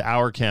donating to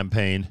our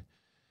campaign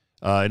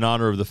in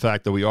honor of the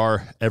fact that we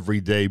are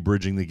every day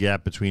bridging the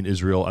gap between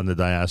Israel and the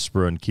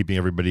diaspora and keeping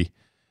everybody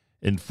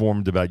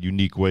informed about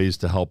unique ways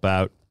to help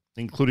out,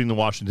 including the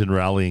Washington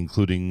rally,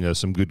 including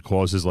some good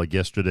causes like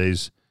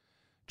yesterday's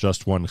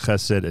Just One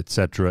Chesed,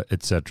 etc.,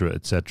 etc.,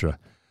 etc.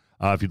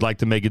 If you'd like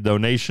to make a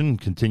donation,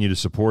 continue to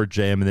support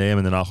JM and the AM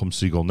and the Nachum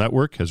Segal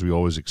Network. As we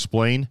always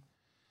explain,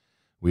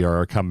 we are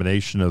a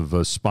combination of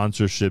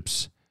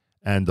sponsorships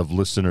and of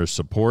listener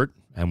support,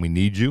 and we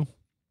need you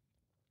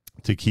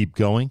to keep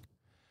going.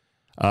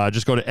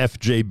 Just go to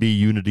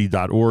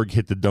fjbunity.org,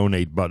 hit the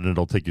donate button.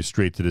 It'll take you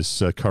straight to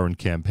this current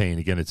campaign.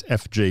 Again, it's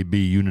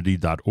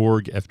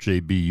fjbunity.org,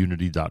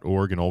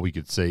 fjbunity.org, and all we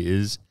could say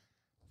is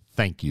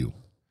thank you.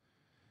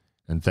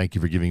 And thank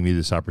you for giving me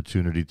this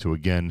opportunity to,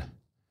 again,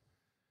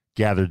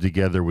 gather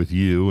together with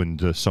you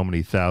and so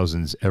many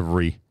thousands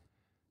every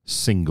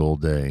single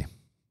day.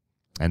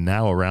 And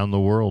now around the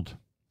world.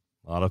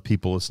 A lot of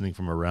people listening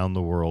from around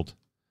the world.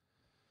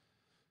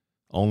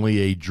 Only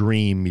a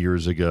dream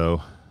years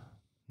ago.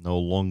 No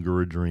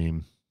longer a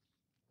dream.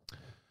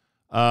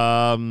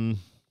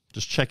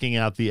 Just checking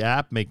out the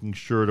app, making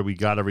sure that we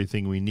got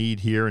everything we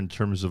need here in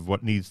terms of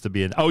what needs to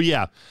be in. Oh,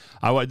 yeah.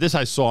 This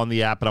I saw on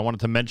the app, and I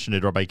wanted to mention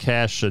it. Rabbi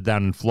Cash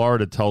down in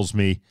Florida tells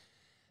me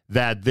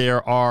that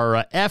there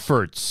are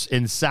efforts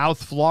in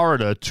South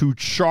Florida to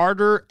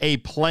charter a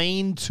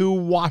plane to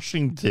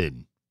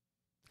Washington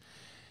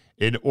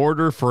in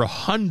order for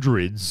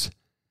hundreds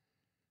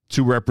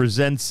to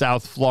represent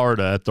South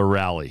Florida at the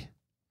rally.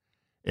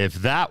 If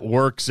that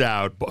works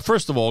out,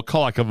 first of all,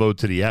 call a vote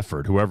to the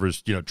effort.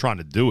 Whoever's trying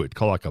to do it,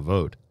 call a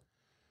vote.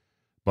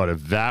 But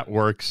if that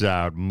works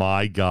out,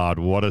 my God,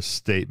 what a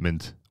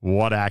statement.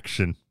 What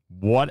action.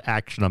 What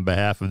action on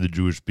behalf of the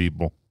Jewish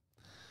people.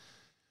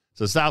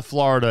 So South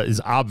Florida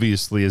is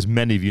obviously, as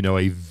many of you know,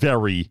 a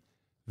very,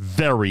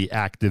 very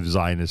active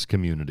Zionist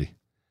community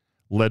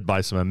led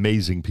by some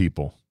amazing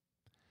people.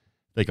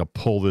 If they could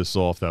pull this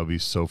off, that would be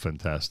so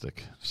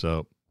fantastic.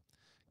 So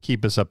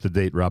keep us up to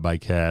date, Rabbi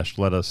Cash.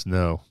 Let us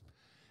know.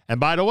 And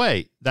by the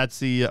way, that's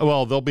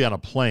they'll be on a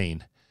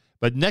plane.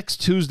 But next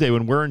Tuesday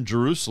when we're in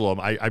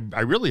Jerusalem, I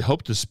really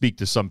hope to speak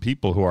to some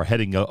people who are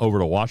heading over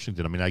to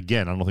Washington. I mean,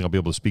 again, I don't think I'll be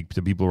able to speak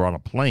to people who are on a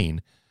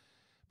plane.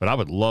 But I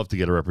would love to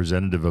get a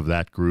representative of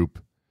that group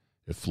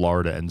if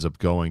Florida ends up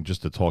going,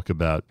 just to talk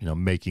about,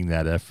 making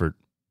that effort.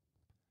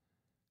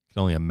 I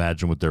can only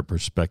imagine what their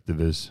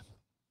perspective is.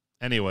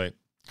 Anyway,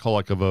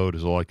 kol hakavod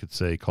is all I could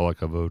say. Kol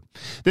hakavod.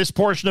 This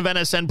portion of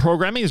NSN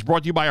programming is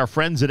brought to you by our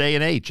friends at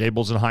A&H.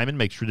 Abels and Hyman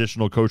makes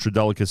traditional kosher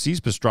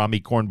delicacies,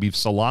 pastrami, corned beef,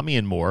 salami,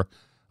 and more.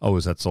 Oh,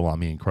 is that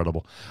salami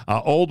incredible?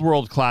 Old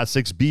world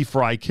classics, beef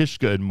fry,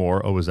 kishka, and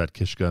more. Oh, is that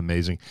kishka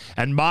amazing?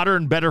 And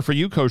modern,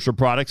 better-for-you kosher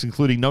products,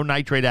 including no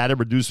nitrate added,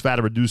 reduced fat,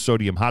 and reduced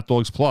sodium hot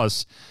dogs,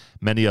 plus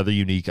many other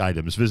unique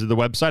items. Visit the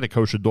website at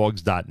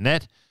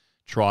kosherdogs.net.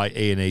 Try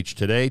A&H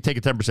today. Take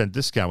a 10%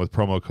 discount with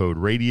promo code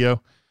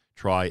RADIO.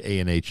 Try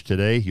A&H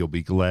today. You'll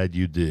be glad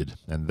you did.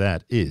 And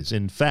that is,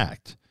 in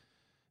fact,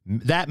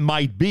 that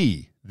might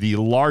be the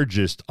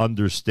largest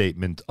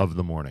understatement of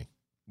the morning.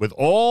 With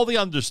all the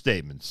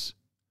understatements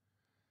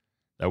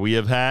that we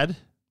have had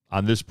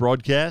on this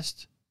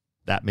broadcast,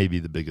 that may be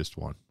the biggest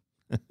one.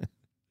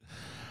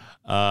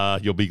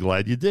 You'll be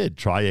glad you did.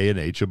 Try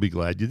A&H. You'll be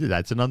glad you did.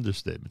 That's an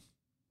understatement.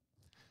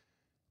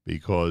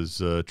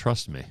 Because,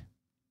 trust me,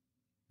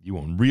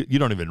 you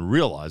don't even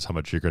realize how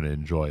much you're going to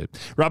enjoy it.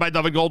 Rabbi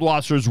David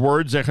Goldwasser's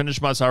words, Zecher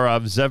Nishmas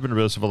Harav Zev ben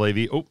Yosef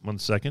Halevi. Oh, 1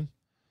 second.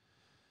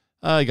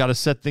 I got to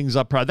set things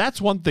up. That's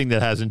one thing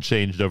that hasn't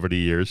changed over the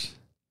years.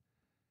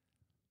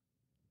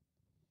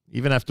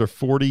 Even after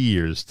 40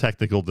 years,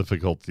 technical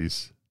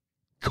difficulties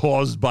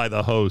caused by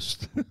the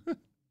host.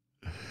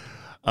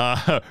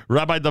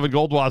 Rabbi David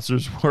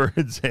Goldwasser's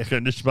words,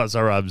 Zecher Nishmas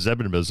Harav Zev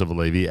ben Yosef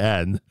Halevi,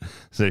 and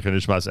Zecher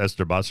Nishmas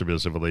Esther Basar ben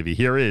Yosef Halevi.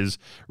 Here is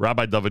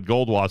Rabbi David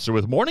Goldwasser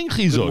with Morning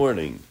Chizuk. Good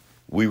morning.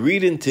 We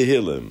read in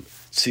Tehillim,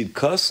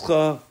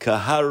 Tzidkascha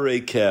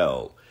kahare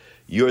kel.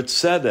 Your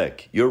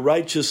tzedek, your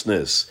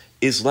righteousness,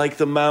 is like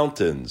the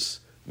mountains.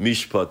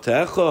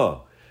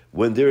 Mishpatecha,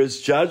 when there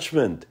is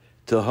judgment,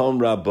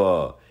 Tahom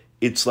Rabbah,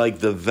 it's like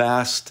the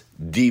vast,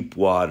 deep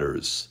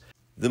waters.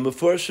 The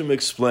Mefarshim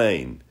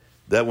explain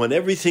that when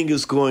everything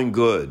is going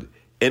good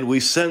and we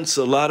sense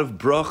a lot of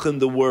bracha in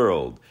the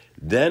world,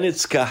 then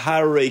it's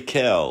kahare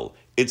kel.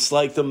 It's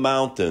like the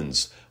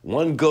mountains.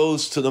 One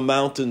goes to the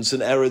mountains in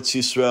Eretz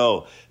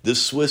Yisrael, the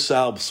Swiss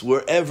Alps,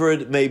 wherever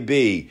it may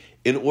be,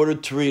 in order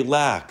to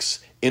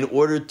relax, in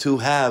order to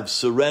have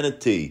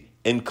serenity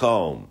and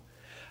calm.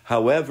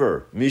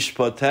 However,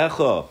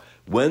 mishpatecha,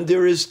 when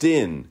there is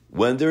din,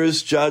 when there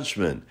is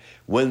judgment,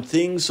 when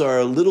things are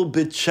a little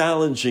bit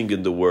challenging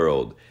in the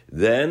world,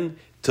 then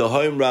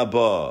Tahom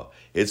Rabbah,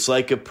 it's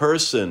like a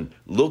person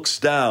looks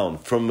down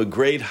from a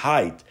great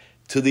height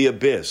to the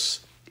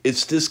abyss.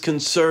 It's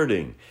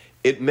disconcerting.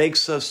 It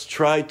makes us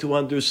try to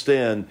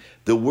understand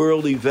the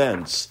world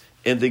events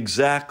and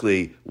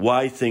exactly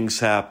why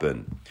things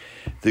happen.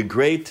 The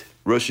great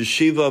Rosh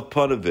Yeshiva of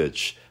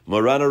Ponevezh,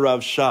 Moran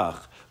Rav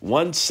Shach,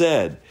 once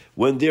said,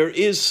 when there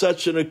is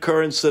such an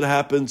occurrence that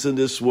happens in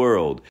this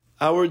world,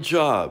 our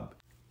job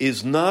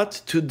is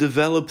not to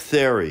develop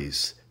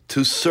theories,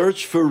 to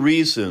search for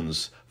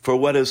reasons for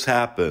what has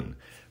happened.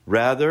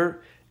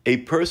 Rather, a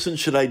person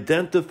should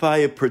identify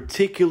a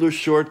particular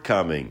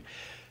shortcoming,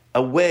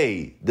 a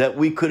way that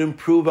we could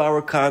improve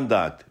our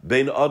conduct,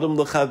 bein adam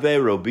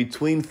lechavero,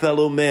 between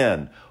fellow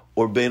man,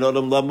 or bein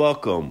adam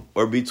lamakom,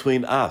 or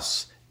between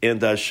us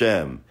and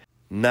Hashem.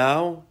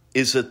 Now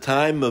is a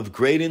time of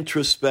great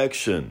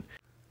introspection,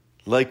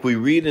 like we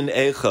read in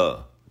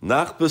Eicha,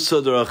 nach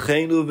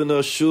besadrachenu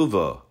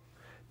v'noshuva,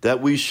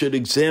 that we should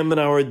examine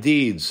our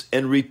deeds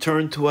and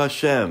return to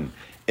Hashem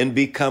and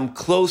become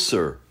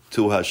closer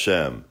to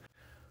Hashem.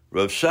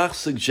 Rav Shach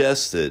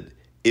suggested,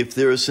 if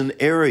there is an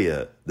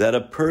area that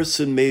a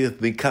person may have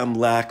become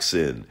lax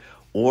in,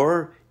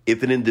 or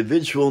if an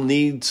individual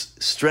needs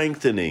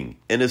strengthening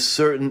in a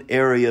certain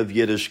area of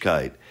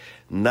Yiddishkeit,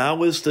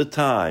 now is the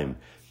time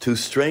to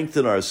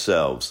strengthen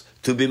ourselves,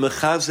 to be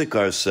mechazik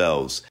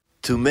ourselves,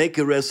 to make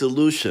a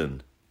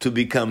resolution to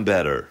become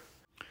better.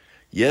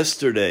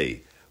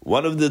 Yesterday,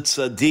 one of the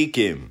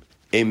tzaddikim,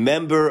 a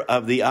member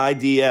of the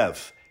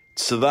IDF,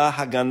 Tzva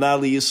Hagana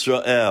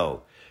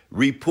Yisrael,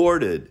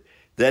 reported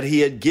that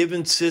he had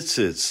given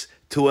tzitzits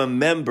to a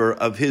member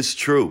of his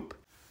troop.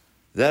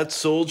 That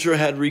soldier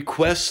had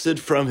requested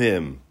from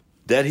him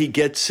that he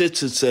get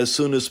tzitzits as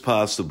soon as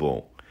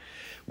possible.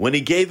 When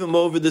he gave him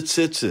over the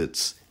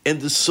tzitzits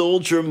and the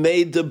soldier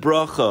made the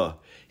bracha,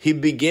 he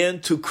began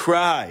to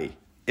cry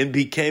and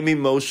became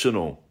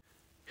emotional.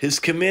 His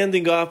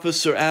commanding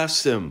officer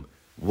asked him,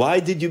 "Why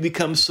did you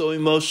become so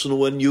emotional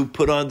when you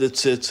put on the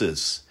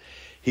tzitzits?"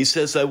 He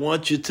says, "I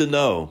want you to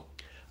know,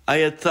 I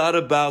had thought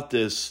about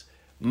this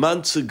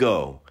months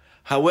ago.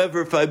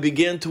 However, if I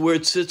began to wear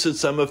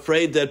tzitzits, I'm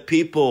afraid that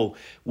people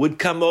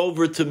would come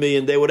over to me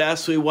and they would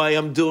ask me why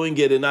I'm doing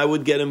it, and I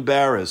would get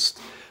embarrassed.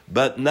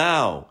 But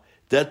now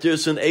that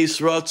there's an eis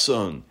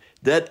ratzon,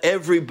 that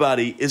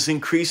everybody is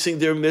increasing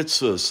their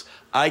mitzvahs,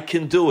 I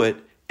can do it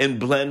and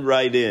blend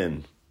right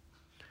in."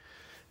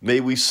 May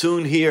we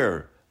soon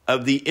hear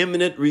of the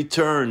imminent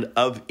return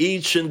of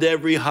each and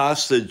every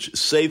hostage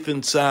safe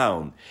and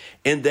sound,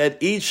 and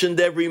that each and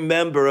every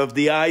member of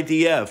the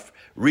IDF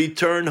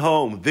return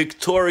home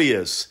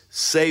victorious,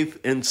 safe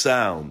and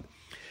sound.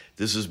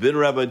 This has been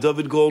Rabbi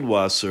David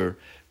Goldwasser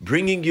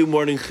bringing you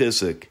Morning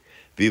Chizuk.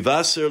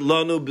 Vivaser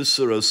lanu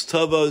b'suros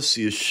tavos,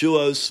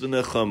 Yeshuas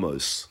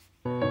v'nechamos.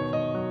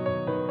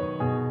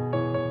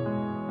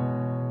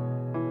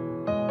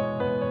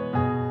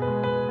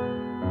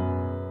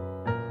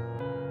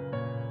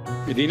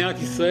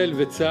 מדינת ישראל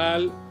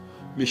וצה"ל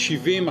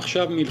משיבים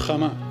עכשיו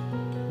מלחמה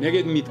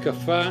נגד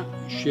מתקפה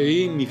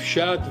שהיא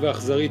נפשעת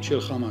ואכזרית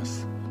של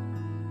חמאס.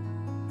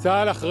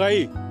 צה"ל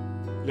אחראי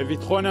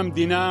לביטחון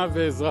המדינה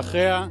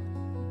ואזרחיה,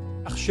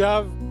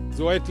 עכשיו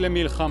זו עת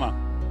למלחמה.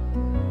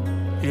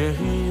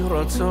 יהי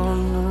רצון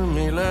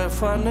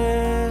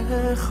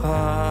מלפניך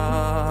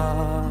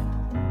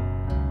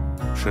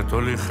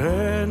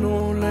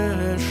שתוליכנו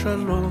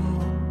לשלום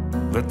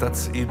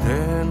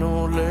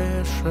ותצעידנו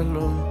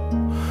לשלום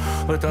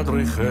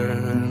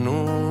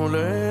ותדריכנו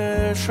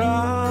לשלום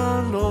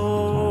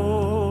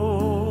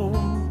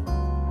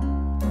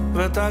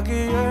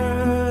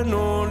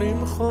ותגיינו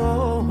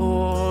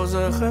למחוז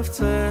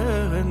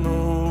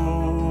חפצנו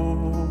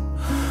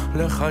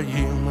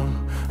לחיים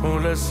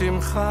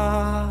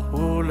ולשמחה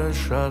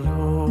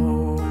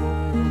ולשלום.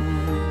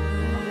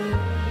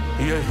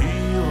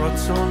 יהי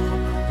רצון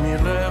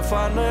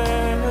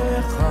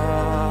מלפניך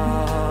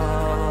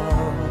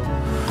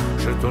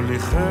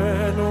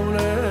שתוליכנו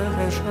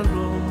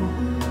לשלום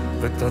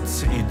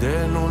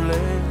ותצעידנו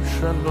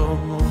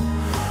לשלום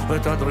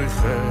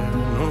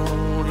ותדריכנו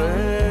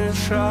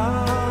לשלום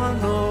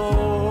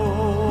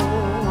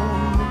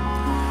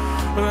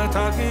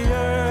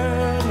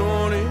ותגיינו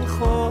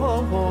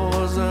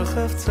למחוז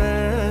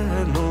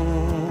חפצנו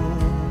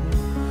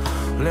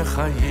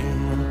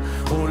לחיים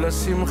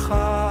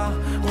ולשמחה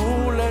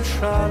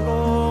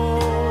ולשלום.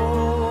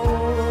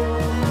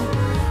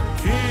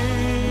 כי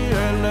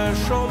אלה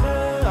שומע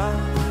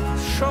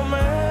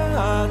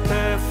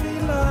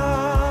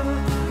תפילה,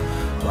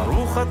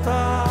 ברוך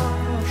אתה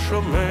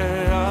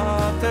שומע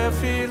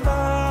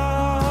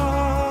תפילה.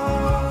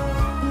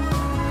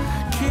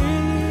 כי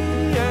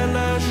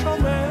אלה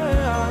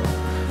שומע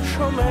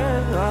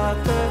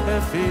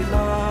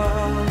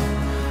תפילה,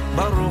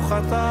 ברוך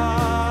אתה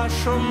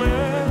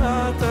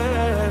שומע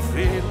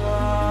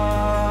תפילה.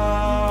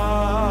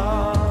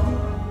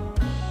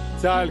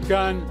 צה"ל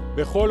כאן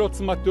בכל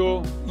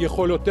עוצמתו,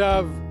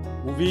 יכולותיו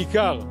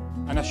ובעיקר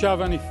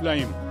אנשיו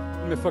הנפלאים,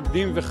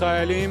 מפקדים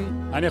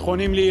וחיילים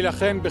הנכונים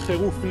להילחם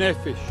בחירוף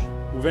נפש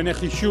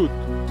ובנחישות.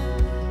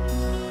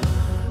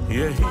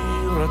 יהי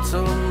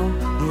רצון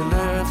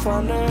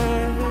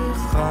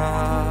מלפניך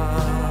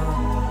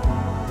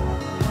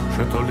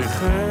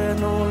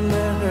שתוליכנו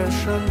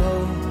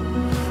לשלום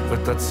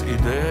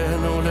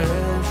ותצעידנו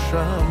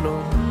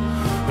לשלום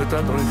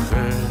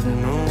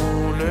ותדריכנו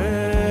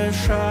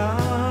לשלום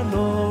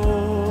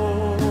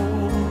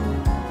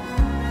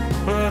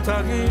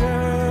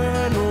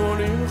ותגיינו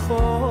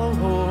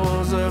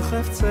למחוז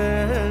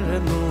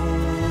חפצנו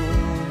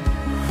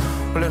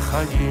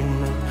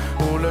לחיים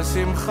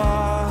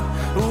ולשמחה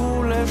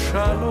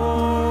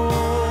ולשלום.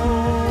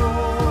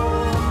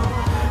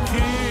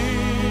 כי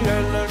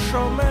אלה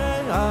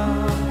שומע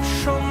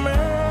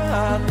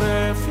שומע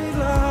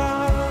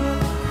תפילה,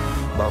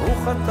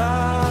 ברוך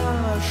אתה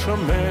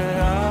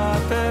שומע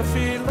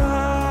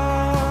תפילה,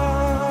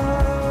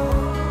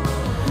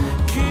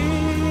 כי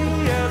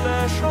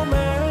אלה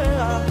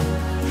שומע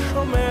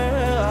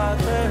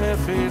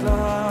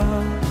תפילה,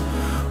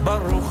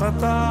 ברוך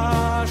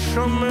אתה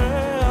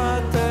שומע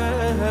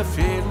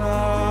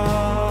תפילה,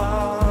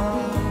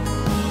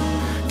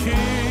 כי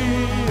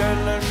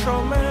אלה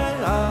שומע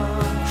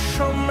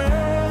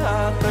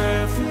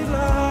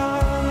תפילה,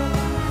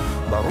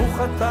 ברוך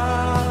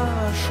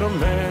אתה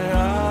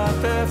שומע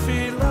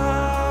תפילה,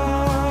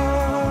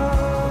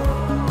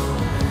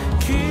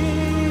 כי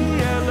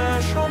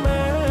אלה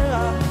שומע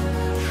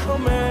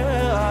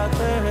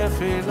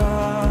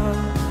תפילה,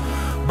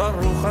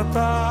 ברוך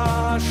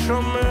אתה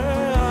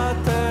שומע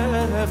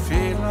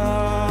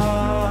תפילה.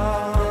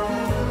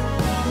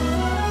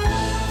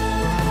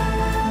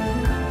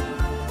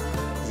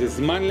 זה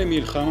זמן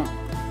למלחמה,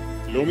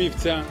 לא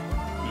מבצע,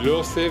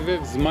 לא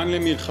סבב, זמן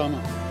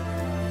למלחמה.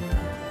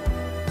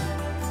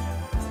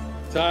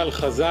 צה"ל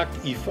חזק,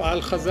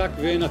 יפעל חזק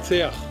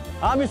וינצח.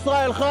 עם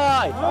ישראל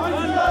חי! עם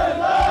ישראל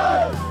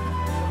חי!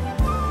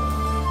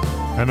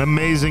 An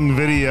amazing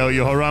video,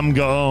 Yehoram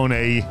Gaon,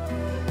 a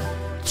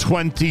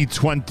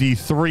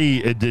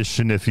 2023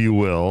 edition, if you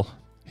will.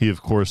 He,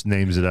 of course,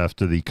 names it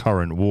after the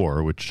current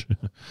war, which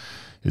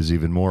is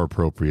even more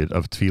appropriate,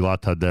 of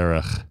Tfilat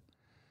HaDerech,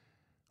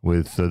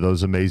 with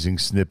those amazing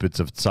snippets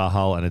of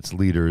Tzahal and its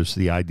leaders,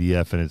 the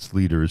IDF and its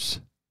leaders,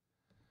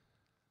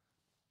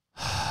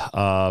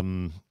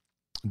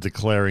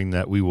 declaring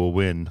that we will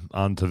win,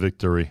 on to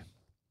victory.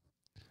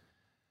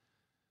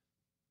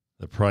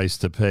 The price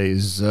to pay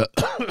is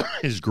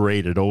is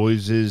great. It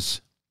always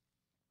is.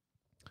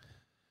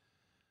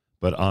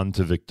 But on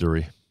to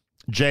victory.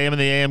 JM and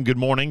the AM, good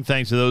morning.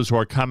 Thanks to those who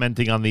are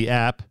commenting on the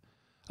app.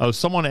 Oh,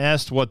 someone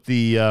asked what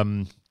the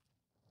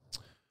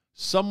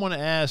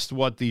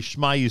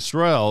Shema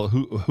Yisrael,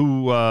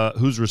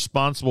 who's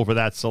responsible for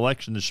that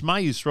selection. The Shema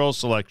Yisrael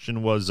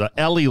selection was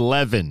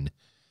L11.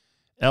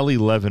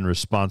 L11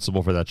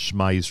 responsible for that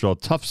Shema Yisrael.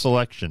 Tough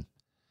selection.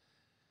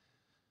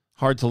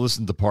 Hard to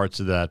listen to parts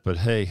of that, but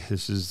hey,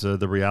 this is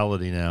the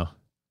reality now.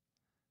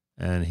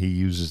 And he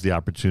uses the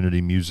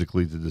opportunity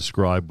musically to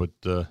describe what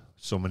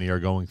so many are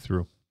going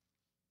through.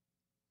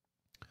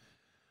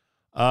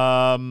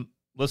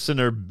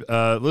 Listener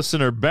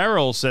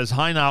Beryl says,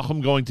 "Hi,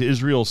 Nahoum, going to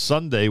Israel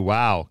Sunday."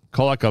 Wow,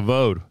 kol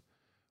hakavod.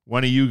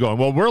 When are you going?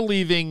 Well, we're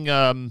leaving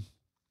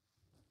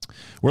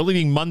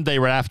Monday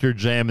right after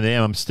JM and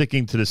AM. I'm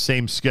sticking to the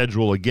same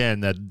schedule again.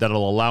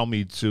 That'll allow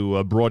me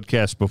to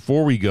broadcast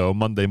before we go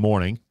Monday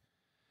morning.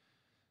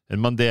 And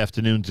Monday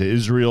afternoon to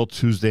Israel,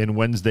 Tuesday and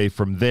Wednesday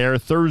from there.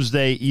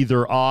 Thursday,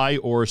 either I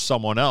or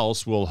someone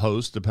else will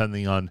host,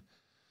 depending on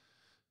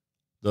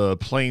the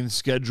plane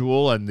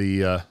schedule and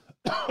the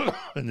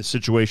and the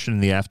situation in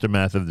the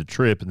aftermath of the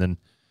trip. And then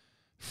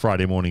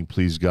Friday morning,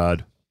 please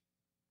God,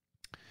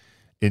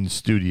 in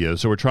studio.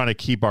 So we're trying to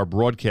keep our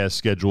broadcast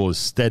schedule as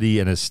steady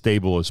and as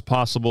stable as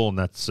possible, and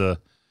that's the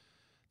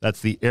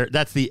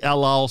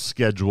El Al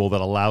schedule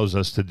that allows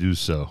us to do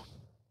so.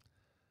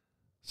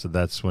 So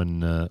that's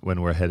when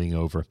we're heading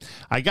over.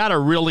 I got a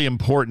really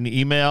important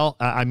email.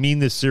 I mean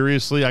this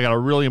seriously. I got a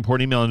really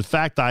important email. In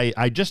fact,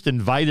 I just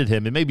invited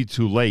him. It may be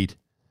too late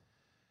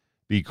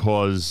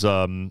because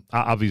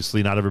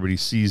obviously not everybody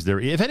sees their...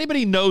 If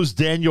anybody knows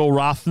Daniel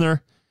Rothner,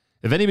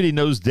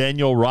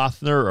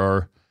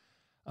 or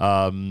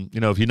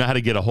if you know how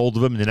to get a hold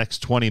of him in the next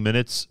 20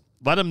 minutes,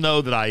 let him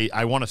know that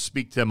I want to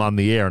speak to him on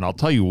the air, and I'll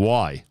tell you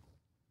why.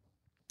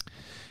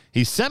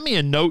 He sent me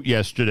a note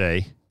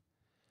yesterday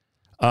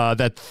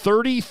that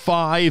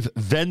 35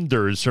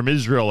 vendors from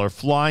Israel are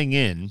flying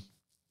in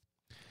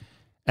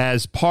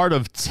as part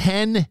of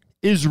 10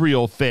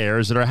 Israel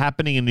fairs that are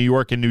happening in New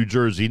York and New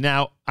Jersey.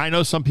 Now, I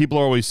know some people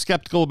are always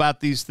skeptical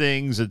about these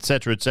things, et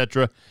cetera, et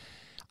cetera.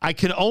 I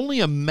can only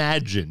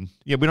imagine,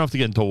 we don't have to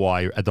get into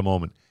why at the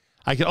moment.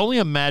 I can only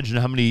imagine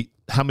how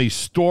many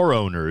store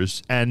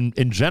owners and,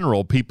 in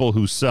general, people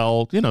who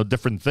sell,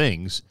 different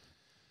things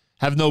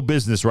have no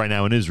business right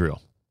now in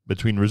Israel.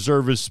 Between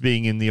reservists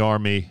being in the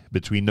army,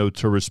 between no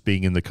tourists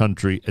being in the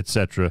country, et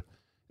cetera,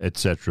 et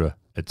cetera,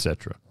 et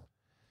cetera.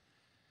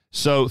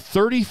 So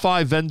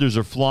 35 vendors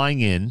are flying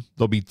in.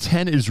 There'll be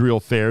 10 Israel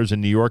fairs in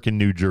New York and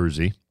New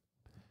Jersey,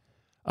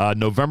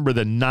 November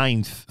the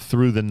 9th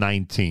through the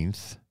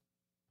 19th.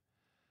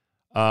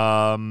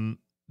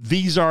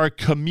 These are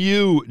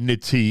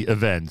community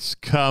events.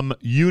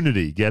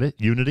 Community, get it?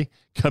 Unity?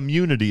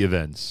 Community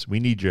events. We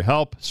need your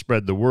help.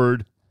 Spread the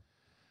word.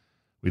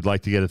 We'd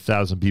like to get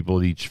 1,000 people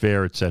at each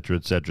fair, et cetera,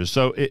 et cetera.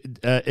 So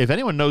if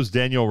anyone knows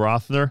Daniel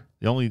Rothner,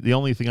 the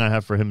only thing I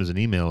have for him is an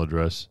email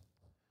address.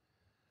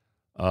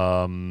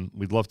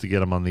 We'd love to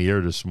get him on the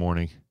air this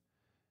morning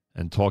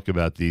and talk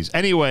about these.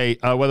 Anyway,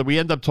 whether we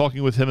end up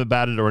talking with him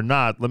about it or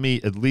not, let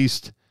me at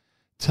least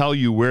tell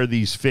you where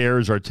these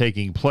fairs are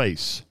taking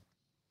place.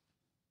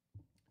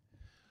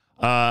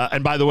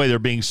 And by the way, they're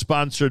being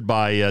sponsored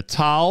by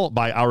TAL,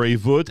 by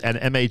Arevut, and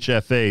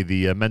MHFA,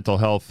 the Mental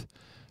Health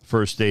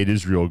First Aid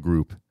Israel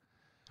group.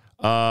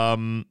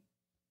 The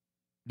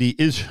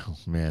Israel,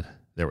 man,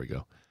 there we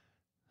go.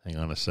 Hang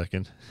on a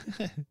second.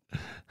 I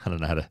don't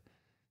know how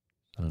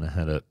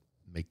to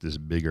make this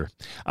bigger.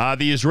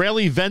 The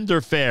Israeli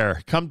Vendor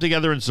Fair. Come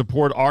together and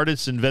support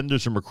artists and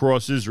vendors from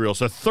across Israel.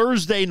 So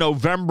Thursday,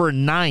 November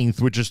 9th,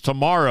 which is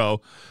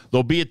tomorrow,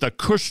 they'll be at the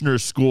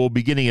Kushner School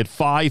beginning at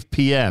 5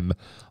 p.m.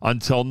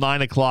 until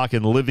 9 o'clock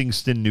in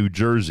Livingston, New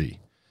Jersey.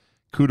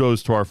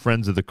 Kudos to our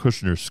friends at the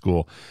Kushner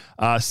School.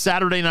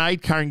 Saturday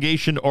night,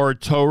 Congregation Or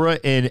Torah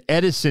in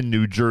Edison,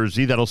 New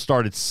Jersey. That'll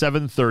start at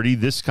 7:30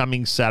 this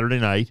coming Saturday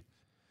night,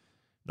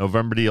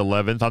 November the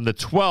 11th. On the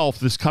 12th,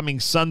 this coming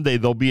Sunday,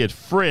 they'll be at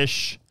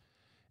Frisch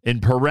in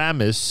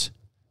Paramus.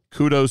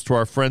 Kudos to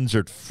our friends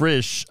at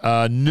Frisch.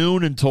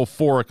 Noon until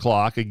 4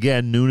 o'clock.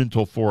 Again, noon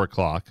until 4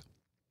 o'clock.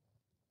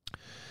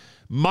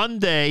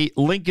 Monday,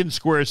 Lincoln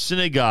Square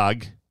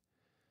Synagogue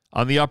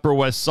on the Upper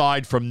West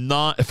Side from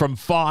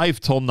 5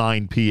 till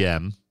 9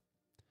 p.m.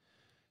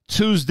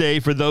 Tuesday,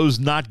 for those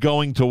not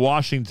going to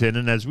Washington,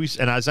 and as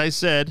I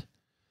said,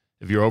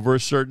 if you're over a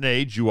certain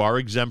age, you are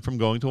exempt from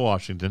going to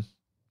Washington.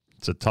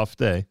 It's a tough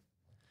day.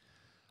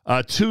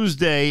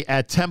 Tuesday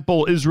at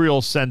Temple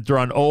Israel Center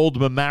on Old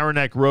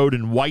Mamaroneck Road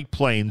in White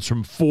Plains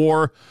from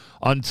 4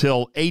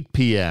 until 8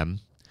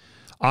 p.m.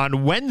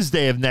 On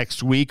Wednesday of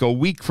next week, a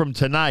week from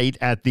tonight,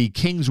 at the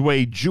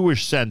Kingsway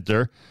Jewish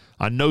Center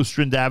on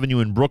Nostrand Avenue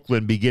in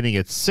Brooklyn, beginning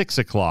at 6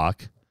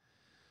 o'clock.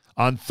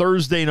 On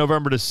Thursday,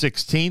 November the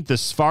 16th, the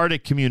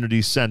Sephardic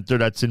Community Center,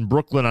 that's in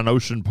Brooklyn on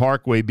Ocean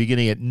Parkway,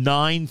 beginning at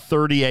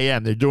 9:30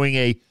 a.m. They're doing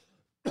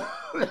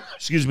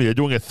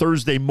a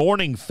Thursday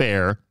morning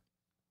fair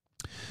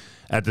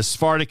at the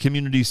Sephardic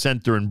Community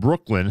Center in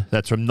Brooklyn.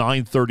 That's from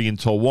 9:30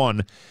 until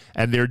 1.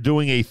 And they're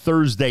doing a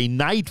Thursday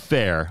night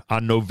fair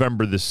on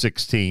November the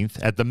 16th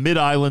at the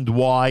Mid-Island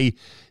Y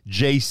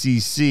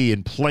JCC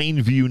in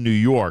Plainview, New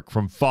York,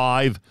 from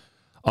 5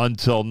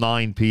 until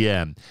 9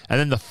 p.m. And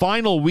then the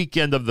final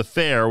weekend of the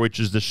fair, which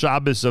is the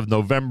Shabbos of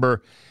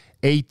November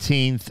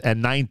 18th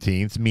and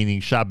 19th, meaning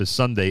Shabbos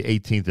Sunday,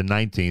 18th and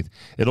 19th,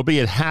 it'll be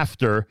at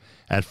Hafter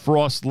at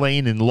Frost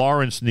Lane in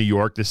Lawrence, New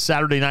York. The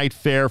Saturday night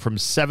fair from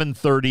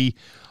 7:30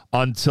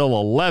 until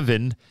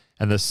 11,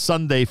 and the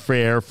Sunday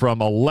fair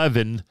from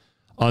 11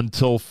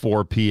 until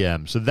 4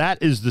 p.m. So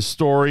that is the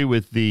story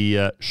with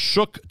the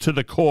Shook to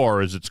the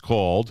Core, as it's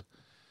called,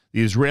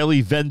 the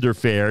Israeli Vendor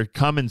Fair.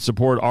 Come and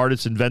support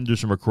artists and vendors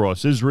from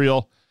across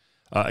Israel.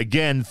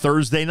 Again,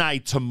 Thursday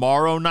night,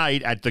 tomorrow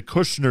night at the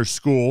Kushner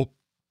School,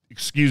 the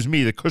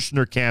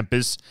Kushner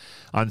campus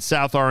on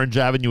South Orange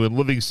Avenue in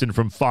Livingston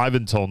from 5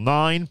 until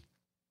 9.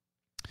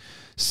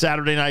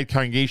 Saturday night,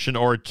 Congregation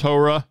Or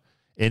Torah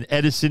in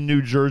Edison,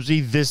 New Jersey.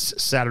 This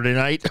Saturday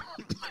night,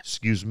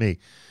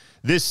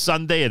 this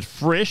Sunday at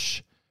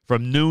Frisch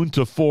from noon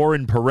to 4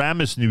 in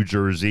Paramus, New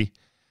Jersey.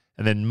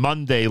 And then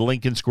Monday,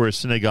 Lincoln Square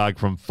Synagogue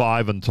from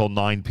 5 until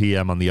 9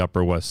 p.m. on the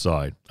Upper West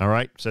Side. All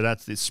right, so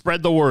that's it.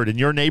 Spread the word in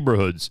your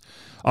neighborhoods.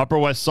 Upper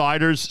West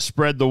Siders,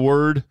 spread the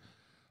word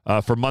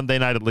for Monday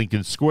night at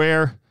Lincoln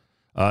Square.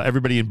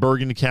 Everybody in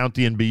Bergen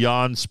County and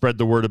beyond, spread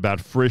the word about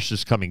Frisch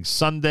this coming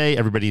Sunday.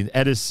 Everybody in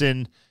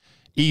Edison,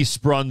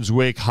 East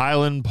Brunswick,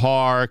 Highland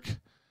Park.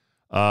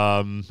 What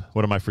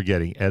am I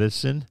forgetting?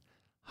 Edison,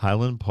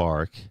 Highland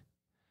Park,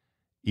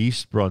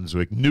 East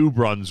Brunswick, New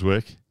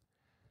Brunswick.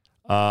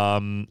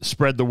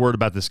 Spread the word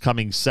about this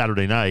coming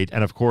Saturday night.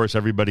 And, of course,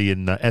 everybody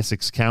in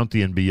Essex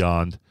County and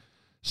beyond,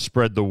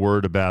 spread the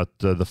word about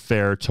the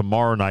fair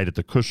tomorrow night at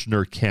the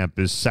Kushner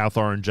campus, South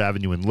Orange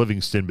Avenue in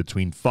Livingston,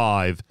 between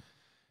 5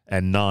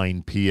 and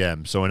 9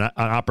 p.m. So an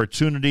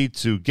opportunity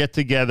to get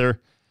together,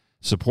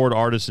 support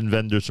artists and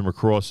vendors from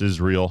across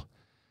Israel,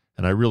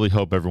 and I really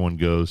hope everyone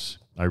goes.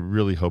 It's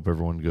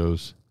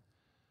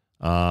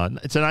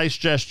a nice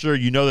gesture.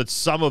 You know that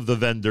some of the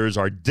vendors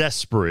are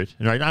desperate,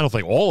 and I don't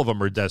think all of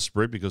them are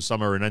desperate because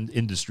some are in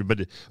industry,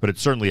 but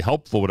it's certainly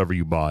helpful, whatever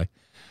you buy.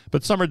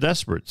 But some are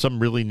desperate. Some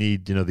really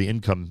need, the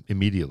income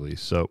immediately.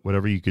 So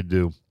whatever you could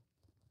do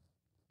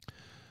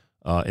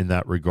in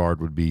that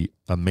regard would be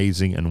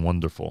amazing and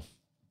wonderful,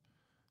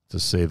 to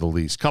say the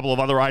least. A couple of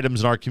other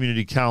items in our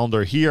community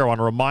calendar here. I want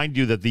to remind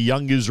you that the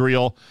Young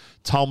Israel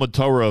Talmud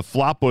Torah of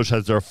Flatbush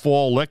has their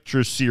fall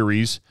lecture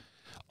series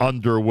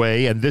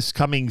underway, and this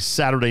coming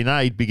Saturday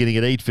night, beginning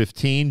at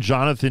 8:15,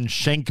 Jonathan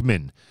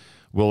Schenkman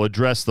will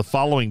address the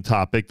following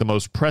topic: the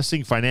most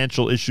pressing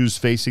financial issues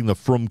facing the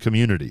Frum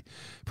community,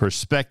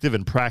 perspective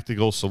and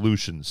practical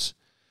solutions.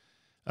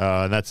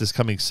 And that's this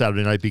coming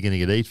Saturday night,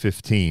 beginning at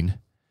 8:15.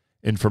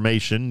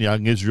 Information: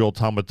 Young Israel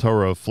Talmud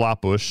Torah of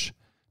Flatbush,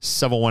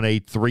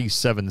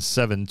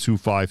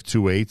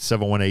 718-377-2528,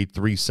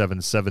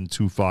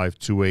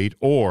 718-377-2528,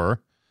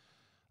 or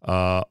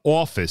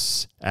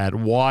office at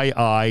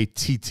yittf.org.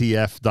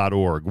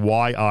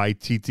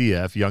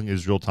 YITTF, Young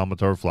Israel Talmud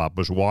Torah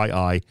Flatbush,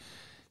 yittf.org.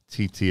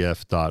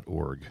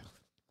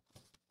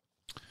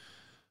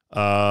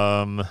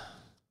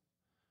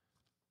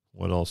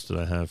 What else did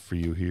I have for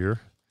you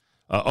here?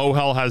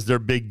 OHEL has their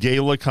big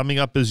gala coming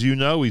up, as you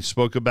know. We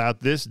spoke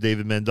about this.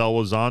 David Mandel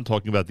was on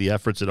talking about the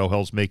efforts that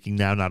OHEL's making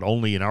now, not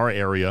only in our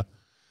area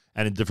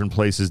and in different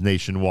places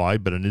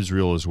nationwide, but in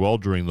Israel as well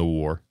during the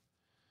war.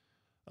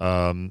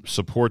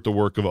 Support the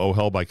work of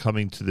OHEL by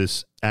coming to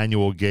this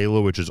annual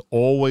gala, which is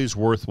always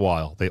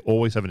worthwhile. They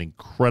always have an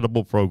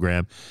incredible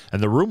program.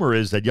 And the rumor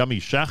is that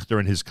Yami Schachter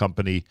and his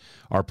company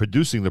are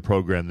producing the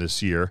program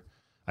this year.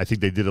 I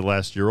think they did it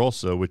last year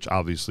also, which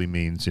obviously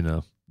means,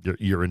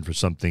 you're in for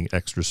something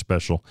extra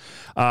special.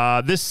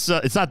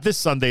 It's not this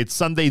Sunday. It's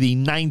Sunday the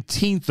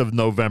 19th of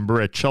November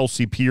at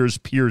Chelsea Piers,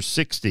 Pier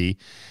 60.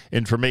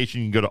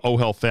 Information, you can go to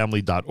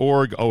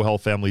ohelfamily.org,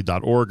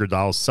 ohelfamily.org, or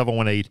dial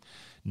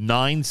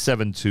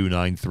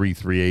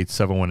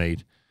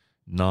 718-972-9338,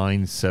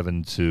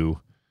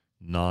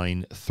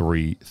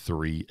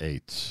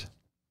 718-972-9338.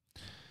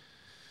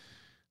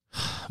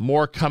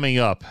 More coming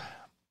up.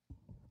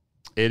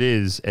 It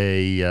is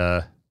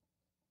a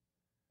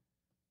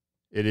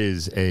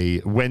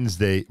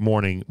Wednesday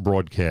morning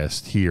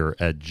broadcast here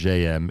at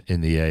JM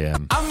in the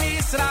AM.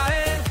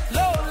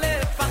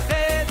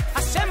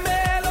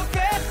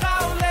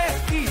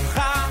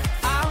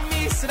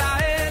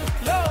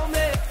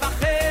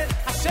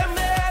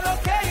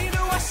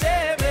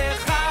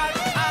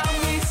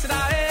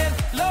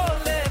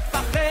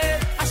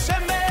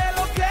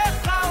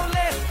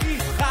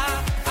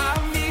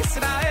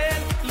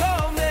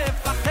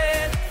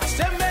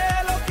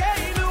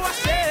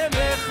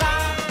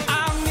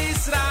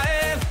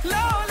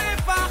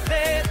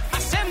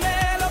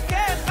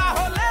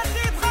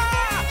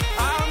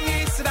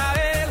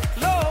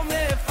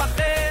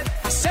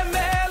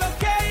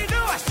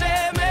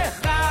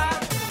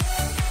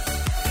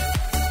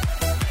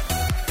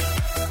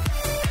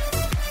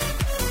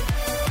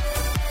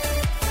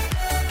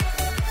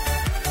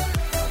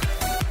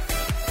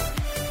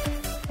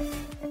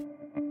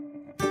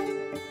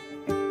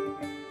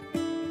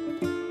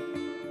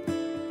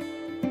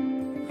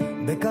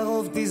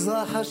 בקרוב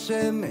תזרח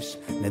השמש,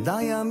 נדע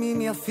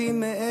ימים יפים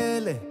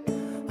מאלה,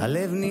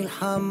 הלב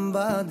נלחם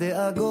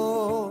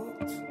בדאגות.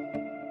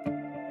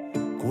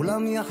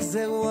 כולם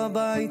יחזרו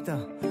הביתה,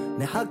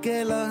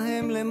 נחכה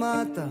להם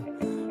למטה,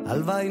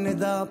 הלוואי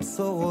נדע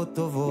בשורות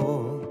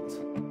טובות.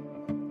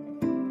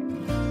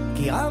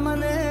 כי עם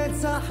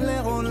הנצח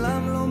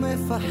לעולם לא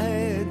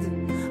מפחד,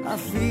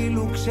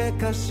 אפילו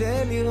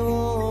כשקשה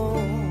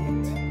לראות.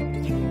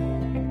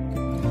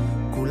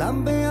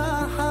 כולם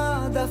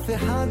ביחד, אף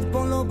אחד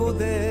פה לא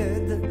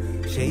בודד,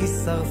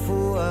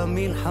 שישרפו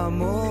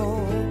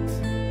המלחמות.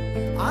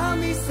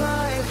 עם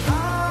ישראל חי,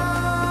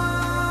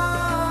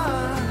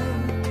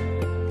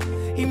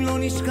 אם לא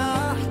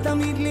נשכח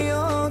תמיד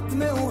להיות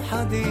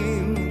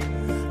מאוחדים.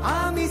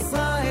 עם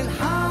ישראל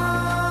חי,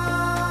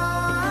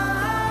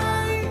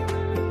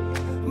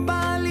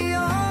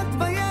 בעליות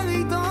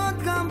בירידות,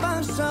 גם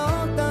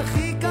בשעות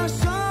הכי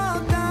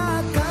קשות.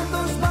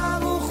 הקדוש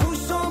ברוך הוא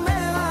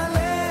שומר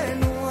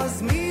עלינו,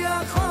 אז מי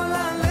יכול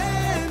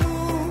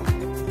עלינו?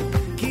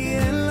 כי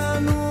אין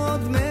לנו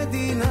עוד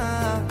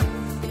מדינה.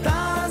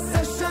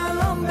 תעשה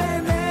שלום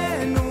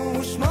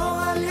בינינו,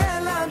 שמור על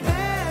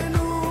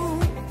ילדינו,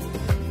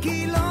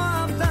 כי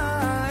לא עבדה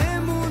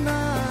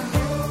האמונה.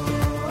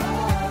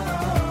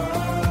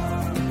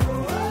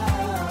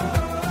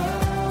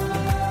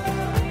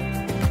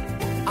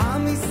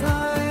 עם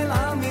ישראל,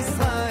 עם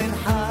ישראל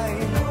חי.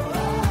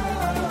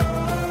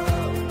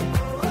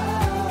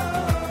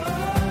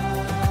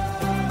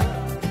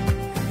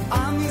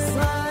 עם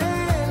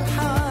ישראל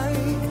חי.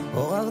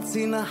 אור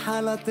ארצי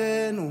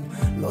נחלתנו,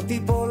 לא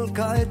תיפול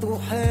כעת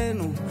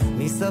רוחנו,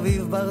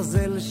 מסביב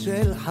ברזל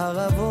של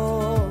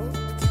חרבות.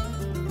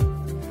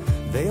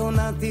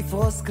 ויונה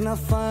תפרוס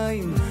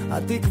כנפיים,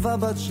 התקווה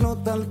בת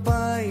שנות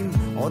 2000,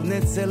 עוד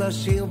נצא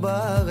לשיר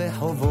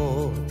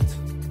ברחובות.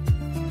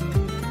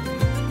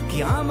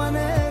 כי עם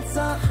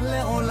הנצח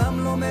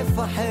לעולם לא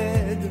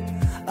מפחד,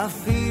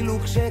 אפילו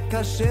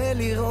כשקשה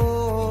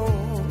לראות.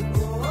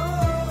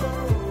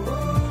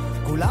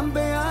 כולם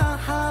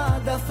ביחד,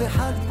 אף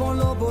אחד פה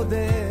לא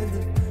בודד,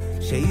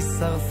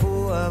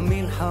 שישרפו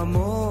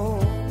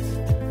המלחמות.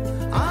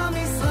 עם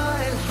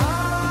ישראל חי,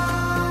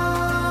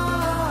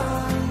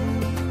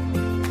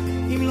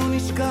 אם לא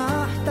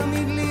נשכח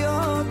תמיד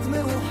להיות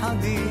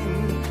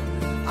מאוחדים.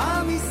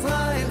 עם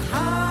ישראל חי,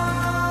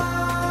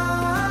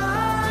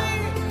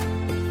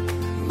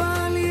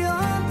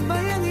 בעליות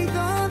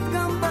בירידות,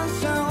 גם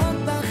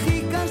בשעות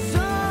הכי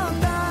קשות.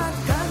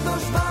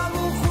 הקדוש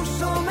ברוך הוא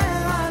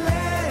שומר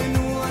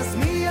עלינו, אז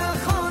מי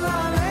יכול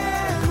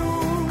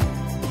עלינו?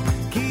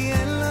 כי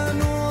אין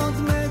לנו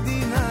עוד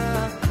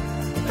מדינה.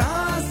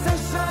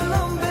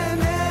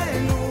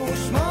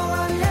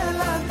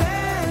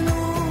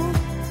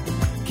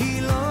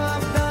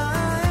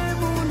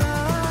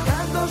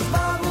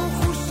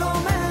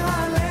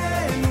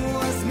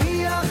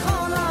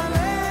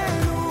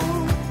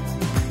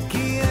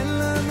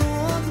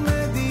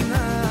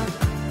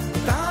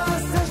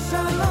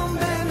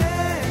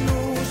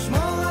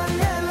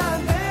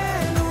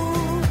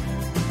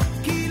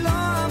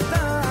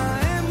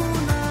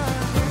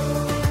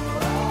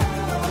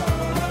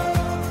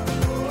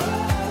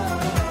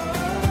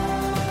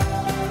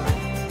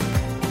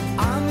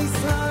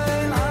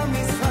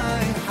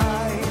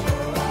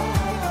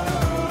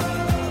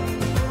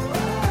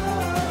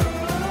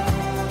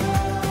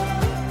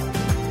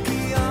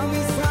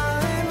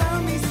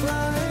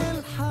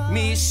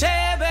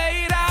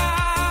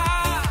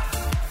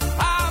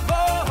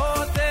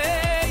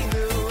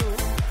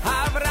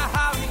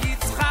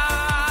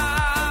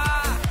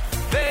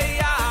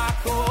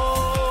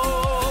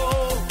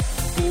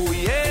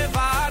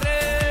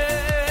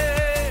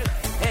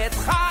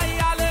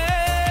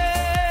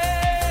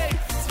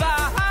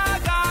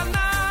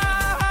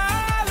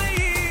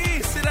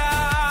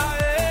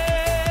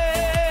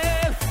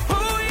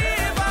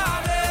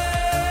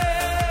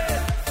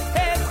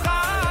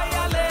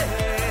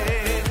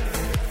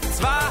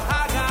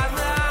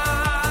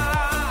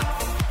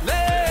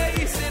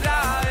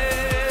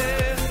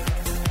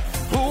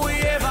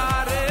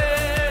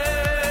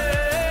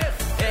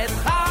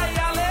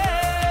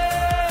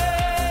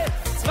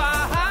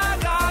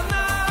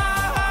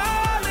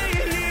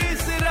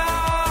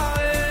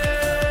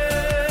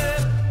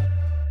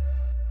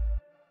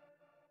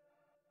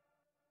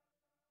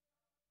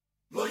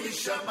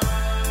 לא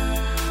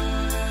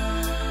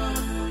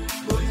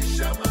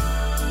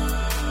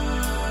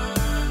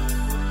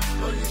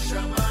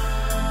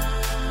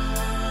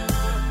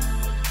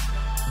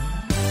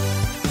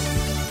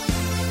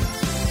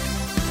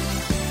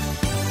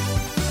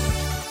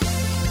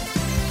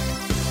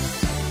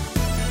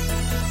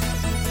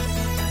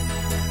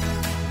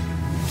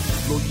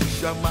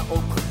יישמע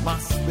עוד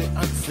חמס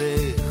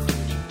בעצך,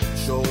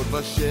 שוד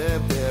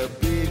ושבר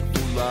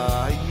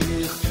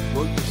בגבולייך.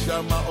 לא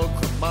יישמע עוד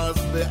חמס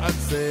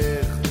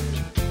בעצך,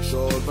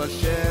 שוד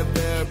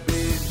ושבר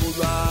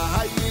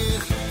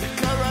בגבולייך.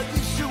 וקרא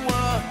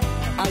ישועה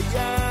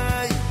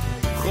איי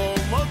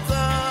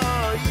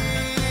חומותייך,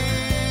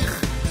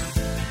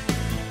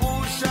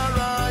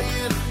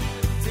 ושרייך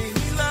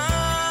תהילה.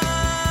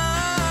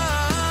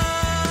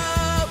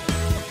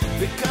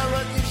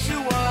 וקרא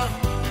ישועה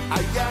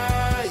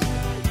איי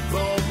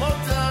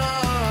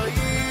חומותייך,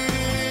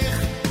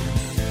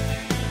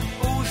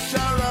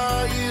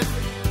 ושרייך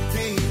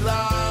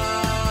תהילה.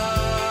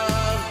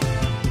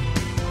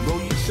 לא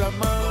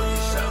יישמע,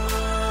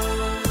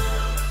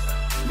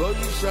 לא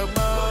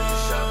יישמע,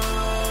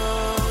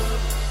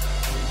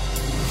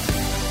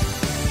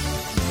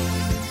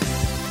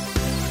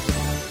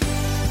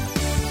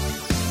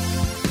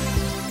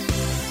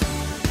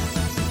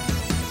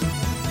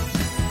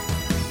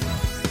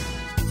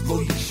 לא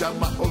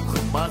יישמע עוד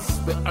חמס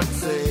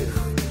בעצך,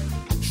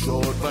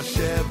 שוד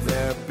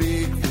ושבר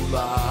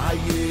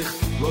בגבולייך.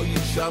 לא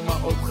יישמע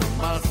עוד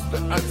חמס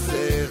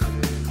בעצך,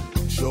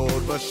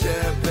 שוד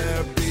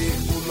ושבר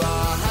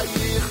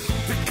בגבולייך.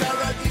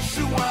 וקרא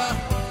ישועה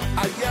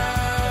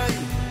איי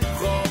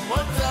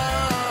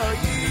חומותייך,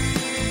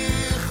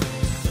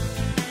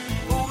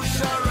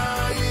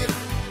 ושרייך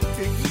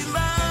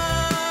תהילה.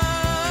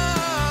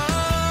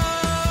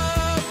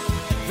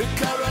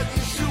 וקרא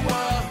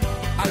ישועה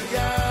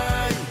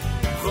איי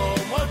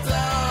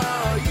חומותייך,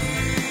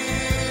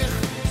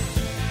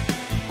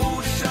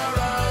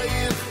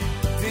 ושרייך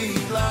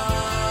תהילה.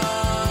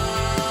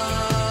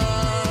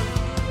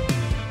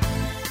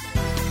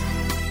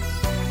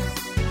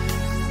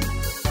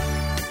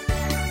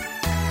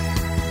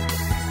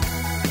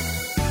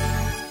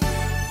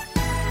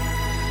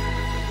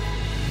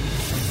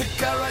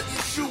 וקרא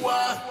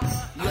ישועה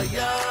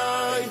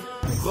איי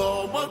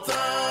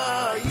חומותייך,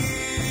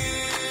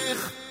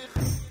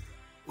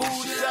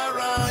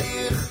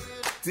 ושרייך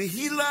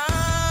תהילה.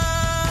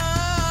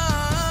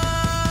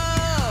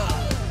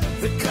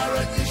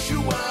 וקרא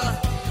ישועה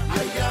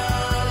איי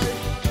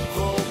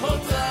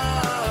חומותייך,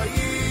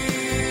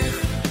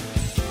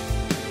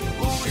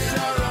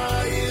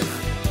 ושרייך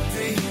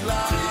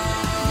תהילה.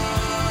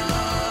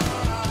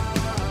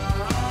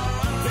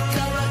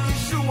 וקרא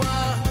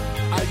ישועה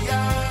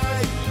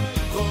איי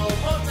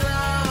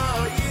חומותייך,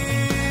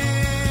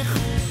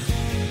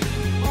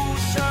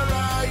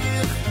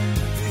 ושרייך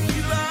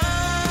תהילה.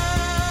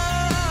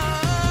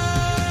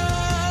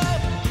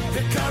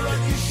 וקרא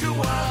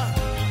ישועה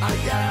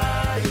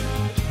איי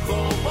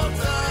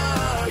חומותייך,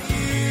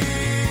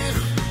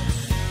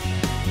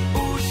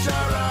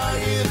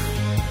 ושרייך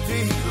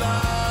תהילה.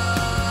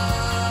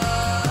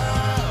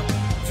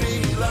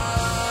 תהילה,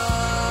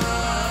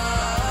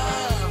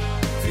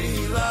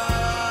 תהילה.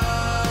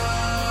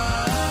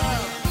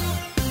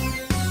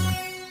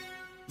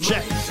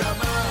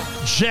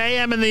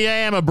 JM in the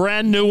AM, a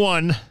brand new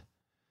one.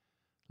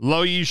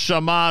 Lo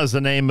Yishama is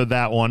the name of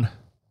that one.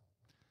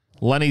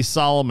 Lenny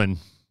Solomon,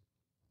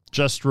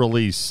 just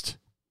released.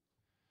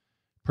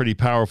 Pretty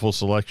powerful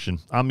selection.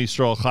 Am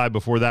Yisrael Chai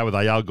before that with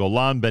Ayal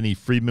Golan, Benny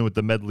Friedman with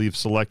the medley of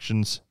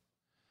selections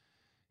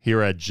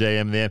here at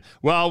JM in the AM.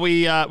 Well,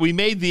 we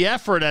made the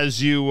effort,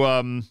 as you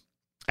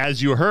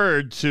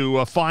heard,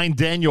 to find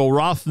Daniel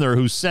Rothner,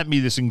 who sent me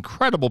this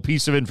incredible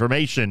piece of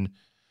information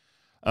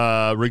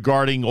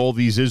regarding all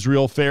these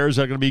Israel fairs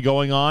that are going to be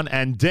going on.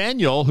 And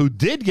Daniel, who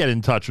did get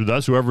in touch with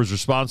us, whoever's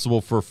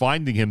responsible for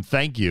finding him,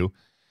 thank you.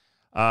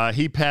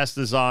 He passed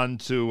this on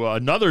to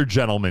another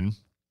gentleman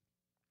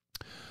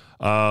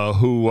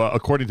who,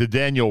 according to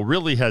Daniel,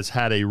 really has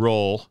had a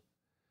role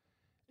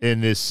in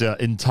this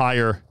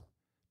entire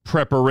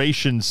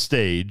preparation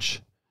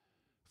stage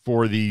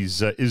for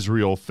these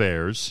Israel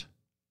fairs.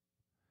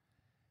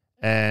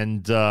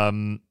 And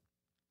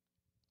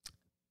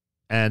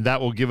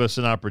that will give us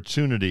an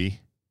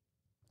opportunity.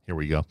 Here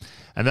we go.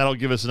 And that'll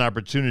give us an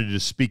opportunity to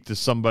speak to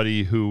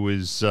somebody who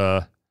is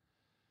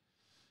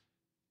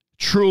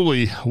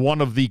truly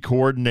one of the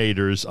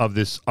coordinators of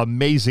this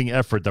amazing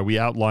effort that we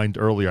outlined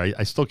earlier.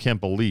 I still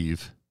can't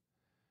believe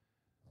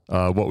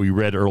what we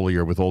read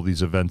earlier with all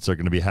these events that are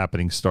going to be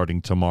happening starting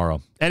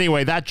tomorrow.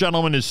 Anyway, that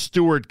gentleman is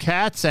Stuart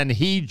Katz, and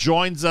he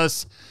joins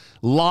us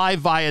live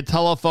via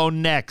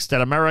telephone next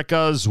at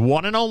America's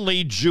one and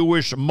only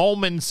Jewish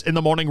Moments in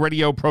the Morning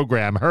radio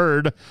program,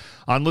 heard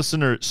on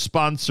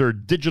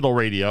listener-sponsored digital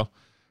radio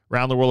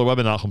around the world, the web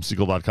at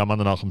NachumSegal.com, on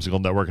the Nachum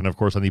Segal Network, and, of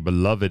course, on the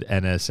beloved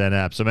NSN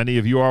app. So many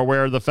of you are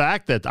aware of the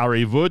fact that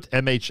Arivut,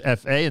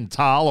 MHFA, and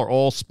Tal are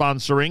all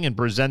sponsoring and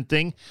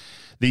presenting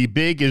the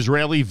big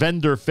Israeli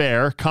vendor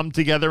fair, come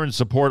together and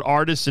support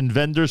artists and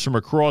vendors from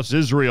across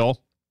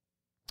Israel.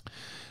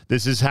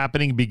 This is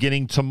happening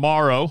beginning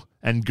tomorrow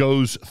and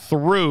goes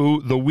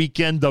through the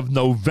weekend of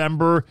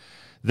November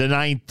the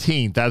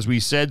 19th. As we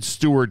said,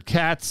 Stuart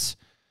Katz,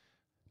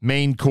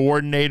 main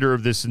coordinator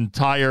of this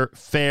entire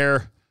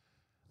fair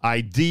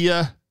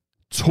idea,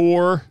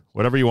 tour,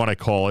 whatever you want to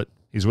call it.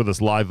 He's with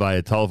us live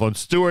via telephone.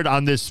 Stuart,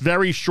 on this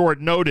very short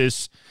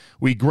notice,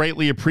 we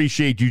greatly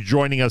appreciate you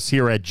joining us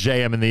here at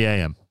JM in the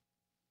AM.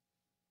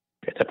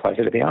 It's a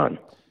pleasure to be on.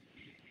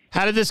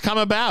 How did this come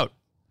about?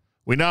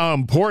 We know how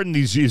important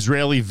these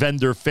Israeli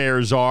vendor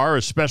fairs are,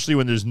 especially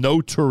when there's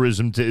no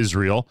tourism to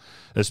Israel,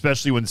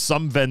 especially when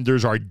some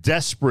vendors are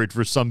desperate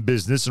for some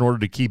business in order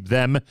to keep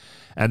them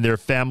and their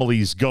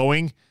families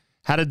going.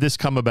 How did this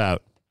come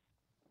about?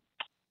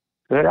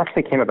 It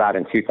actually came about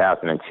in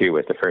 2002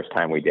 was the first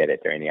time we did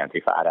it during the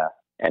Intifada.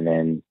 And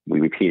then we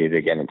repeated it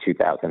again in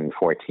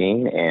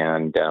 2014.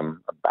 And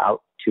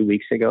about 2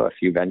 weeks ago, a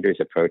few vendors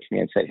approached me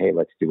and said, hey,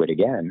 let's do it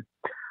again.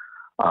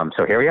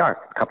 So here we are,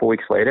 a couple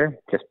weeks later,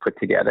 just put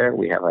together.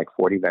 We have like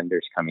 40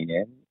 vendors coming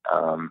in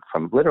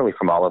from literally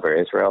from all over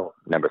Israel.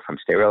 Remember, from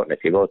Sderot,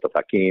 Netilot,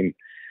 Ofakim,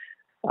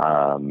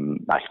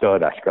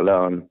 Ashdod,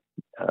 Ashkelon,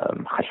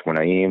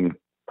 Hashmonaim,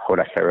 Hod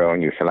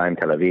HaSharon, Yerushalayim,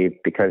 Tel Aviv,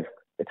 because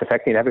it's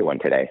affecting everyone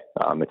today.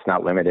 It's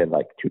not limited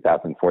like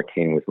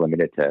 2014 was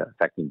limited to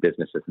affecting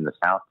businesses in the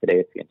South. Today,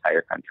 it's the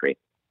entire country.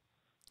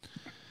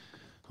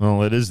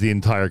 Well, it is the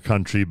entire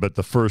country, but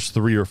the first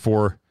 3 or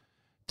 4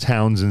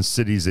 towns and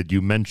cities that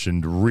you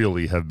mentioned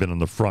really have been on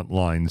the front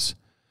lines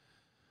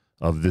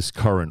of this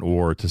current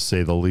war, to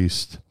say the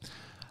least.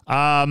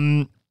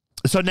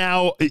 So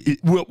now,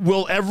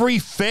 will every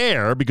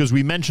fair, because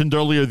we mentioned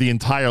earlier the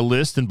entire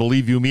list, and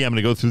believe you me, I'm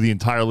going to go through the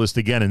entire list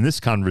again in this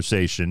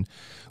conversation,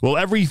 will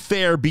every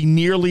fair be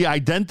nearly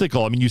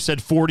identical? I mean, you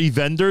said 40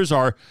 vendors.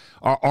 Are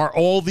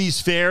all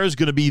these fairs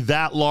going to be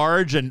that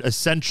large, and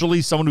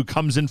essentially someone who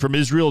comes in from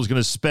Israel is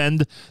going to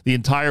spend the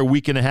entire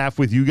week and a half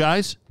with you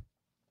guys?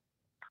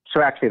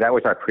 So actually, that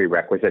was our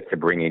prerequisite to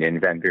bringing in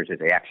vendors, is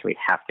they actually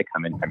have to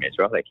come in from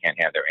Israel. They can't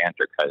have their aunt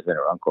or cousin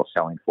or uncle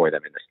selling for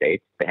them in the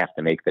States. They have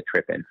to make the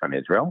trip in from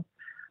Israel,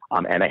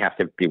 and they have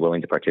to be willing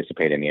to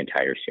participate in the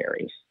entire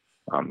series.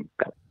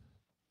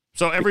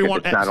 So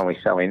everyone, it's not only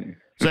selling.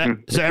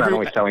 It's not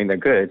only selling the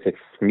goods; it's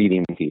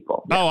meeting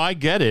people. Oh, I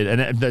get it,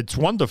 and that's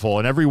wonderful.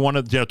 And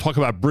everyone, talk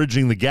about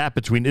bridging the gap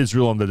between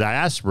Israel and the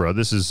diaspora.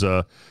 This is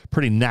a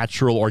pretty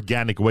natural,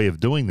 organic way of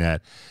doing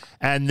that.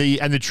 And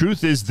the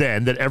truth is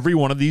then that every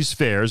one of these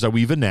fairs that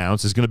we've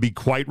announced is going to be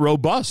quite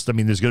robust. I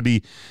mean, there's going to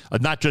be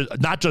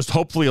not just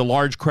hopefully a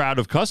large crowd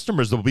of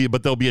customers,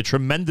 but there'll be a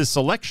tremendous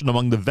selection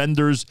among the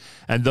vendors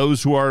and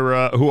those who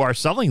are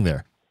selling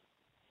there.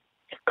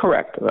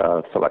 Correct.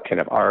 Selection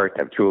of art,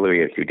 of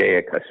jewelry, of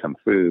Judaica, some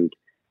food,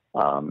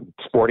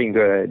 sporting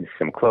goods,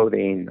 some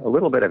clothing, a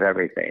little bit of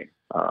everything.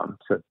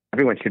 So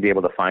everyone should be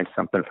able to find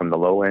something from the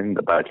low end,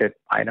 the budget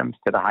items,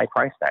 to the high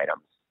priced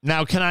items.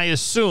 Now, can I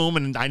assume,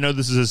 and I know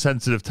this is a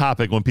sensitive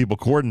topic when people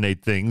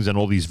coordinate things and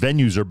all these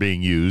venues are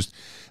being used,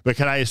 but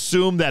can I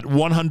assume that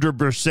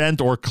 100%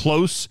 or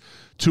close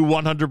to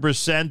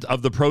 100%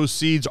 of the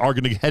proceeds are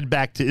going to head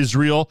back to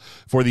Israel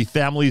for the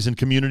families and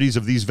communities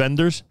of these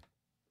vendors?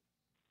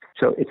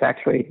 So it's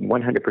actually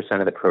 100%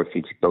 of the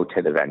proceeds go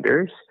to the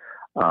vendors.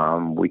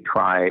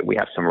 We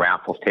have some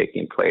raffles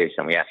taking place,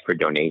 and we ask for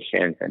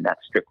donations, and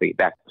that's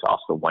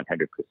also 100%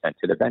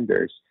 to the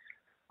vendors.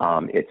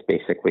 It's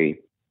basically,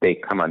 they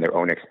come on their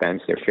own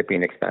expense, their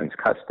shipping expense,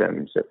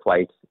 customs, their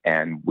flights,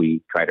 and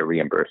we try to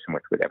reimburse them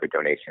with whatever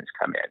donations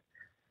come in.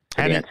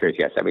 So the answer is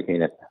yes, everything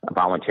is a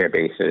volunteer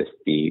basis.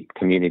 The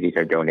communities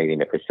are donating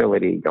the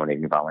facility,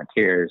 donating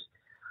volunteers.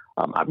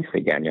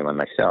 Obviously, Daniel and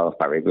myself,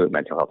 our Reboot,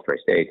 Mental Health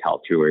First Aid,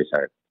 Health Tours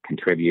are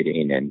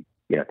contributing and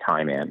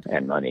time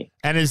and money.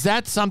 And is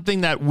that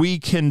something that we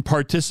can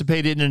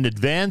participate in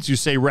advance? You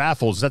say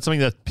raffles. Is that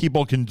something that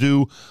people can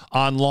do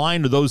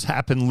online, or those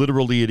happen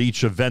literally at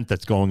each event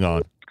that's going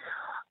on?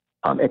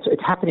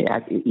 It's happening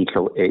at each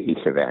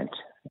event.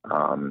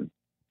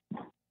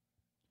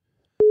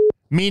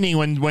 Meaning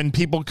when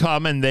people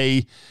come and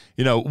they,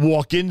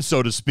 walk in,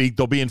 so to speak,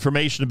 there'll be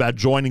information about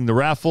joining the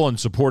raffle and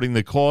supporting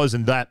the cause,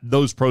 and that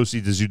those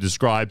proceeds, as you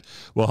described,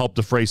 will help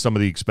defray some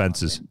of the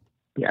expenses.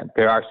 Yeah,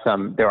 there are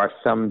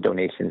some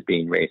donations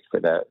being raised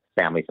for the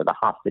families of the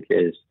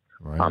hostages,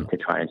 right, to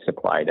try and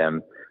supply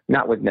them,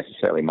 not with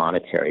necessarily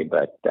monetary,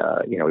 but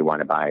we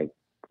want to buy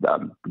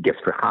gifts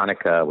for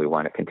Hanukkah. We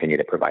want to continue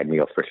to provide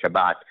meals for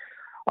Shabbat.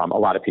 A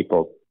lot of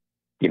people,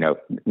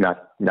 not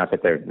that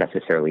they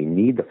necessarily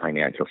need the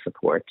financial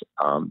support,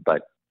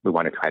 but we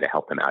want to try to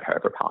help them out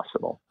however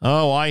possible.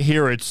 Oh, I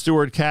hear it.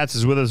 Stuart Katz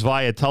is with us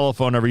via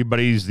telephone,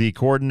 everybody. He's the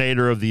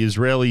coordinator of the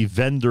Israeli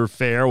Vendor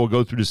Fair. We'll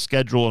go through the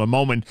schedule in a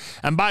moment.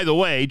 And by the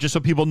way, just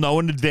so people know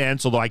in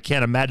advance, although I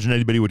can't imagine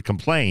anybody would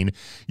complain,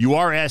 you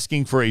are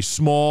asking for a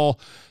small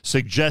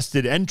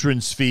suggested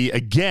entrance fee.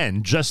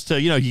 Again, just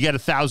to, you get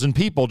 1,000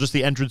 people, just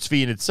the entrance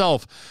fee in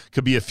itself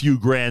could be a few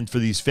grand for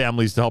these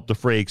families to help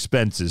defray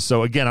expenses.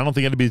 So again, I don't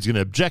think anybody's going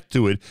to object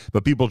to it,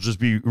 but people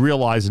just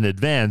realize in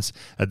advance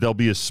that there'll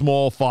be a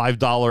small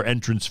 $5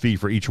 entrance fee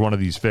for each one of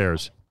these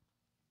fairs.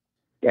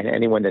 And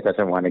anyone that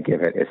doesn't want to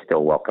give it is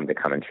still welcome to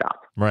come and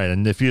shop. Right,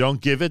 and if you don't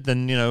give it,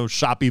 then,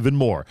 shop even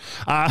more.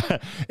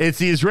 It's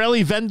the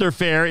Israeli Vendor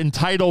Fair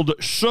entitled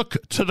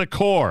Shook to the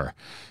Core.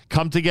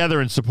 Come together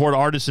and support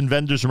artists and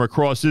vendors from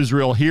across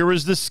Israel. Here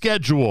is the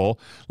schedule.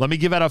 Let me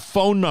give out a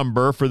phone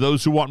number for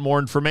those who want more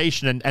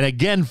information. And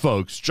again,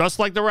 folks, just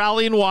like the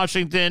rally in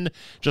Washington,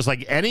 just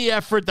like any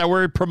effort that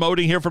we're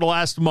promoting here for the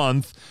last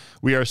month,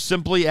 we are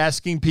simply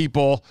asking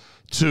people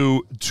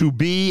to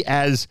be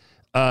as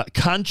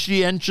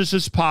conscientious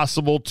as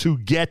possible to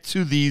get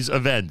to these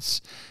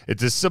events.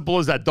 It's as simple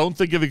as that. Don't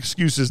think of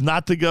excuses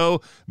not to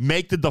go.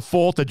 Make the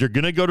default that you're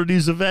going to go to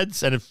these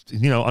events. And if,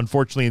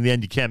 unfortunately, in the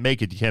end, you can't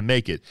make it, you can't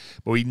make it.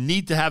 But we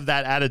need to have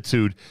that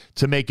attitude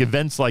to make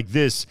events like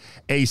this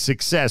a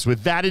success.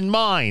 With that in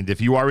mind,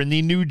 if you are in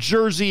the New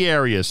Jersey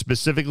area,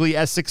 specifically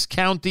Essex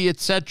County,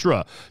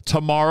 etc.,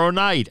 tomorrow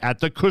night at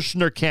the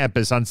Kushner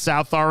campus on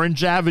South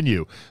Orange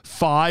Avenue,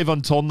 5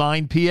 until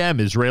 9 p.m.,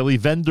 Israeli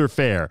Vendor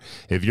Fair.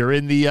 If you're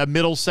in the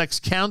Middlesex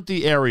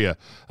County area,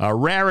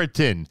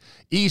 Raritan,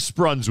 East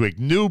Brunswick,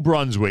 New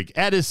Brunswick,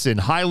 Edison,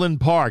 Highland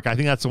Park. I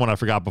think that's the one I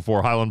forgot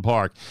before, Highland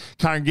Park.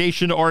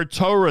 Congregation Or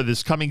Torah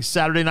this coming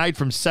Saturday night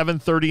from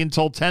 7:30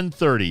 until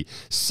 10:30.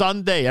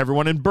 Sunday,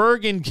 everyone in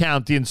Bergen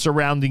County and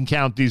surrounding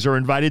counties are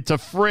invited to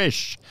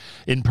Frisch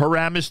in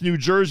Paramus, New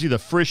Jersey, the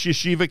Frisch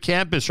Yeshiva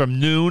campus from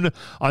noon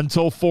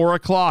until 4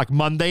 o'clock.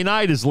 Monday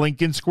night is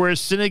Lincoln Square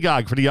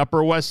Synagogue for the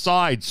Upper West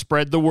Side.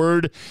 Spread the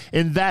word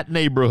in that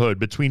neighborhood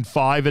between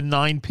 5 and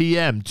 9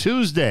 p.m.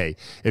 Tuesday,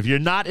 if you're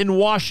not in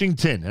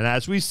Washington, and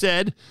as we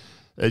said,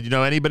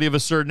 anybody of a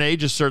certain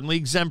age is certainly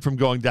exempt from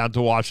going down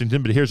to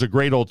Washington, but here's a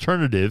great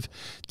alternative.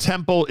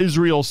 Temple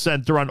Israel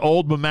Center on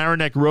Old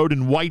Mamaroneck Road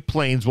in White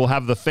Plains will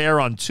have the fair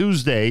on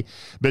Tuesday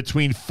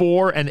between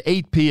 4 and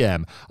 8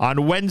 p.m.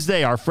 On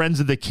Wednesday, our friends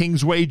at the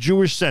Kingsway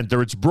Jewish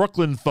Center, it's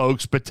Brooklyn,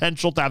 folks,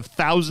 potential to have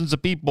thousands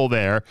of people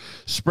there.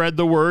 Spread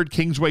the word.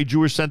 Kingsway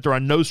Jewish Center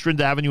on Nostrand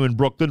Avenue in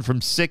Brooklyn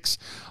from 6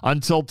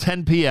 until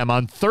 10 p.m.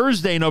 On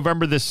Thursday,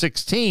 November the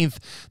 16th,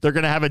 they're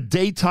going to have a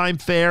daytime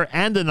fair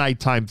and a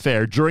nighttime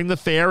fair. During the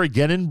fair,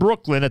 again in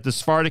Brooklyn at the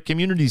Sephardic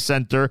Community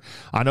Center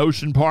on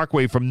Ocean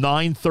Parkway from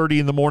 9:30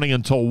 in the morning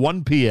until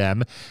 1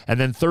 p.m. And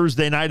then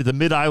Thursday night at the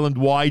Mid-Island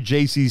Y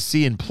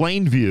JCC in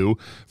Plainview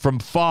from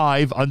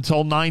 5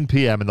 until 9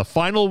 p.m. And the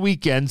final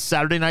weekend,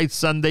 Saturday night,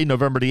 Sunday,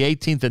 November the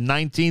 18th and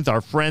 19th,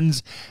 our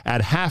friends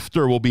at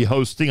Hafter will be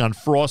hosting on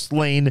Frost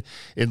Lane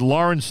in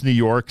Lawrence, New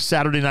York,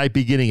 Saturday night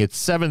beginning at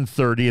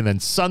 7:30, and then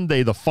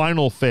Sunday, the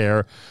final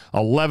fair,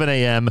 11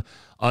 a.m.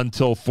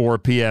 until 4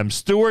 p.m.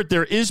 Stuart,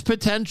 there is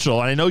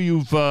potential, and I know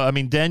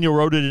Daniel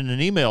wrote it in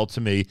an email to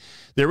me,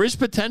 there is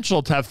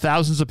potential to have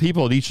thousands of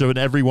people at each and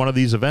every one of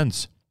these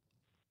events.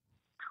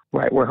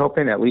 Right. We're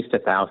hoping at least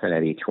 1,000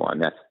 at each one.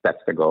 That's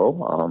the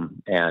goal.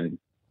 And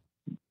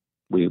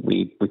we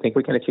think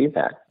we can achieve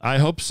that. I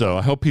hope so.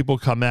 I hope people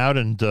come out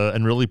and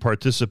really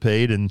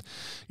participate. And,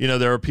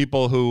 there are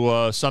people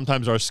who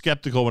sometimes are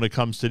skeptical when it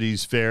comes to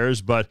these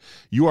fairs, but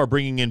you are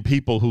bringing in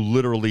people who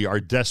literally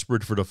are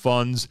desperate for the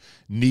funds,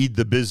 need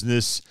the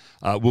business.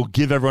 We'll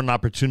give everyone an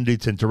opportunity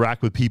to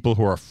interact with people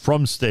who are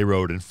from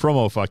Sderot and from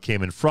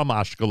Ofakim and from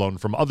Ashkelon,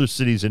 from other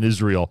cities in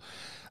Israel.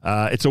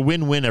 It's a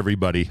win-win,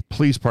 everybody.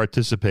 Please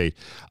participate.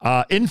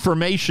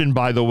 Information,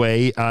 by the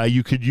way,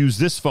 you could use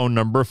this phone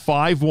number,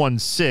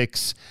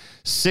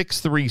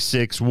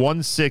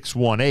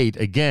 516-636-1618.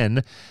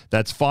 Again,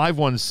 that's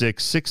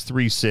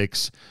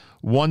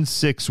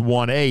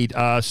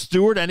 516-636-1618.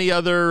 Stuart, any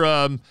other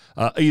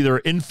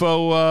either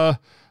info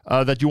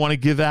that you want to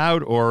give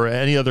out or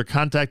any other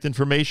contact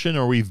information,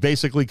 or we've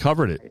basically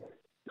covered it?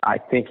 I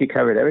think you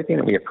covered everything,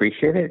 and we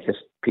appreciate it. Just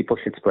people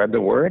should spread the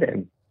word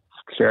and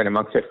share it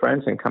amongst their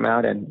friends and come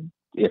out, and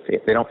if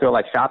they don't feel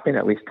like shopping,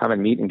 at least come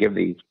and meet and give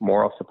the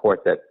moral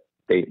support that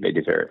they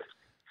deserve.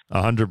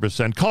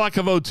 100%. Kol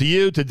hakavod to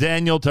you, to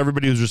Daniel, to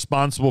everybody who's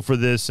responsible for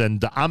this, and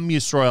to Am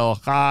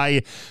Yisrael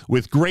Chai.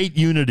 With great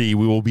unity,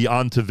 we will be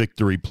on to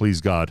victory,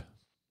 please God.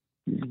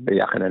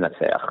 B'yachad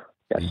nenatzech.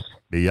 Yes.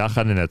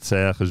 B'yachad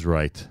nenatzech is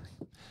right.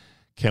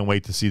 Can't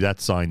wait to see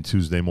that sign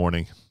Tuesday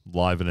morning,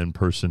 live and in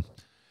person.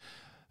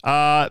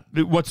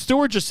 What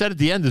Stuart just said at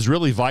the end is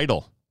really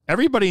vital.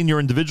 Everybody in your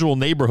individual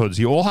neighborhoods,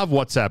 you all have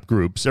WhatsApp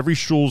groups. Every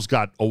shul's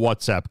got a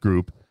WhatsApp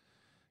group.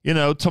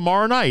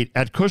 Tomorrow night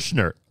at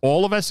Kushner,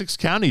 all of Essex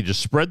County,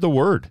 just spread the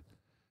word.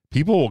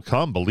 People will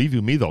come. Believe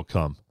you me, they'll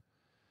come.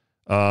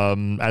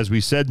 As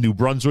we said, New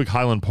Brunswick,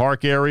 Highland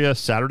Park area,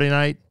 Saturday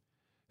night.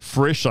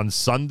 Frisch on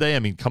Sunday. I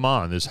mean, come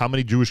on. There's how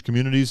many Jewish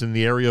communities in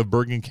the area of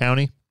Bergen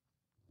County?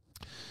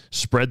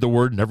 Spread the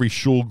word in every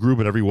shul group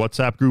and every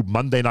WhatsApp group.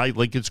 Monday night,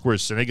 Lincoln Square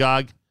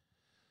Synagogue.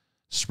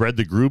 Spread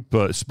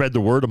the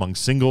word among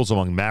singles,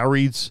 among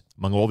marrieds,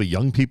 among all the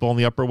young people on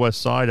the Upper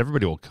West Side.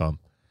 Everybody will come.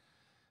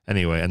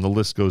 Anyway, and the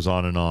list goes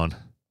on and on.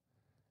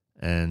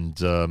 And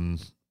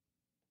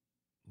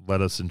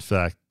let us, in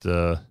fact,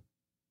 do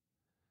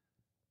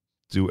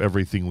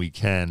everything we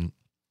can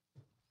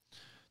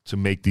to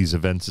make these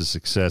events a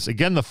success.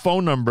 Again, the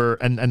phone number,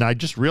 and I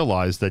just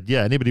realized that,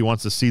 anybody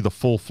wants to see the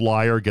full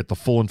flyer, get the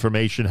full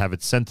information, have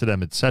it sent to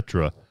them,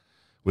 etc.,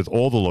 with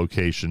all the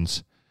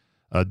locations,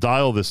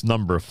 dial this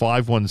number,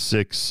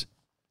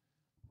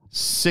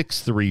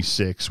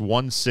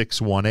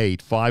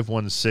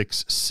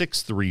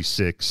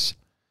 516-636-1618,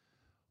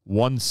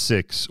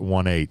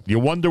 516-636-1618. You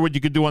wonder what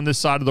you could do on this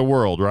side of the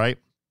world, right?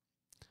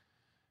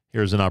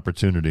 Here's an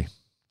opportunity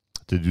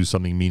to do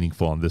something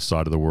meaningful on this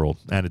side of the world,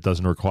 and it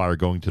doesn't require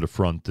going to the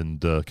front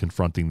and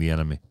confronting the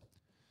enemy.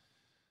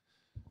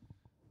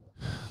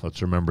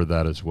 Let's remember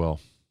that as well.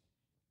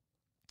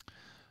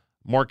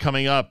 More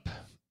coming up.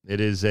 It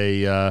is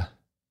a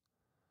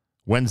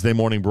Wednesday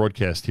morning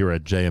broadcast here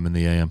at JM in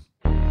the AM.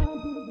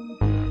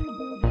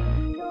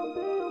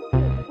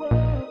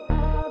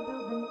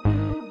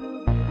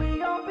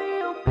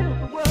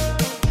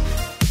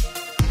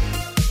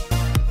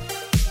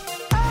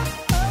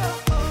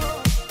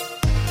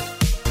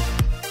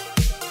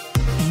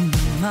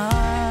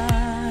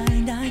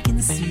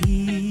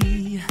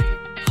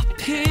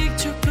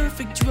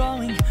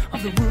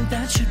 The world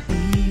that should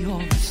be, all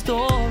the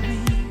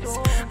stories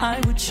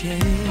I would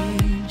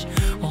change,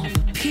 all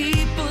the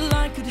people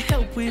I could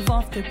help wave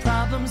off their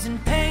problems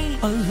and pain,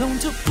 alone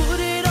to put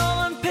it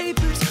all on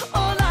papers,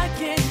 all I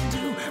can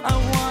do. I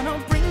wanna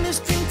bring this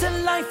dream to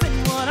life,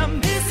 and what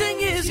I'm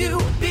missing is you,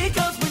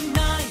 because when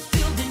I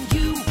build and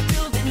you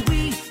build and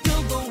we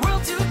build the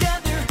world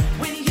together,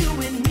 when you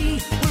and me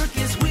work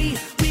as we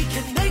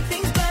can make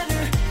things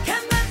better,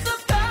 and that's the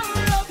power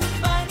of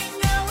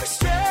combining our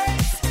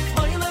strengths.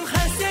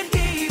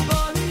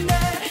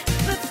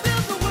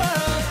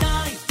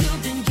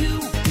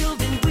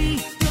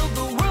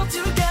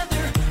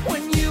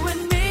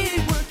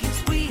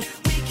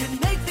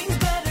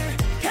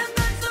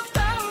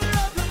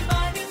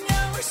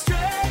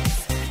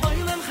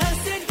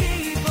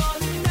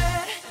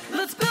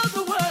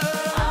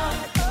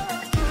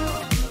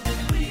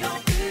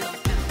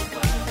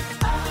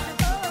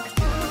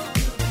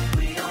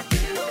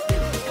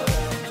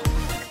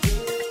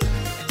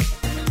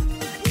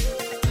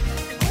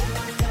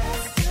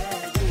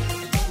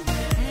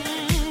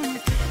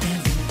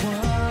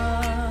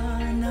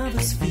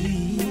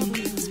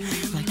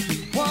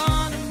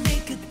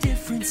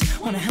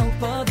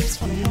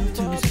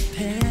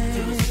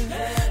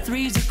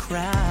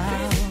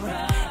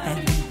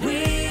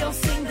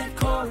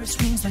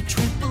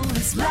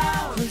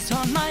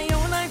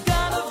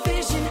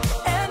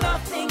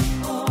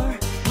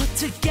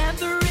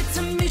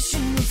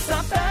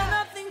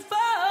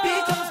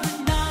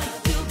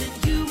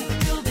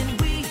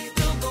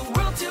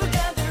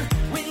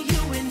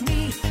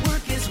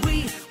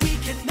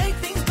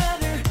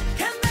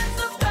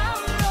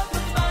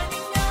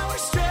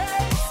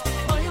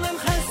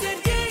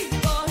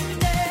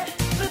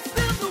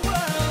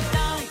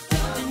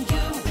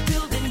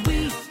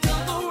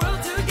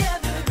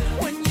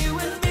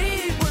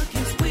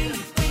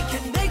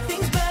 Make things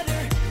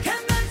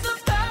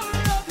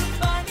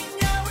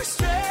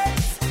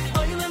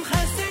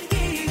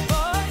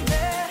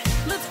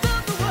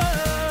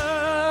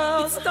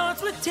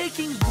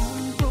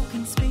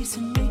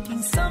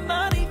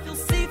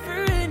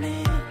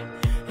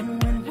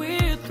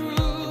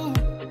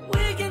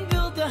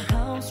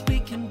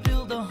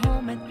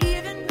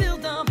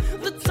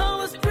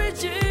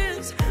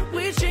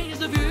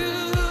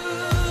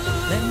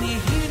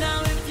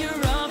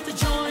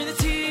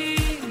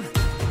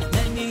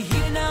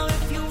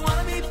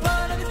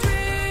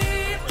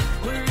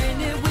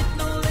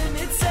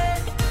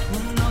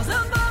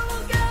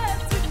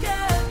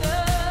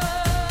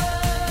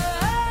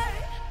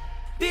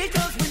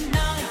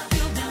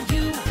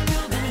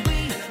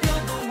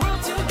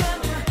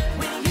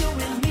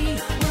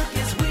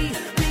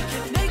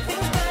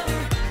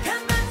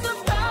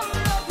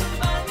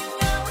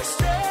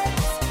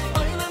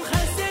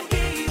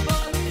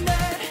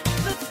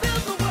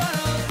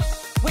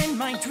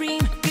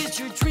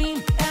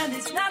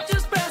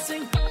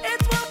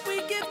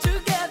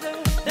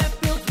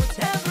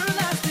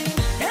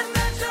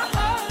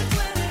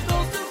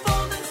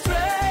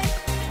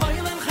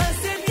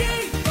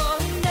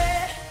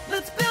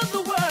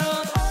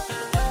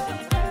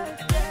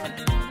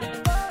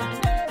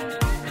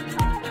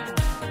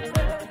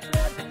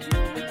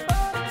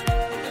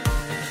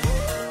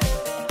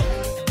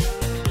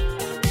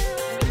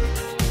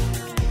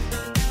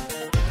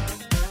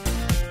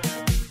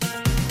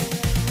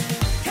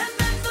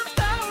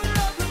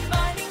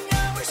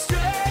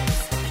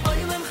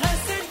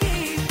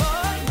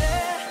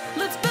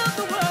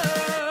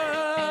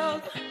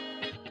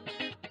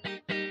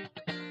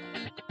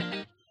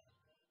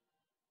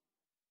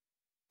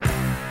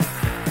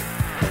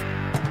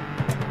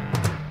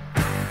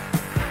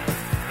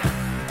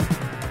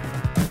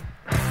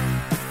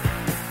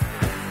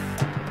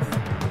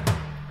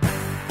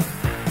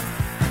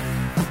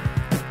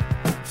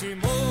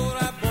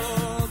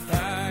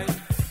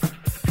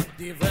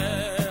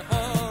דברי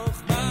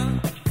חוכמה,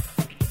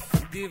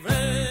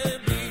 דברי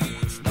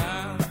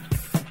משנה,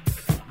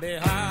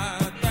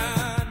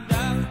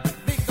 בהגנה,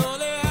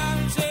 בגדולי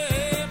אנשי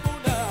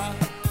אמונה,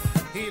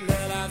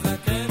 הלל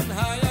הזקן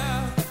היה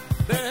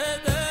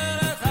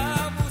בדרך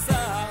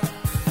המוסר,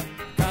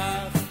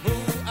 כך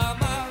הוא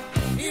אמר,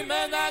 אם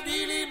אין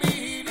עדי לי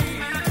מילי,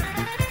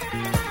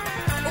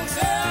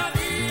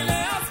 וכשאני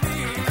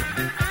לעצמי,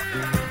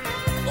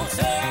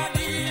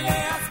 וכשאני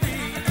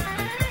לעצמי,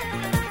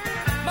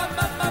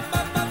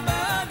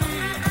 מה אני,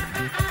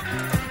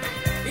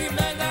 אם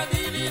אין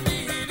עדי לי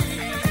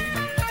מילי,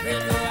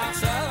 ולא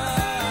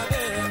עכשיו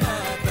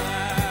ומתי.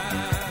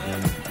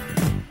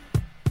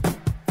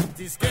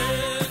 תזכה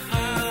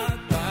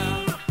אתה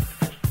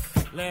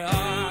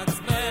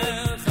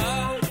לעצמך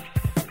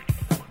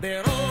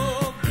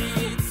ברוב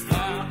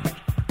מצווה,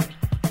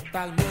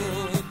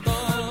 תלמוד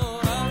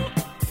תורה,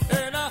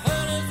 אין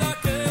אחר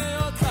לזכה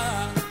אותך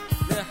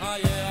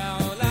לחיי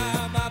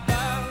העולם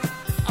הבא.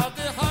 אל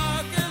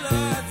תחכה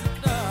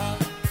לזקנה,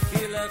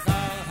 כי לך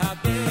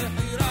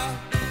הבחירה,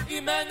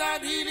 אם אין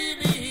עדי לי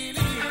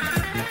מילי,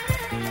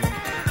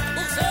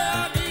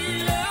 וכשאני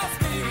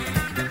לעצמי,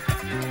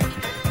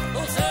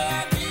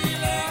 וכשאני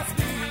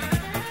לעצמי,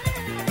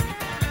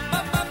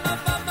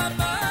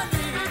 מה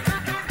אני,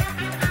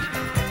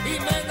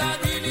 אם אין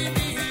עדי לי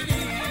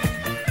מילי,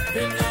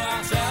 ולא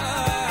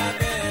עכשיו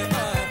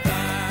ומתי.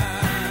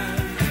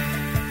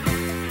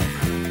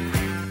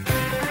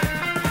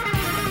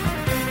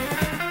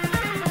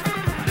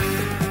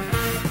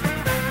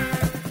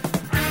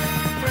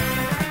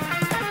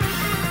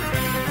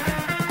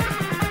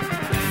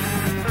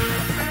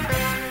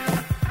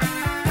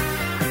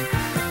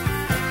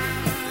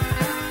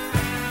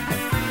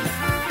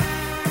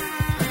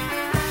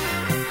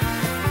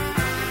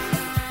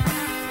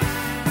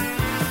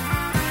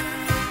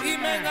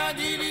 אם אין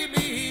עדי לי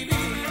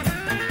מילי,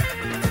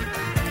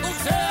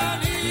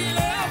 וכשאני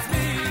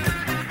לעצמי,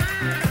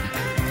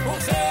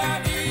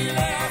 וכשאני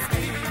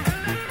לעצמי,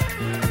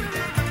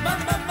 מה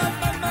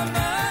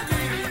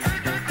אני,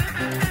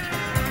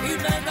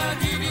 אם אין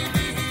עדי לי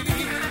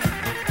מילי,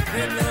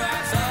 ולא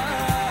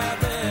עכשיו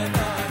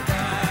ומתי.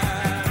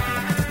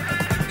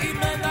 אם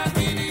אין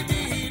עדי לי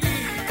מילי,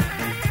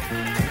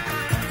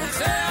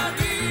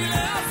 וכשאני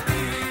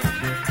לעצמי,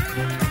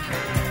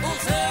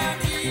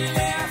 וכשאני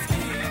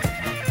לעצמי,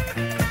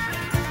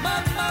 מה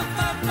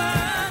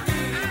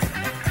אני,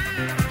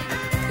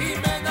 אם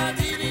אין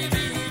עדי לי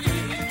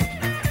מילי,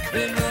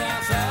 ולא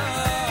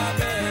עכשיו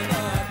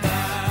ומתי.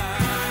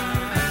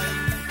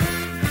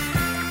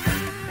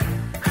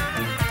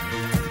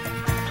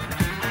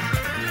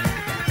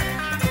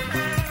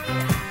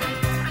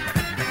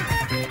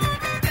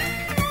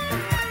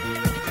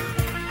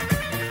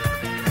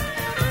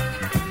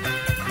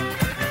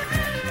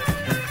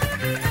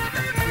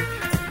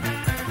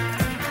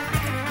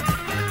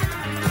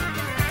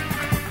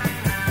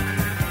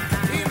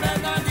 אם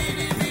אין עדי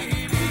לי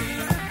מילי,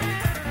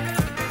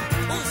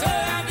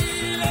 וכשאני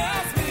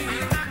לעצמי,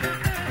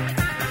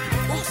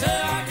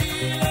 וכשאני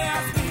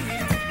לעצמי,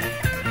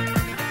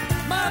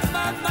 מה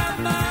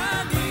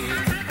אני,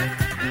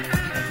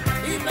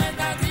 אם אין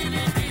עדי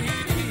לי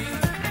מילי,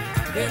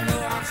 ולא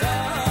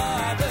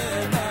עכשיו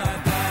ומתי.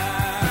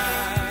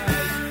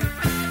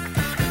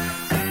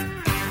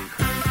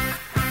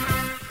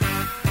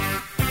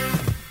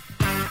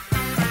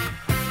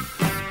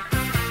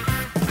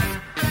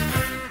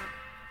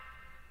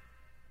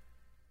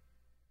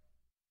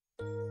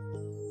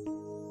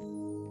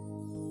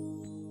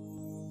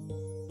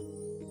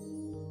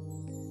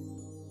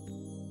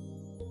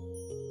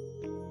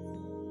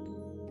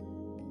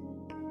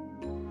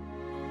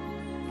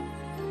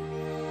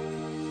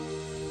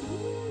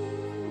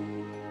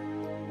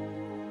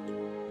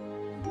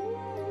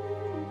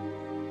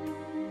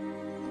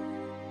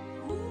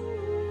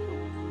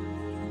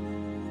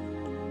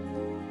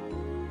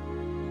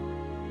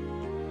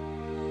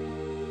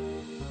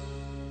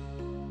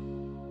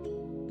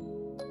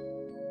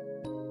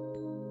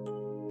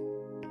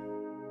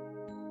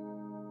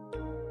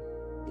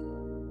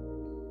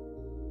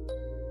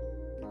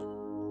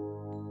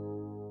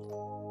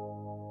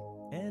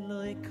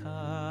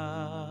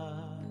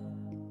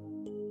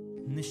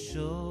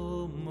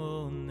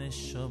 נשומו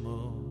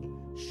נשומו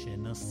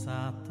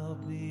שנוסעת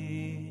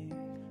בי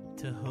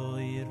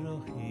תהוי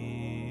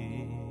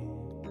רוחי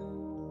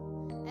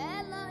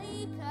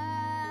Elohim,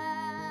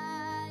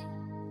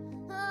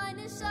 oy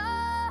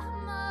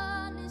neshama,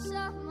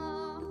 neshama,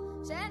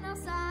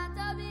 shenosat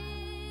bi,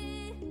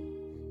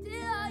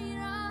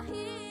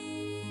 ti'irahi.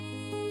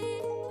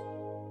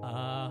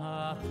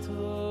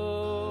 ato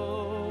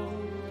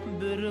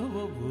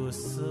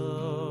berubuso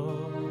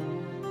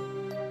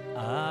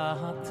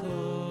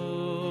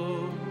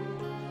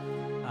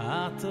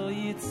ato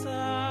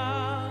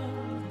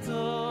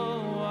yitzarto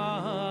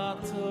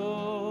ato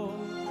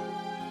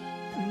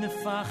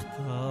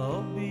nefachto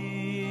bi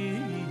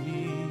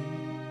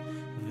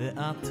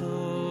ve'ato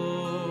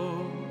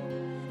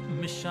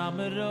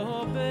mishamero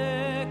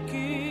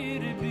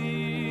bekirbi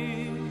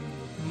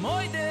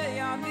moide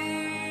yani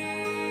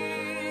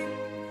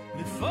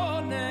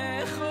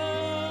לפניכו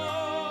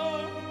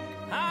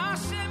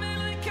השם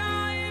אלוקי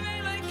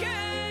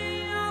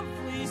ואלוקי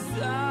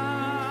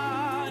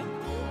אבריסאי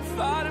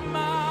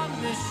פרמן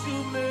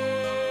נשומן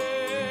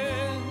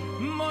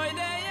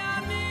מוידי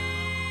אני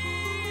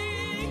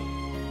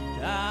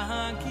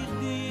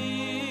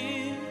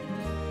דהקירדי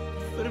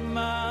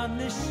פרמן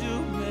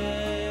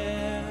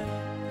נשומן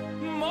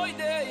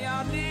מוידי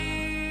אני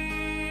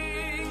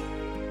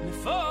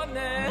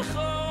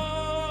לפניכו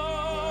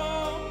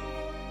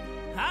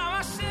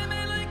השם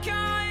אלוקי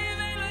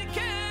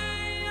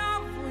ואלוקי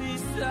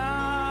אבריסאי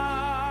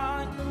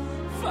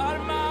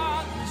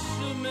פרמן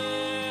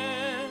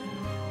נשומן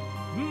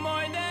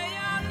מוידי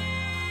אני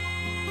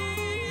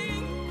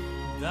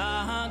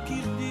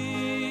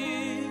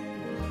דהקירדי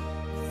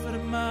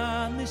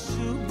פרמן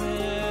נשומן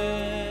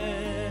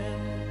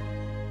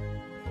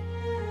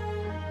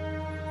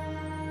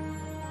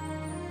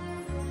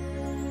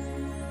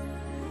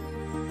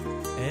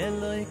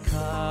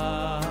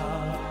אלוקה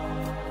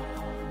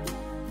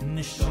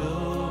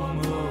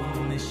נשומו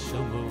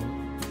נשומו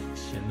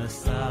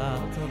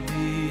שנשאת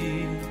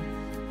בי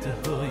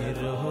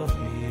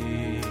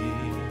תהוירוי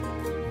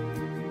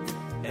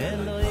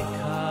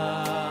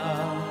אלוקה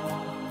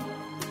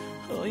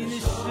אוי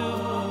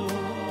נשומו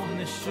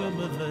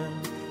נשומו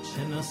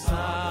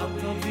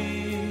שנשאת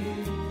בי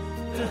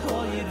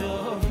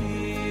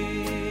תהוירוי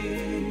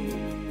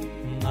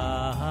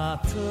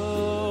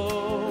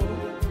מעטו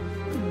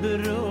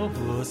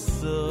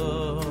ברובוסו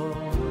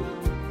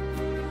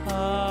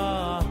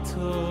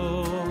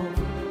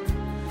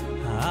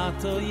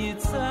אתו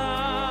יצאתו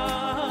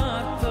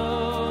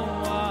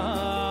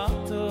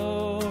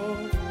אתו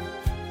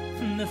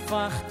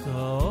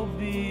נפחתו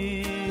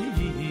בי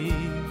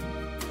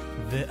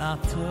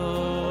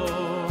ואתו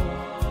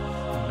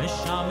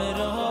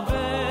משמרו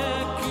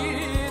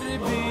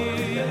בקרבי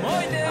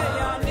מוידי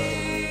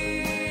אני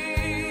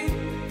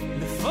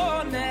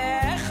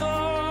לפונך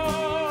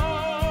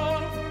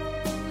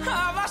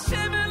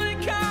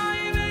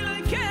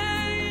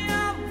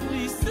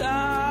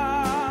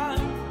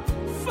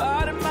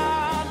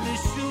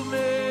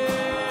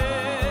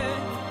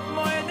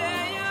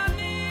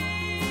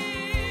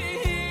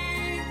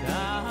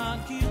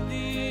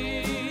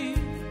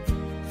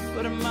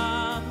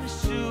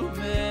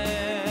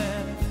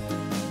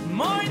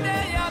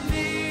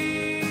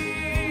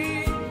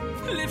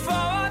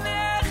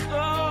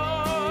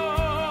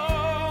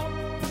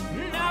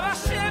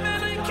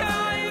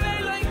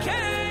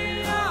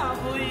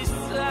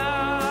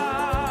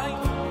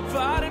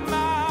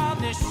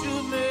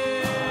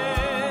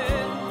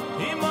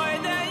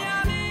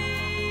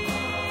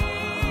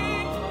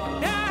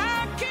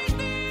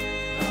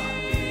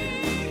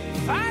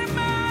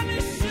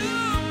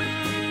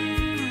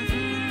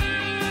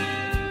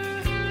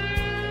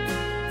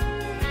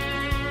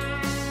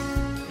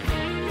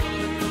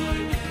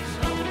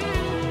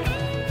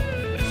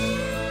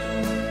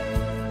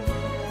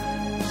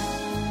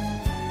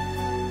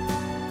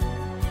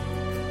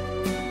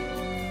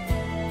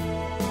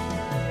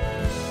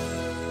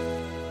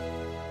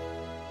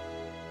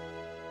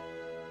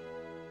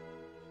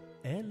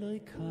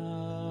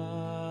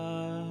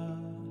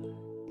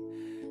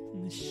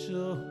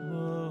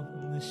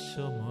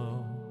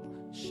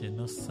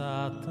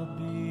שנוסעת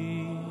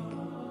בי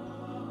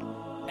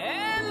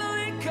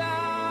אלוהיקה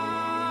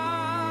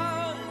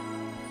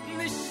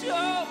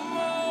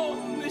נשומו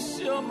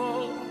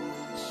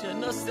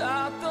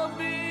שנוסעת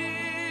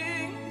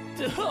בי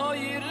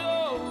תהוירוי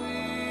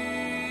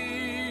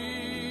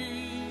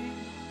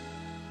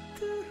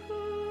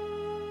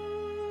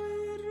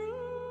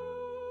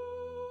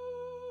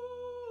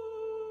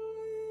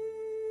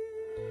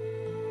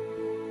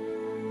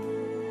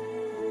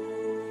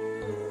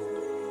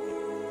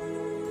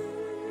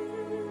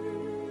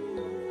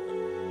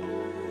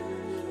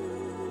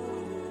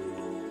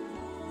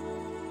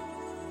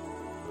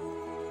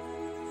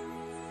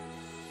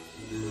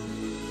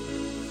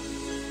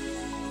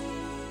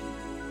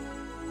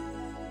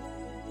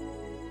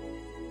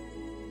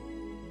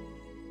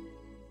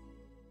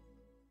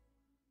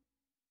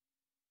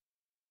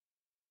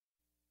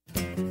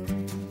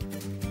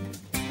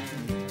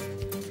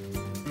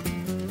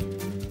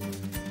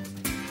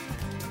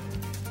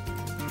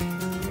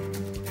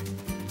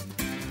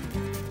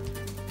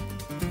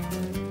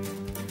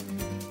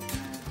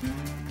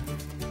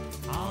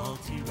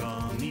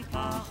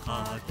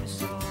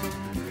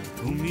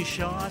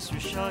Shas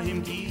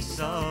Rishayim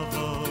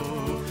Gisavo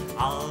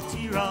Al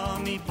Tira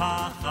Mi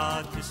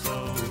Pachad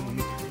Kisom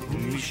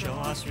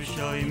Umishas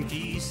Rishayim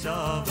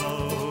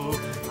Gisavo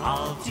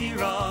Al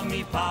Tira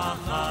Mi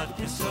Pachad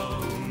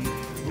Kisom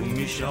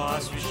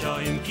Umishas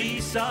Rishayim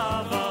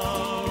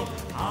Gisavo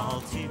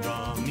Al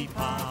Tira Mi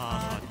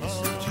Pachad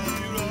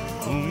Kisom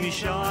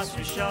Umishas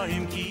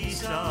Rishayim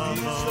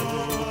Gisavo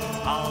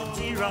Al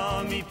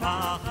Tira Mi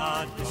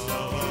Pachad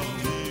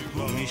Kisom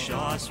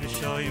Mishas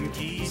v'shoyim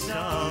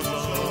kisavo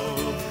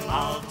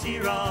Al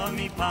tira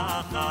mi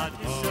pachad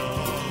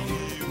kisom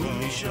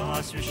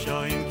Mishas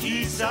v'shoyim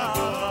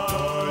kisavo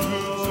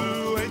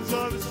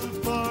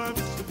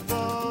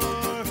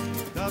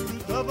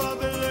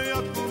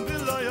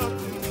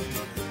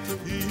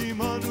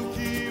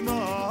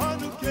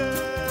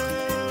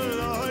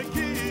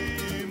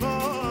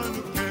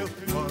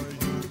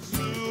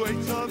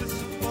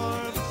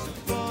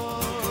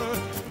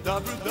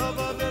דבר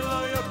דבר ולא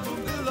יקום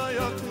ולא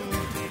יקום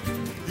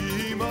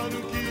עמנו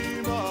כי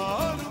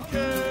עמנו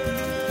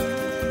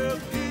כן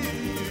כי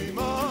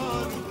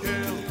עמנו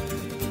כן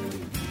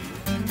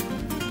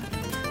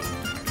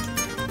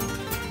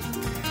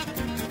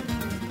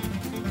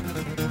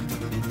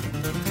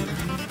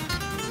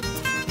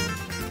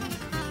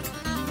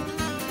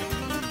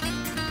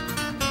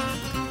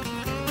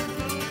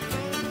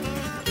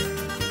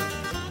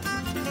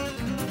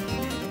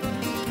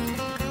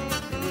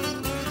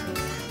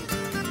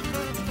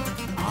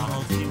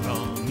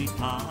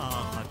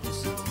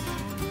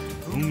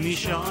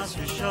משעס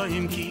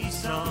ושעים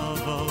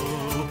כיסבו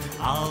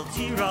אל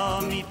תירא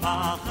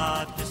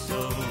מפחד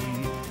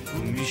ושום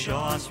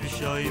ומשעס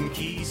ושעים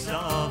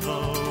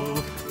כיסבו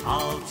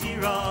אל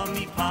תירא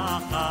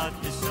מפחד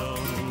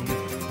ושום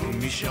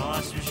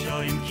ומשעס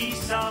ושעים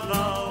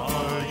כיסבו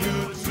Are you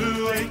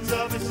true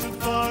עצה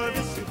וסופר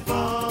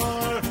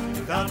וסופר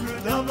דברו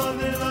דבר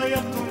ולא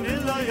יקום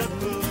ולא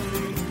יקום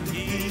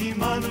כי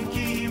עמנו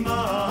כן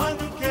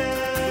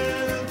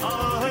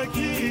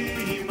כי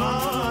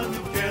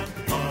עמנו כן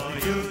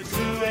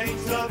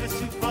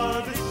וסופר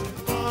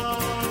וסופר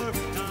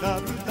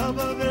דברו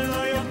דבר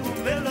ולא יקום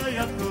ולא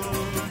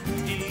יקום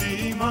כי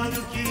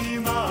עמנו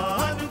כן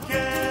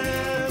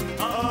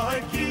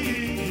כי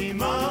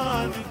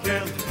עמנו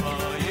כן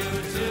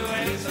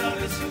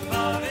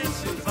וסופר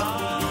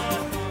וסופר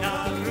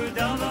דברו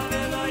דבר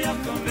ולא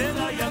יקום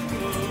ולא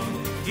יקום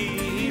כי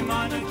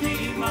עמנו כן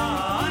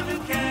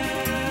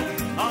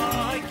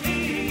כי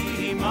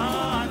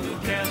עמנו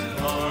כן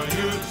Are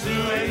you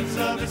true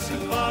עצה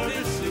וסופר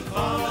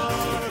וסופר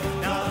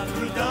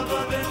דברו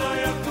דבר ולא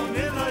יקום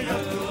ולא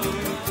יקום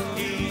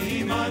כי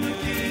עמנו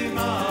כן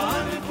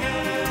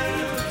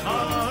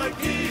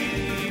כי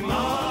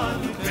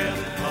עמנו כן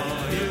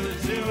Are you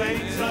true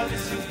עצה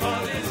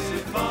וסופר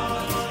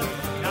וסופר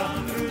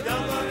דברו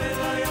דבר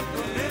ולא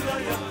יקום ולא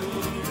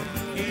יקום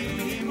כי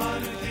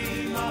עמנו כן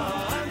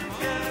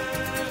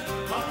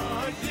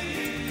כי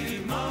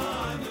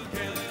עמנו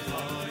כן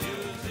Are you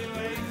true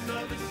עצה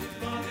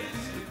וסופר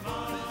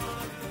וסופר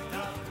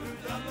דברו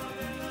דבר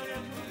ולא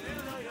יקום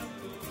ולא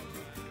יקום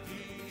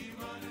כי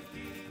עמנו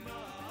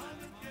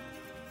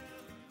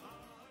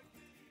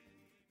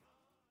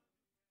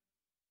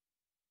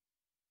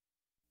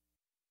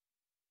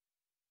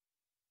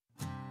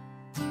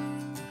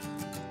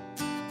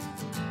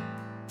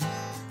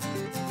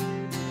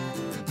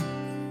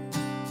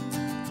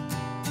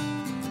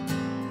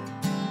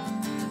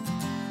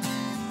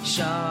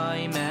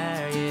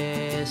Shomer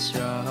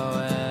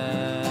Yisroel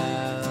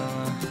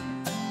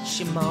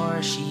Shemor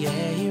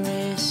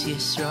Sheiris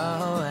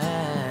Yisroel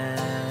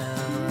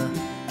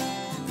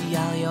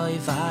Yal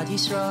Yoivad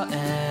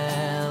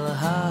Yisroel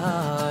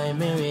Hai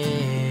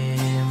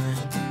Mirim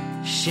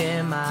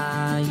Shema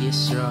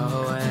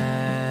Yisroel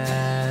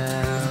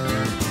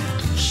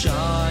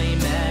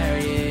Shomer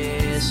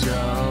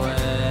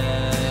Yisroel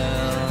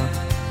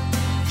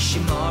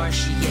Shemor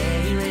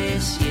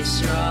Sheiris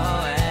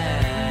Yisroel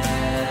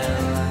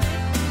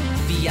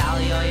Yal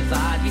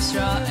Yoivad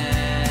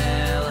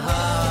Yisrael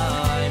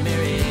Hai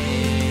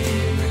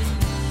Mirim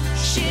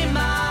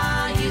Shema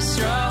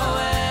Yisrael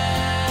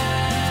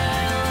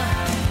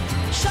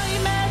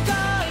Shomer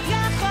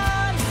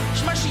Goyachon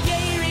Shmar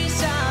Sheiri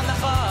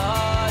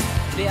Samachon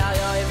Yal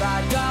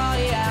Yoivad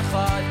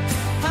Goyachon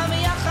Ham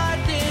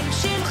Yachadim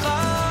Shimcha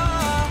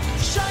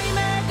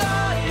Shomer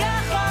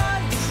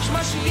Goyachon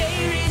Shmar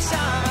Sheiri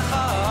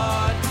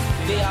Samachon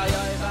Yal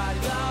Yoivad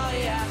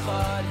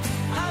Goyachon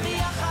Ham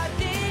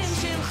Yachadim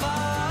Shimcha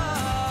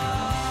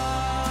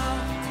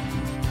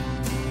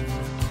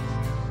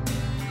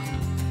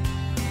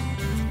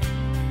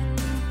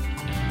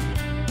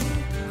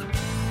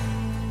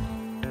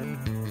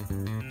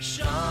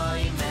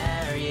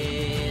Shomer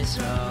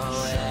Yisrael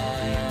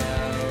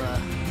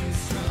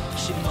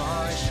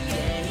Shemor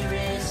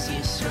Sheiris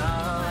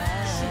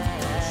Yisrael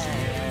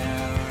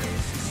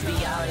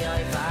V'yal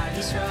Yoivad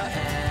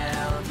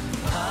Yisrael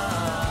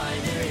Hai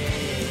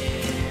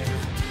Mirim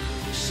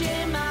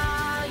Shema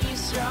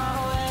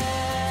Yisrael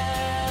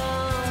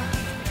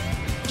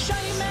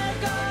Shomer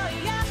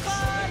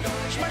Goyachon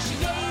Shmar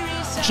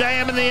Sheiris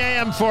JM in the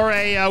AM for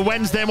a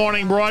Wednesday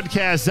morning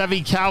broadcast.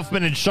 Zevi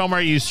Kaufman and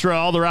Shomer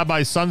Yisrael, the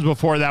rabbi's sons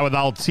before that with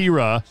Al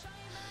Tira.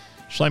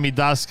 Shlomi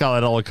Daskal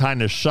at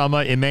Elokina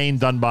Shama. Imain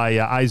done by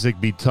Isaac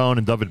Bitton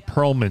and David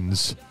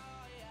Perlman's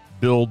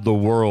Build the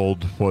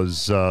World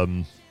was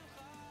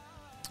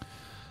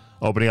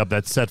opening up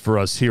that set for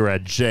us here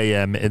at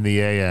JM in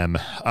the AM.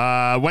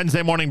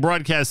 Wednesday morning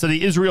broadcast of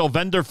the Israel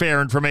Vendor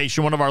Fair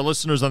information. One of our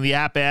listeners on the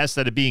app asked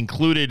that it be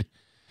included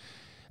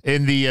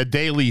in the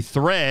daily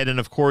thread, and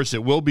of course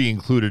it will be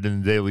included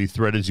in the daily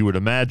thread, as you would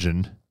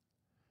imagine.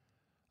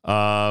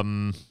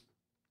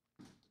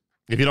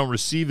 If you don't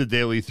receive the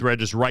daily thread,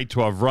 just write to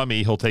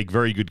Avrami. He'll take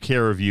very good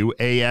care of you.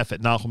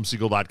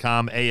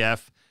 AF@NachumSegal.com,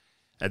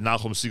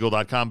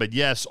 AF@NachumSegal.com. But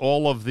yes,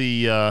 all of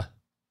the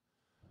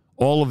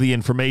all of the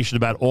information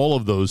about all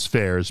of those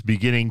fairs,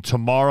 beginning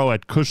tomorrow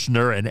at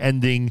Kushner and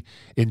ending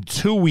in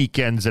 2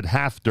 weekends at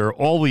Hafter.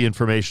 All the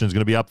information is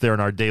going to be up there in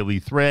our daily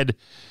thread.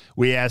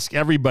 We ask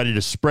everybody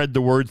to spread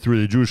the word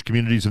through the Jewish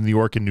communities of New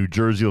York and New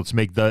Jersey. Let's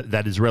make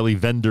that Israeli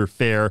vendor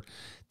fair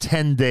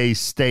 10-day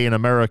stay in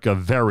America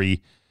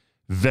very,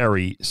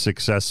 very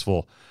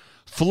successful.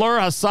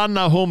 Fleur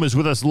Hassan-Nahoum is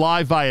with us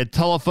live via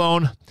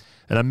telephone,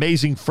 an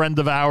amazing friend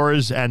of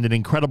ours and an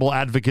incredible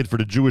advocate for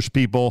the Jewish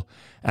people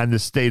and the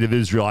state of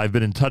Israel. I've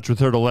been in touch with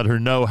her to let her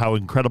know how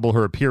incredible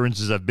her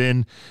appearances have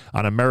been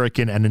on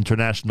American and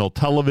international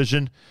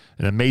television,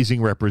 an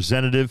amazing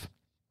representative.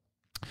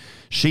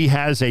 She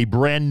has a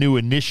brand new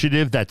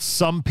initiative that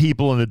some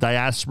people in the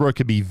diaspora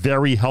could be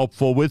very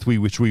helpful with,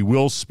 which we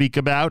will speak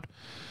about.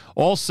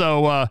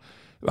 Also,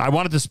 I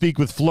wanted to speak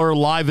with Fleur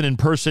live and in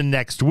person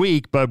next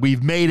week, but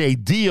we've made a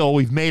deal.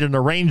 We've made an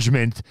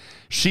arrangement.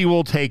 She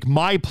will take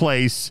my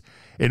place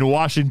in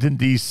Washington,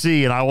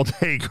 D.C., and I will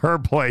take her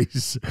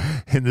place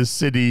in the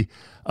city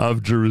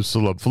of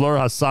Jerusalem. Fleur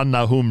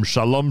Hassan-Nahoum,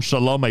 shalom,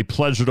 shalom. A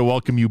pleasure to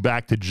welcome you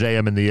back to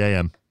JM in the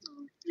AM.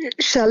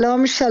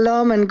 Shalom,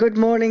 shalom, and good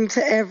morning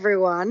to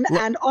everyone.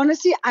 And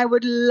honestly, I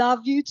would love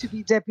you to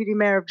be Deputy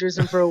Mayor of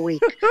Jerusalem for a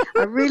week.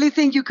 I really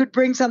think you could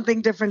bring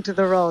something different to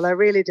the role. I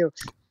really do.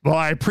 Well,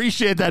 I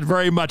appreciate that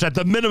very much. At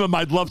the minimum,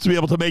 I'd love to be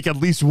able to make at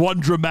least one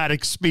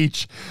dramatic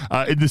speech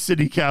in the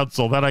city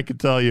council. That I can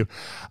tell you.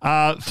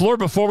 Fleur,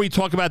 before we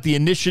talk about the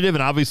initiative,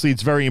 and obviously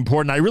it's very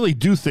important, I really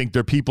do think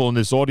there are people in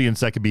this audience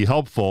that could be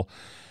helpful.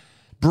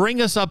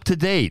 Bring us up to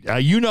date.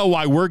 You know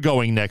why we're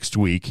going next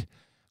week.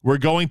 We're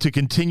going to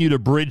continue to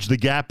bridge the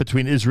gap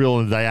between Israel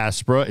and the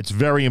diaspora. It's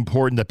very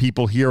important that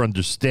people here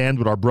understand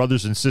what our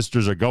brothers and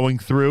sisters are going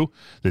through,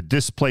 the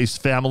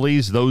displaced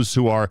families, those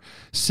who are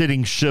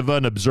sitting Shiva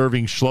and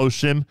observing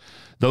Shloshim,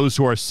 those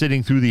who are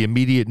sitting through the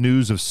immediate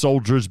news of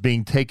soldiers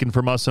being taken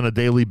from us on a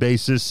daily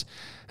basis,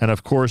 and,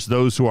 of course,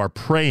 those who are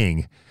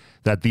praying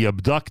that the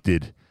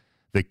abducted,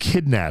 the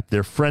kidnapped,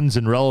 their friends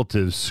and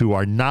relatives who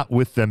are not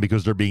with them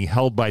because they're being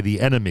held by the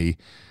enemy,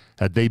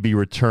 that they be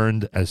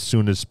returned as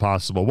soon as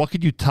possible. What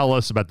could you tell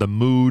us about the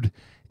mood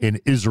in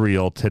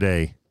Israel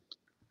today?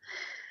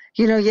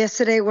 You know,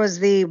 yesterday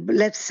was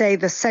let's say,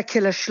 the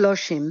secular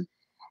Shloshim,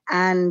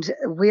 and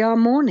we are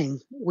mourning.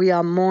 We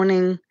are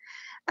mourning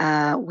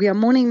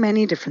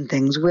many different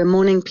things. We're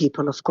mourning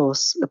people, of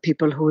course, the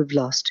people who we've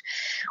lost.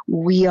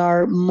 We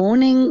are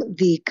mourning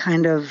the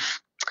kind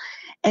of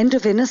end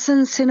of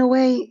innocence in a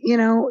way. You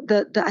know,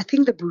 I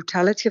think the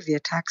brutality of the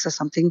attacks are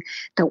something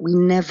that we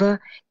never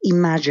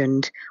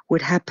imagined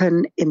would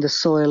happen in the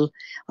soil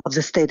of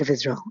the state of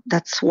Israel.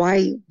 That's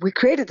why we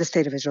created the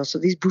state of Israel. So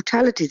these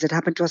brutalities that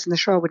happened to us in the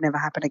Shoah would never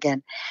happen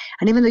again.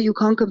 And even though you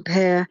can't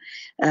compare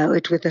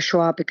it with the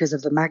Shoah because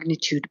of the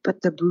magnitude,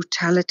 but the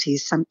brutality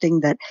is something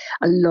that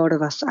a lot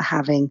of us are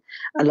having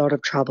a lot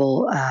of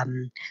trouble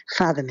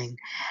fathoming.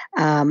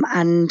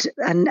 And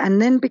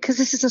then because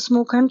this is a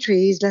small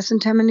country, it's less than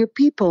 10 million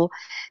people,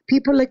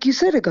 like you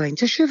said, are going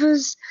to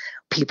shivers.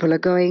 People are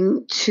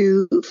going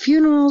to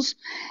funerals.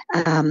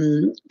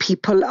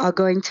 People are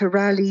going to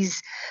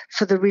rallies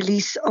for the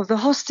release of the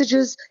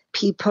hostages.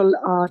 People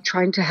are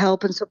trying to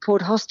help and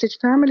support hostage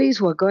families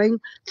who are going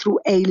through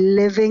a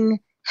living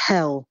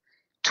hell,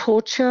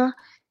 torture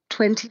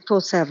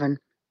 24/7.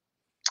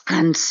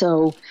 And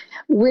so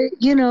we're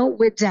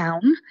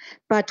down,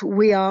 but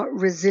we are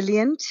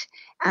resilient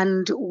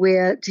and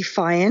we're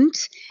defiant,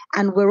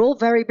 and we're all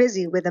very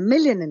busy with a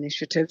million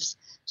initiatives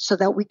so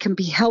that we can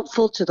be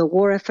helpful to the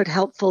war effort,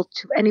 helpful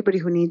to anybody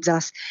who needs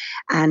us,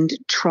 and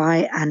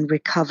try and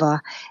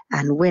recover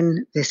and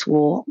win this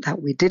war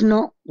that we did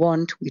not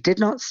want, we did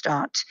not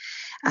start,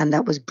 and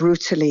that was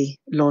brutally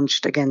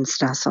launched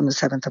against us on the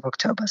 7th of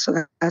October.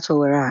 So that's where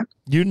we're at.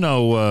 You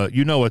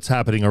know what's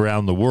happening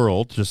around the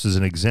world. Just as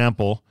an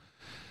example,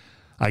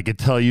 I could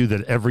tell you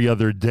that every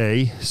other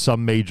day,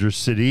 some major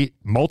city,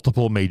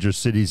 multiple major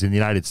cities in the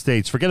United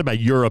States, forget about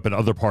Europe and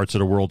other parts of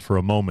the world for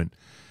a moment,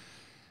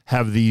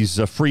 have these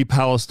Free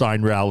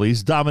Palestine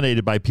rallies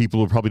dominated by people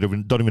who probably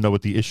don't even know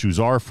what the issues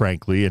are,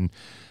 frankly, and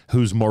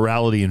whose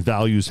morality and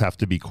values have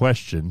to be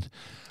questioned.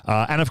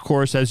 And, of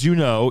course, as you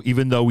know,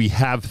 even though we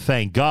have,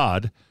 thank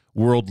God,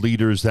 world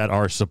leaders that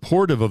are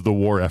supportive of the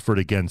war effort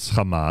against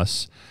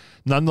Hamas,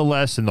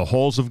 nonetheless, in the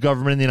halls of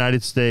government in the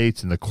United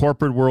States, in the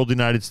corporate world in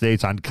the United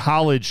States, on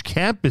college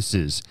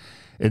campuses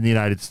in the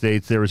United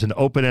States, there is an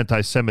open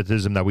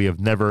anti-Semitism that we have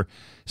never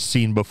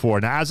seen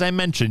before. Now, as I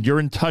mentioned, you're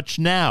in touch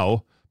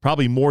now,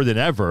 probably more than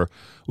ever,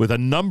 with a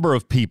number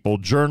of people,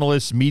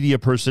 journalists, media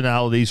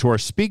personalities who are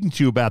speaking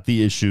to you about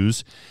the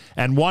issues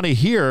and want to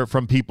hear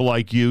from people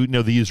like you,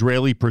 the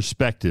Israeli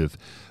perspective.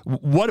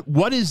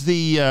 What is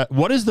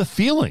the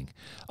feeling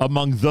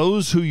among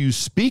those who you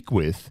speak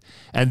with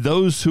and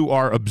those who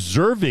are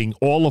observing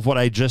all of what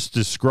I just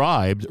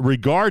described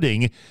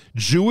regarding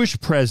Jewish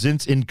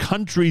presence in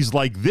countries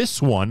like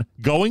this one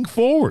going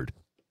forward?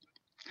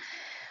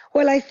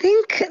 Well, I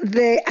think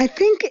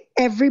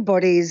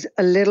everybody's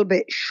a little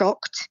bit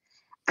shocked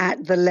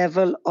at the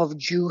level of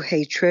Jew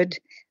hatred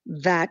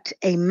that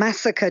a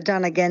massacre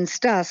done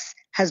against us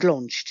has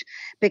launched,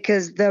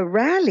 because the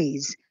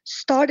rallies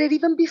started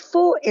even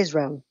before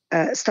Israel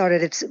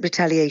started its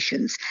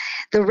retaliations.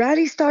 The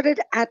rally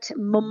started at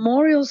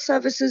memorial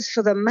services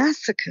for the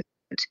massacre,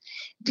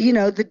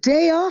 the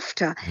day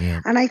after.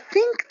 Yeah. And I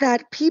think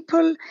that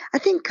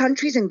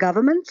countries and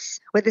governments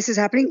where this is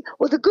happening,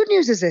 well, the good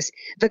news is this: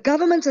 the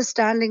governments are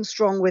standing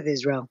strong with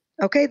Israel.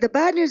 Okay. The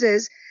bad news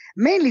is,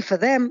 mainly for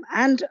them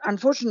and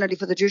unfortunately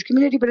for the Jewish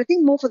community, but I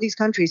think more for these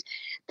countries,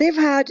 they've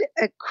had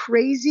a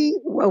crazy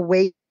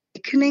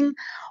awakening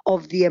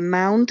of the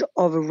amount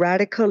of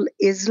radical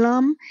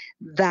Islam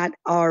that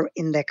are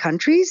in their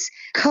countries,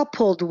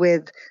 coupled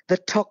with the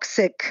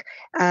toxic,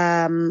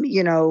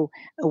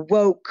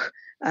 woke,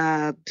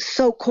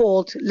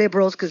 so-called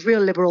liberals, because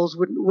real liberals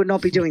would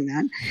not be doing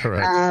that.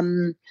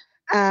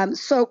 Correct.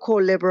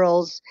 So-called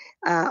liberals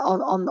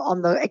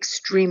on the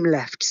extreme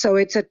left. So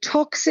it's a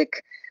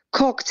toxic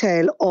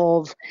cocktail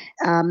of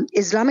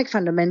Islamic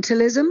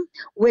fundamentalism,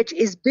 which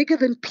is bigger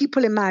than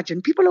people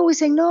imagine. People always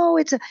say, no,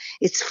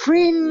 it's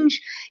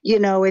fringe,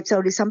 it's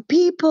only some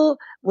people.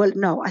 Well,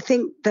 no, I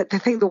think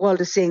the world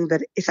is seeing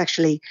that it's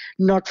actually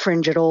not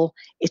fringe at all.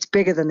 It's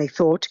bigger than they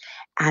thought,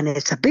 and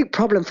it's a big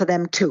problem for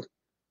them too,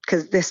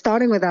 because they're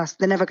starting with us.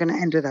 They're never going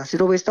to end with us.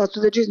 It always starts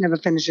with the Jews, never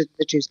finishes with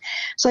the Jews.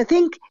 So I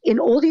think in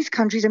all these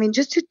countries, I mean,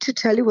 just to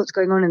tell you what's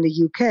going on in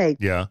the UK.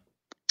 Yeah.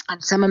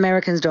 And some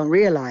Americans don't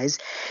realize,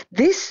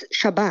 this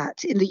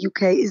Shabbat in the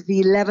UK is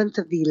the 11th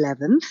of the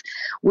 11th,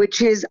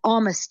 which is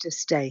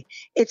Armistice Day.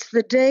 It's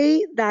the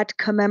day that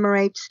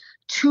commemorates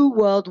two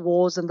world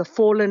wars and the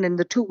fallen in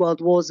the two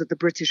world wars that the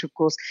British, of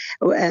course,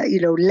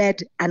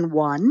 led and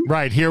won.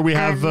 Right. Here we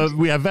have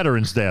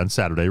Veterans Day on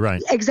Saturday,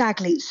 right?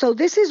 Exactly. So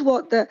this is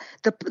what the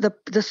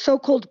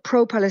so-called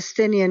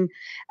pro-Palestinian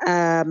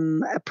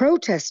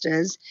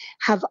protesters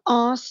have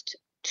asked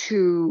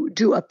to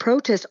do a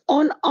protest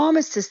on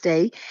Armistice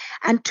Day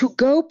and to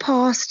go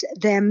past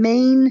their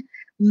main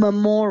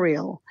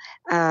memorial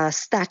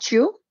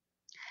statue.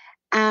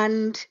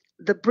 And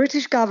the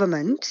British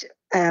government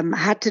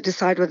had to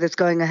decide whether it's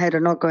going ahead or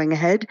not going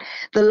ahead.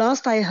 The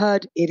last I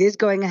heard, it is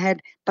going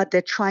ahead, but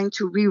they're trying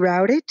to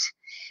reroute it.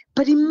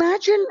 But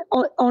imagine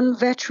on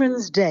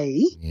Veterans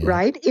Day,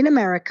 right, in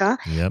America,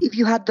 if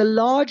you had the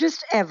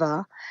largest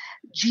ever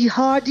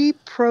jihadi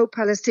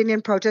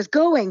pro-Palestinian protest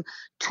going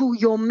to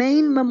your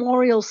main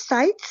memorial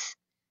sites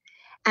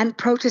and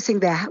protesting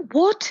there.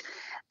 What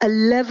a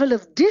level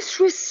of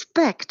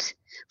disrespect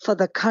for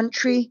the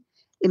country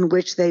in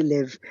which they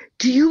live.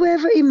 Do you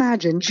ever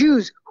imagine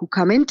Jews who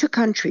come into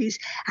countries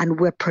and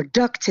we're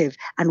productive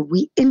and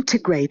we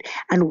integrate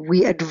and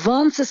we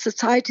advance the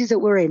societies that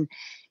we're in?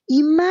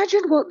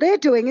 Imagine what they're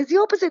doing is the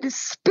opposite, is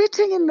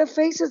spitting in the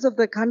faces of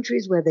the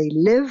countries where they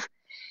live,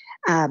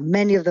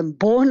 many of them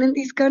born in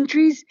these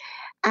countries,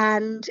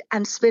 and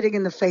spitting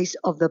in the face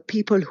of the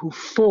people who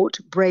fought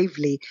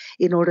bravely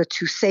in order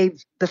to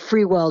save the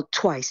free world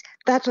twice.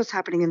 That's what's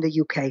happening in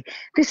the UK.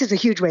 This is a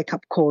huge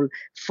wake-up call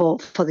for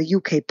the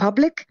UK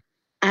public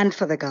and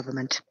for the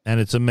government. And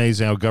it's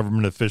amazing how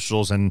government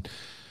officials and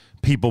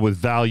people with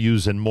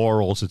values and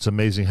morals, it's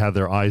amazing how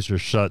their eyes are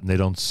shut and they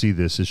don't see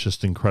this. It's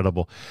just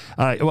incredible.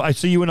 I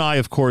see you and I,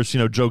 of course,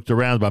 joked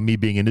around about me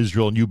being in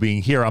Israel and you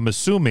being here. I'm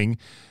assuming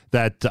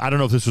that, I don't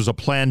know if this was a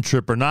planned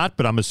trip or not,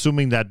 but I'm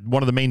assuming that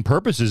one of the main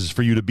purposes is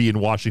for you to be in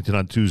Washington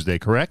on Tuesday,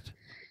 correct?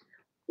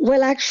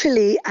 Well,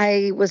 actually,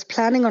 I was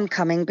planning on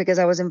coming because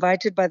I was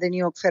invited by the New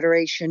York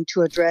Federation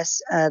to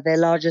address their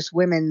largest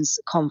women's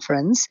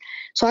conference.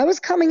 So I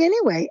was coming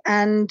anyway.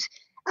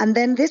 And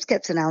then this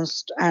gets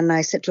announced, and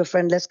I said to a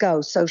friend, let's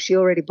go. So she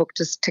already booked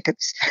us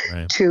tickets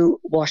to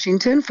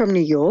Washington from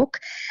New York.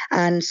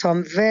 And so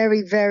I'm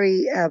very,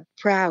 very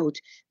proud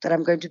that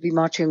I'm going to be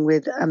marching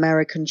with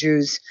American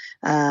Jews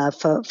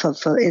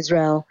for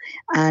Israel.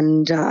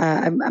 And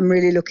I'm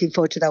really looking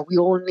forward to that. We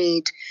all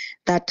need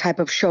that type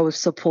of show of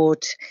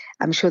support.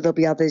 I'm sure there'll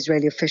be other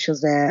Israeli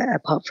officials there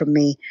apart from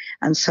me.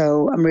 And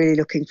so I'm really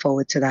looking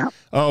forward to that.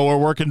 Oh, we're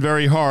working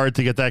very hard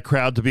to get that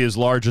crowd to be as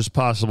large as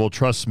possible.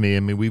 Trust me. I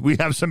mean, we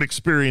have some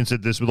experience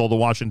at this with all the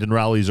Washington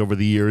rallies over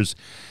the years.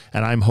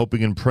 And I'm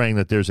hoping and praying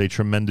that there's a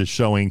tremendous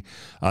showing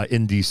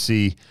in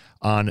D.C.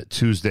 on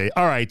Tuesday.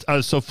 All right.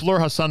 So Fleur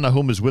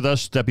Hassan-Nahoum is with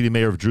us, Deputy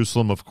Mayor of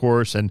Jerusalem, of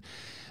course. And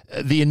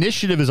the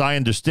initiative, as I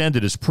understand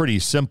it, is pretty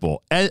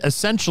simple.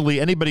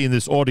 Essentially, anybody in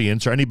this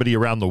audience or anybody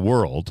around the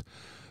world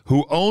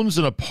who owns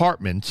an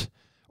apartment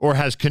or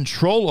has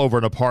control over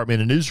an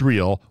apartment in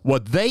Israel,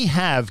 what they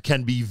have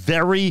can be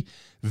very,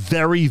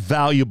 very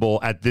valuable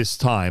at this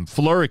time.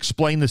 Fleur,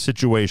 explain the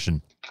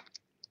situation.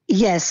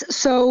 Yes.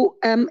 So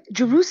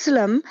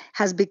Jerusalem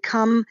has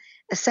become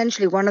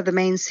essentially one of the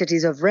main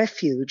cities of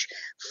refuge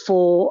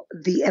for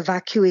the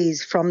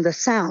evacuees from the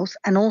south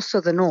and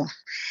also the north.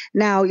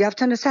 Now, you have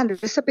to understand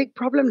that this is a big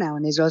problem now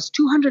in Israel. It's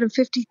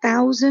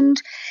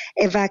 250,000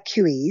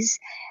 evacuees,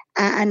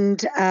 and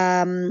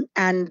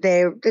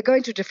they're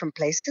going to different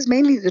places,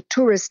 mainly the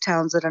tourist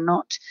towns that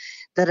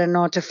are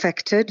not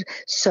affected.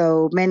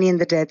 So many in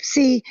the Dead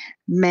Sea,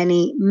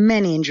 many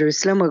in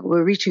Jerusalem.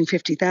 We're reaching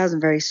 50,000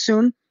 very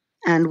soon.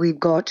 And we've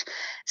got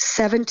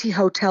 70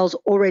 hotels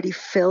already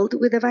filled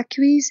with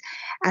evacuees,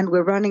 and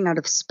we're running out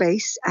of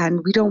space, and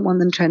we don't want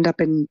them to end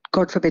up in,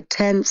 God forbid,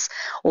 tents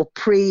or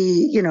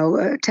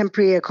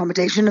temporary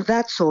accommodation of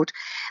that sort.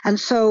 And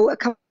so a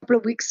couple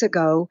of weeks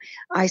ago,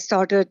 I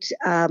started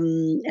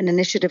an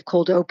initiative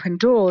called Open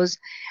Doors,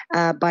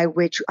 by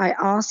which I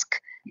ask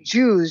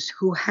Jews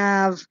who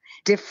have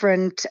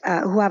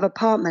who have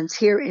apartments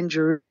here in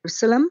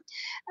Jerusalem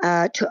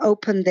to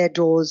open their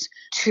doors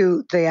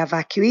to the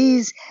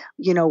evacuees.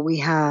 We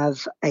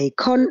have a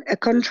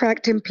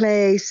contract in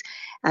place.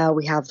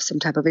 We have some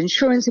type of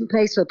insurance in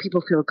place so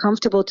people feel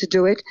comfortable to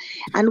do it.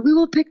 And we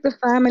will pick the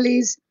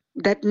families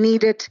that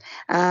need it,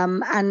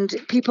 and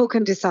people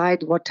can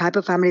decide what type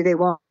of family they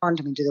want. I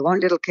mean, do they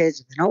want little kids?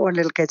 Do they not want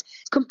little kids?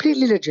 It's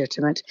completely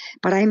legitimate.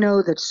 But I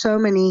know that so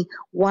many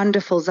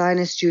wonderful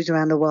Zionist Jews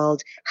around the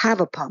world have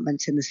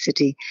apartments in the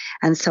city,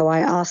 and so I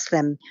asked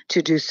them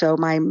to do so.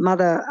 My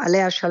mother,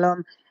 Alea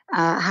Shalom,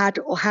 had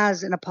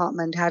an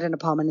apartment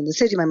in the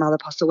city. My mother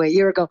passed away a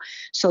year ago.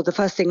 So the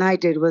first thing I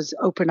did was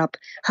open up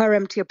her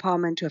empty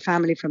apartment to a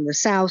family from the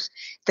south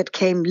that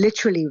came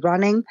literally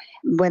running.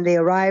 When they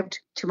arrived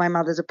to my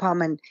mother's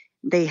apartment,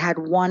 they had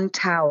one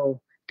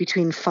towel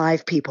between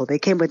 5 people. They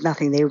came with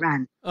nothing. They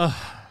ran.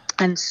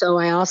 And so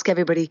I ask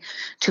everybody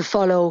to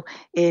follow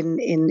in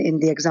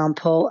the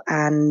example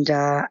and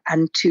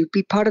to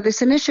be part of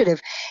this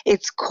initiative.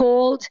 It's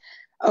called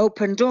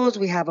Open Doors.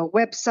 We have a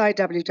website,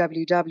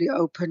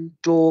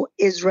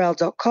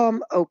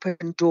 www.opendoorisrael.com,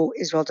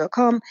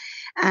 opendoorisrael.com,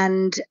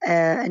 and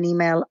an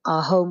email,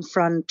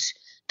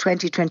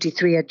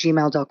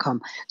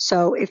 homefront2023@gmail.com.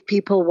 So if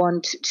people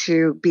want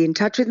to be in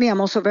touch with me,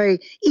 I'm also very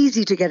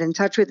easy to get in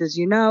touch with, as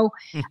you know.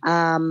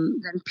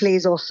 Then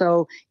please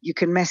also, you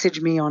can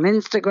message me on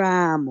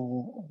Instagram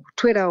or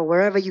Twitter or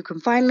wherever you can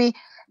find me.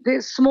 The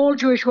small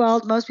Jewish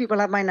world, most people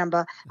have my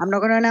number. I'm not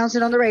going to announce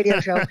it on the radio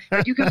show,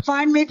 but you can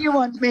find me if you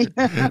want me.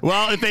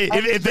 Well, if they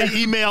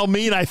email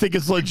me and I think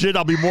it's legit,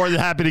 I'll be more than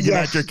happy to give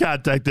out your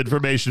contact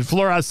information.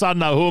 Fleur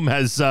Hassan-Nahoum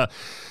has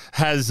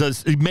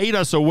made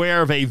us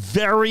aware of a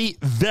very,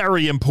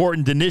 very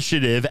important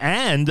initiative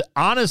and,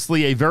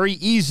 honestly, a very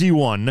easy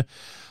one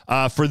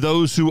for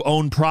those who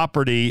own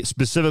property,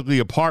 specifically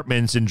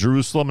apartments in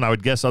Jerusalem, and I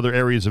would guess other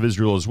areas of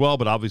Israel as well,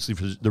 but obviously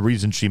for the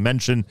reason she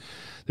mentioned,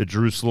 the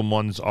Jerusalem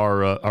ones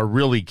are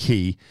really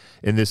key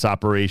in this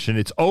operation.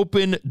 It's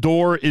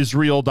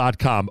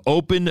OpenDoorIsrael.com.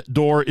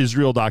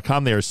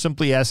 OpenDoorIsrael.com. They are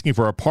simply asking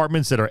for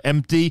apartments that are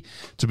empty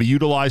to be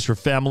utilized for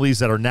families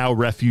that are now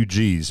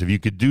refugees. If you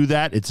could do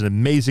that, it's an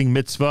amazing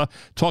mitzvah.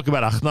 Talk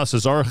about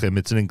Achnasas Archim.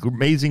 It's an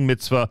amazing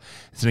mitzvah.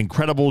 It's an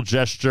incredible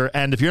gesture.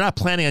 And if you're not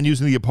planning on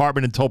using the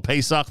apartment until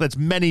Pesach, that's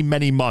many,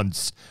 many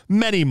months.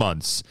 Many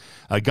months.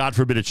 God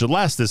forbid it should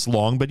last this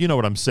long, but you know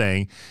what I'm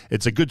saying.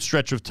 It's a good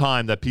stretch of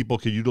time that people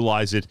could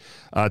utilize it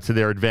to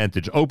their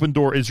advantage.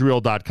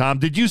 OpenDoorIsrael.com.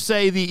 Did you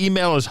say the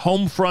email is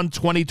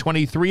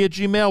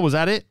homefront2023@gmail? Was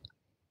that it?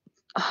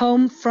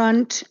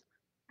 Homefront,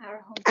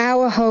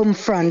 our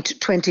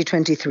Homefront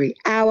 2023.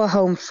 Our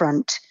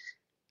Homefront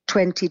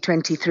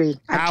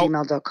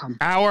 2023@gmail.com.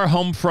 Our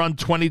Homefront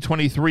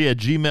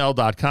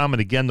 2023@gmail.com.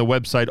 And again, the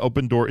website,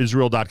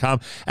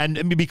 opendoorisrael.com.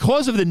 And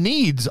because of the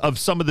needs of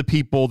some of the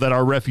people that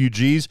are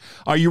refugees,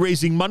 are you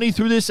raising money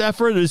through this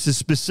effort? Or is this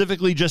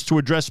specifically just to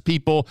address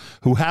people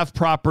who have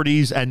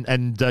properties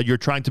and you're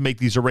trying to make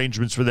these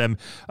arrangements for them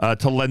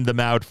to lend them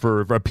out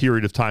for a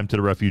period of time to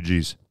the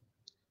refugees?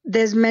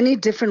 There's many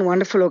different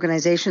wonderful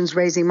organizations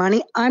raising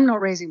money. I'm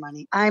not raising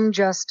money. I'm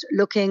just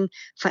looking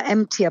for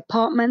empty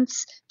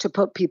apartments to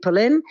put people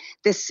in.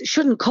 This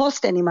shouldn't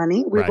cost any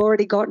money. We've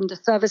already gotten the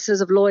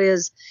services of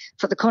lawyers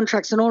for the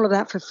contracts and all of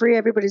that for free.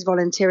 Everybody's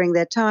volunteering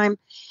their time.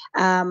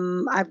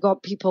 I've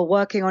got people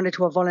working on it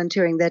who are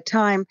volunteering their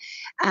time.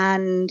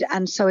 And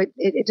so it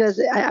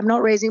does. I'm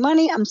not raising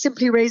money. I'm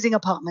simply raising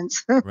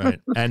apartments. Right.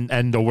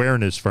 And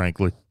awareness,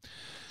 frankly.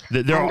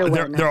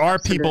 There are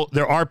people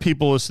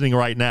listening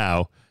right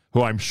now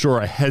who I'm sure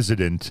are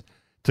hesitant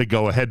to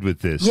go ahead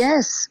with this.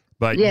 Yes.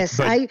 I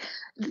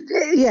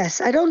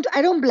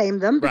don't blame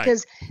them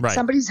because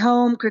somebody's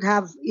home could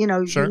have,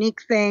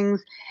 unique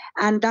things.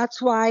 And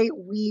that's why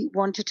we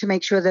wanted to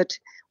make sure that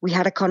we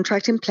had a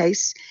contract in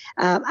place.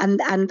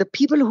 And the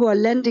people who are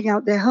lending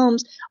out their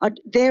homes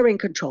they're in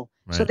control.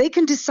 Right. So they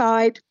can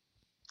decide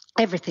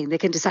everything. They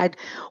can decide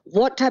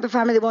what type of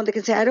family they want. They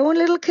can say, I don't want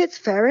little kids.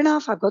 Fair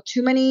enough. I've got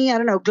too many,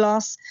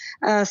 glass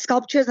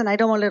sculptures and I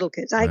don't want little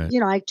kids. I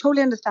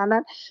totally understand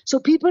that. So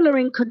people are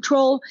in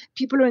control.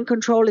 People are in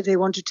control if they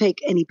want to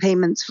take any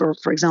payments for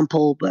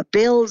example,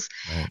 bills.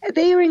 Right.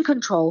 They are in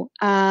control.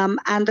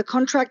 And the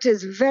contract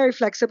is very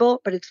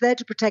flexible, but it's there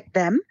to protect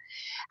them.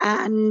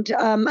 And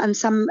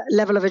some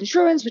level of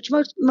insurance, which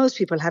most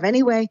people have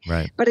anyway.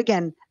 Right. But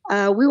again,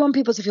 we want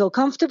people to feel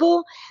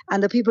comfortable,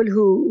 and the people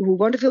who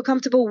want to feel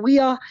comfortable, we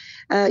are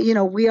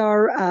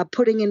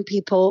putting in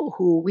people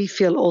who we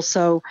feel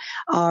also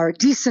are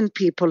decent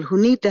people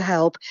who need the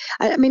help.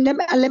 I mean,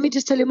 let me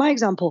just tell you my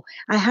example.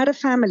 I had a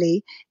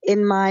family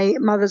in my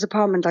mother's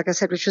apartment, like I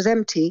said, which was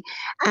empty.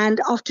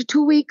 And after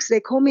 2 weeks, they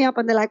called me up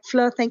and they're like,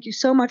 Fleur, thank you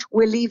so much.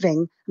 We're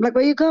leaving. I'm like,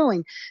 where are you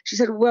going? She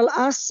said, well,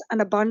 us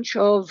and a bunch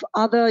of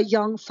other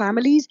young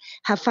families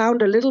have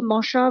found a little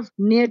moshav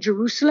near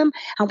Jerusalem,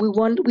 and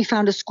we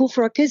found a school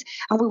for our kids,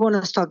 and we want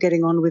to start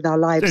getting on with our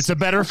lives. It's a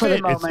better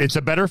fit. It's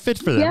a better fit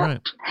for them, Yeah.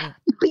 right?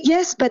 But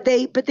yes, but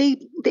they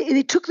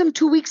took them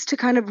 2 weeks to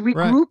kind of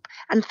regroup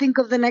and think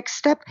of the next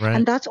step,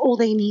 and that's all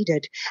they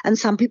needed. And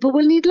some people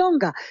will need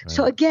longer.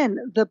 So again,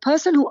 the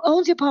person who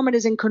owns the apartment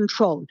is in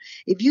control.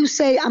 If you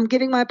say, I'm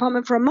giving my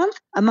apartment for a month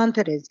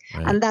it is.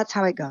 And that's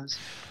how it goes.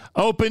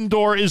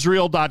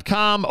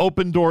 OpenDoorIsrael.com,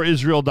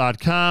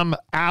 OpenDoorIsrael.com,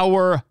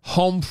 Our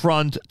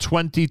Homefront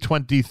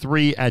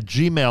 2023 at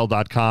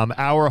gmail.com,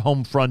 Our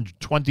Homefront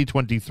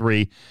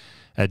 2023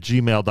 at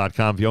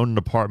gmail.com. If you own an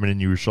apartment in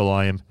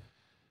Yerushalayim,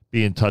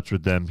 be in touch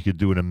with them. You could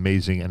do an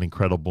amazing and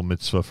incredible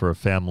mitzvah for a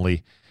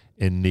family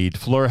in need.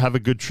 Fleur, have a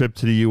good trip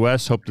to the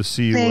U.S. Hope to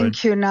see you.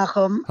 Thank you,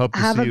 Nahum.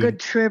 Have a good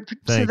trip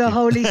to the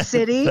holy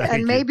city,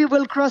 and maybe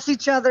we'll cross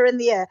each other in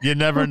the air. You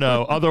never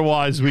know.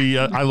 Otherwise,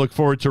 I look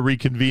forward to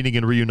reconvening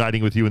and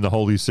reuniting with you in the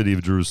holy city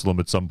of Jerusalem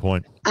at some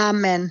point.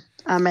 Amen.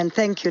 Amen.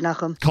 Thank you,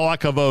 Nahum. Kol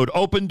hakavod.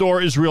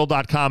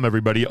 OpenDoorIsrael.com,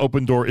 everybody.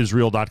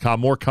 OpenDoorIsrael.com.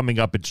 More coming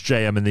up. It's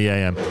JM in the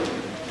AM.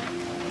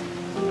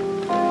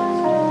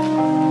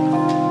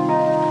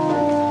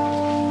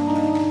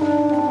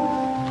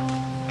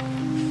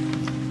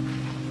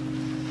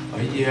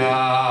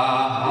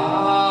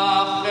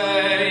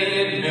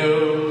 Yacheinu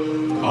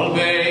kol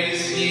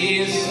beis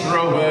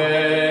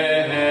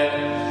Yisroel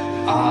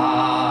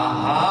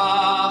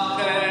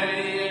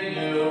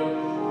Yacheinu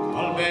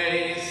kol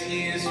beis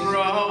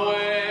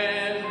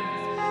Yisroel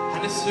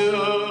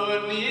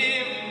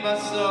Hanisunim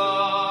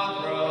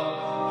basara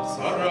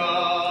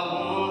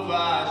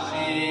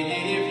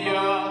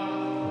uvashivya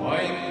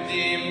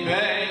Oimdim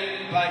bein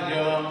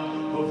bayom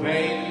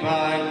uvein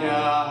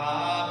bayam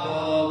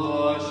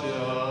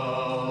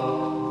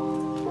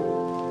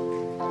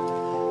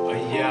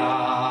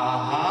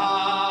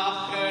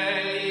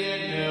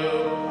Yacheinu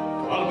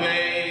kol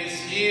beis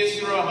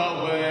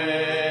Yisroel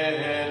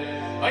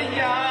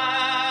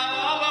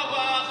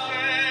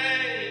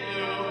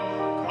Yacheinu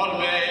kol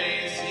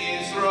beis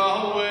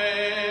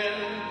Yisroel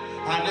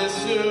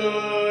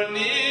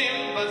Hanisunim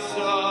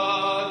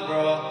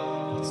basara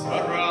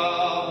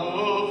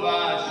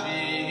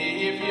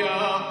uvashivya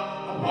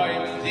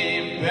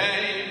Oimdim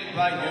bein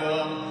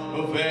bayom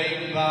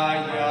uvein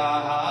bayam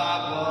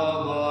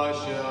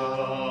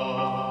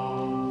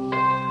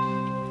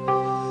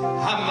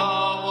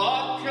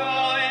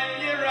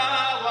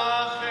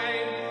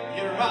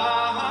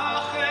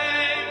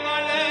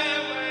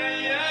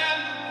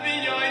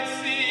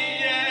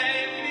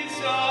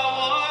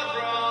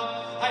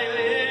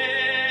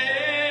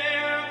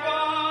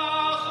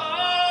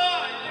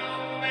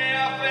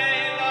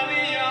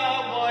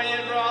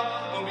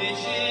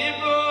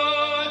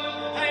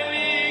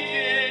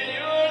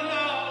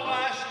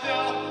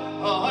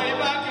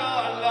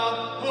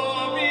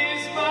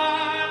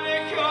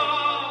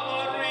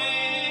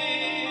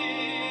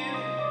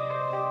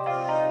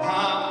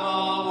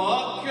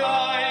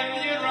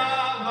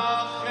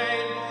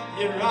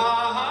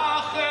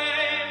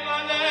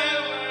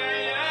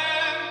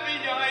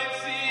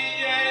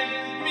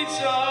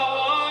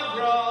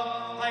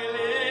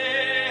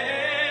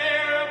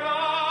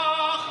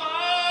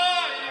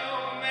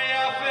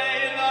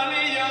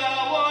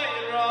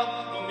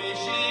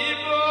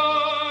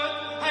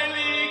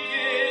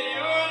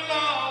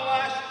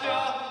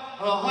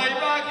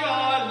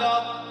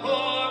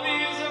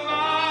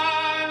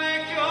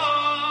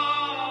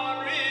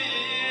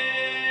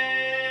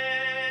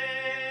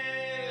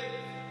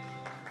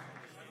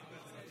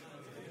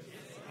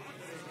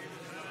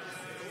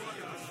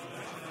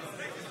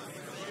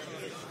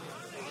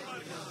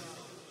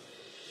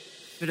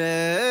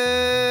Freit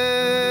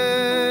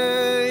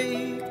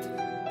die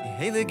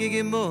heilige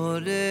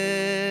Gemorre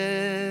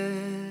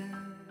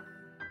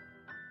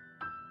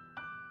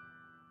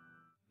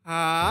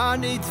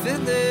Anit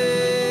finde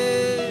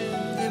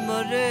die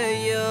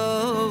Maria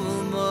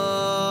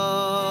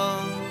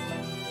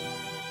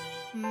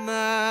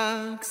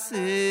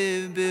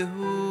Maxi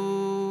behu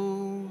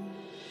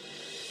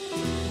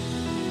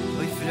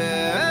Oi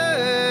freit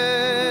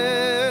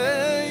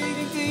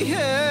die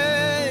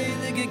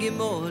heilige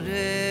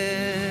Gemorre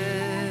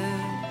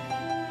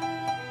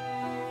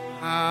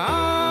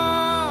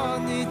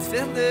Anit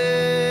finde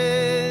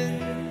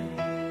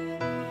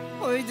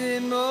Oi de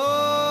more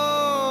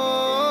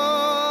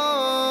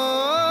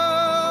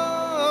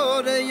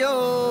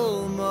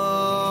yoma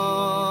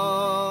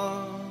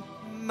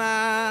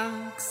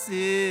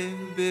Maxi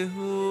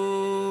behu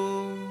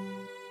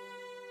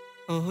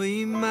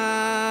Oi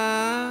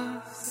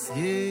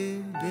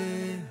maxi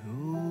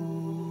behu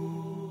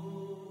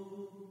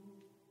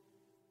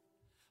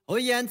Oh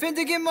jen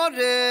fintig I morgen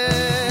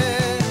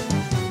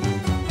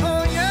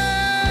Oh jen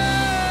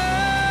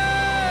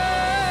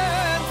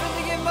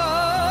fintig I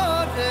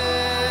morgen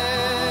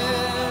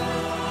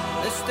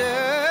Det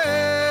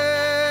støyt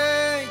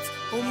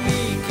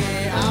Mike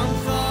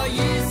Amcha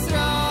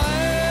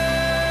Yisrael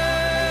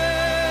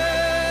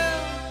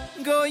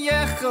Go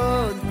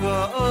yechod go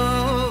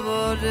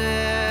overet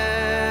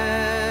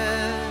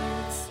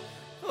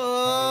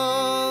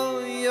Oh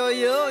yo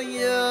yo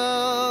yo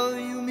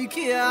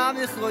Mike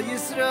Amcha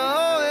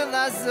Yisrael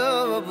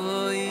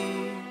Azoboy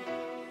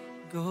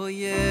Go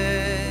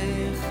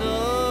yechod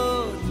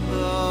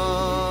go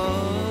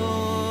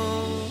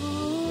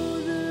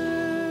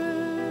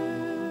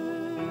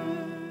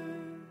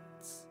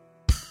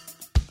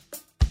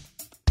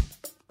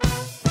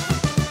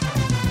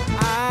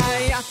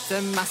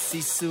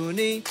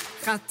Masisuni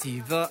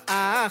Chativa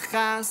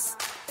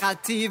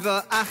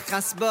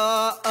achas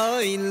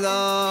ba'oilom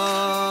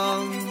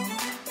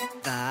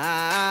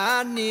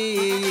Dani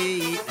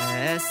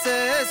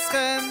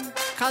eseschem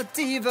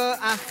Chativa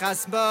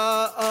achas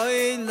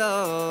ba'oilom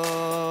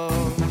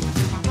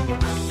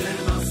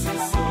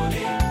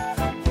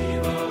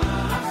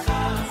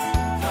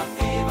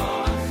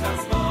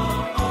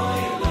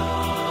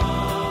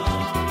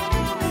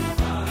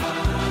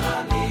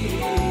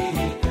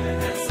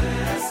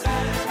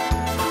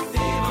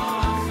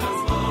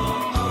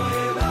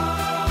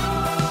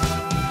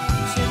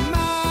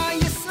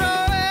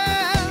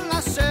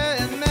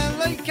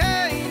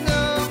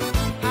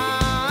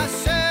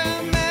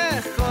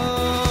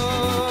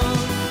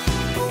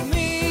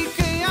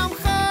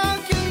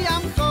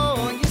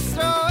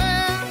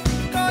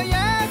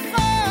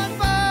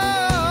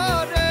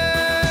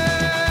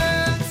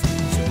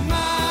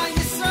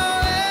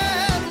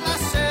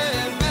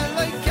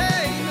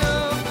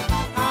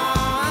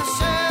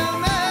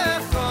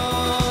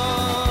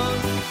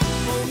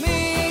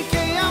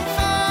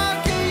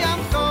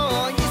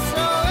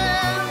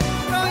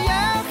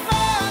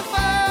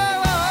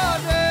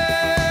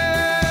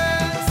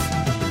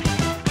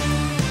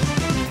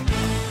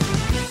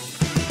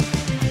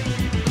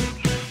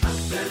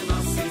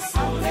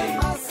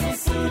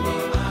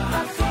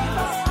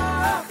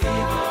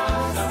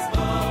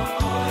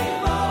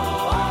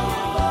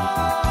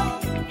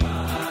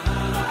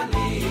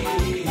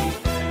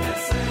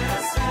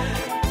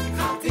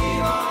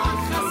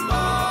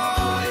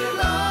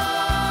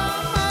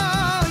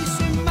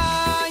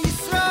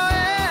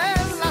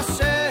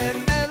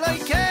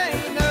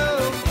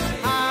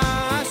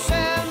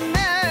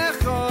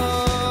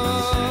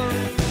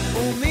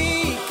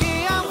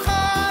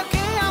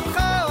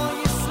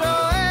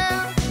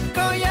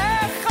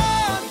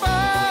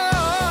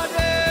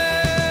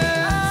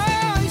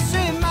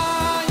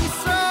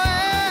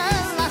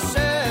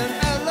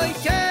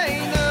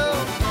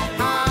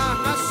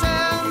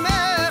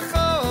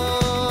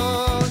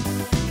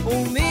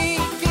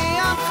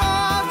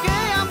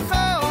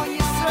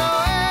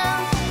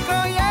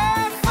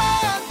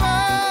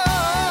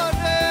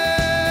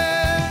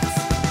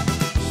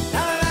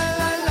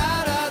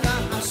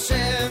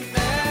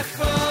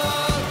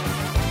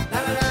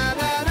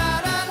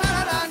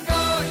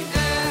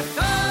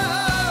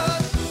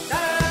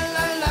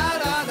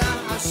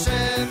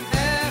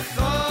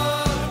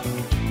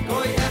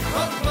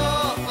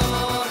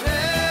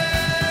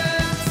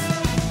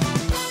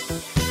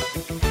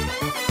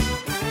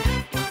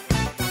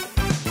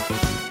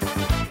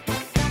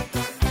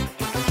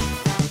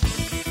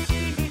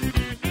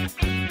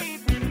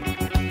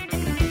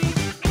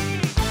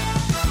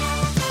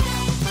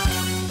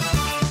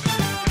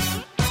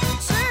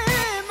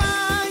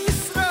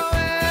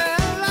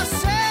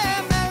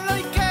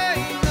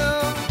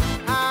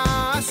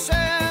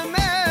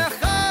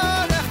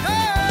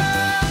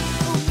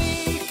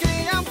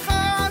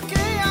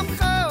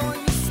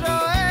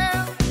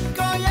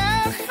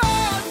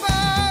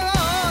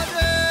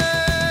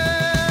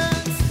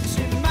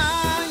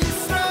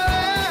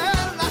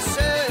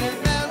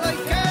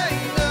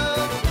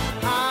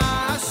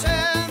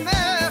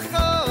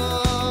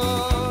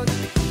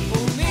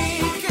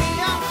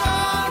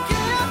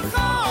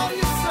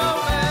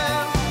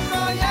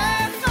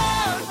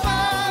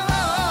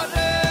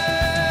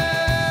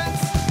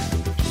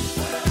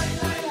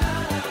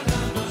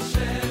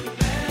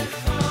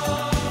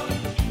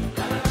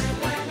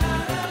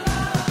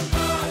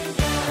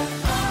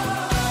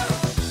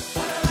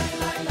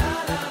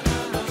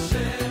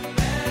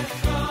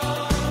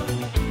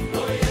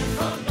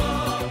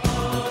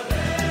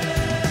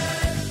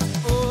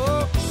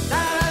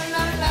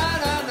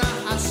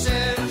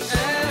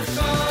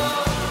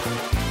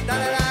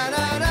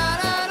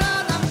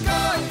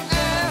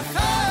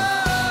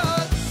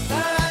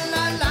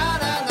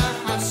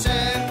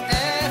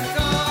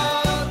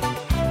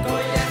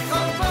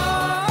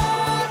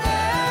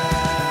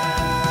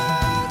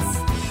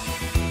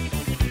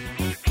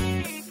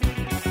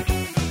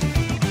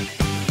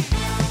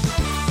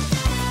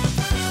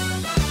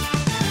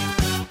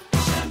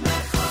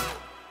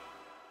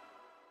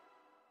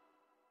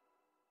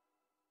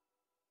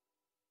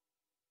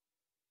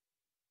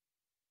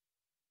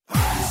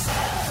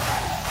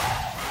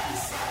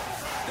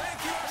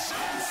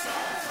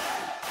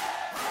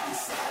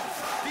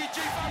DJ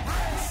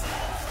Fabrice.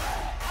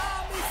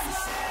 עם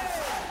ישראל,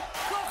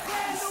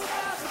 כוחנו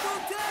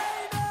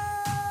באחדותנו.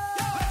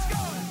 Let's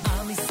go.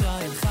 עם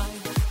ישראל חי,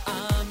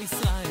 עם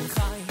ישראל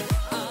חי,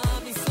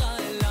 עם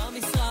ישראל, עם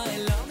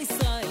ישראל, עם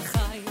ישראל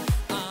חי,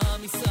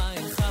 עם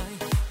ישראל חי,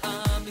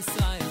 עם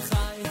ישראל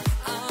חי,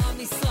 עם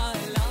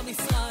ישראל, עם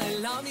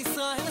ישראל, עם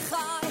ישראל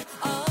חי,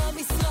 עם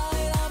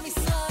ישראל, עם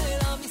ישראל,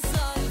 עם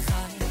ישראל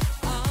חי,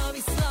 עם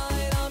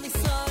ישראל, עם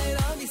ישראל,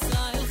 עם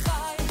ישראל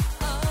חי,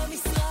 עם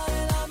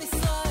ישראל, עם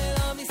ישראל,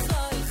 עם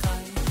ישראל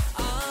חי,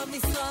 עם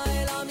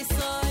ישראל, עם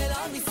ישראל,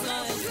 עם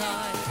ישראל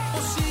חי.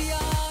 הושיע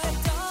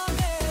את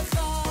עמך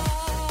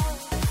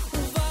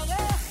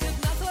וברך את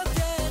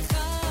נחלתך,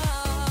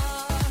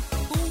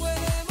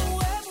 ורם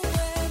ורם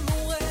ורם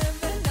ורם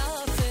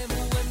ונעשם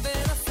ורם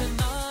ונעשם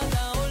עד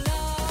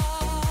העולם.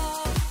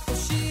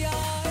 הושיע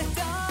את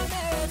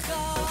עמך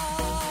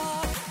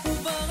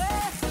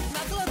וברך את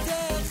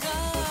נחלתך,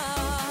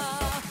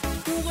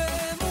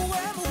 ורם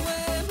ורם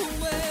ורם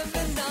ורם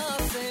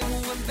ונעשם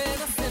ורם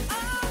ונעשם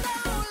עד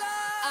העולם.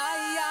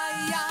 איי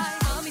איי איי,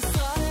 עם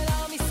ישראל,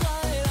 עם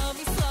ישראל, עם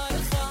ישראל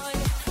חי,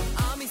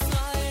 עם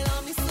ישראל,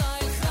 עם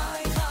ישראל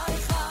חי, חי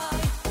חי,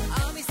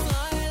 עם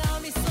ישראל,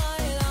 עם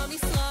ישראל, עם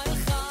ישראל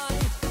חי,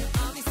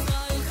 עם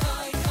ישראל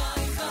חי,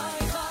 חי חי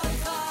חי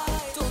חי.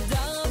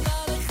 תודה רבה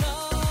לך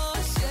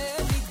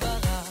השם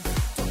יתברך,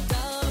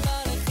 תודה רבה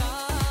לך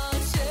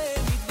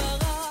השם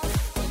יתברך,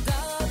 תודה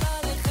רבה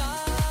לך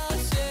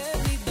השם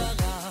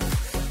יתברך.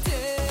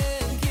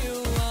 Thank you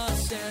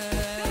השם,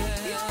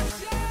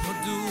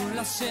 הודו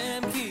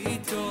לשם כי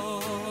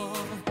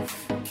טוב,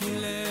 כי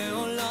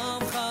לעולם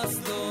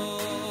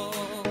חסדו.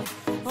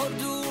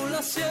 הודו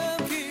לשם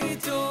כי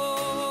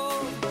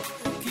טוב,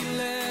 כי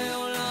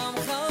לעולם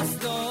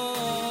חסדו.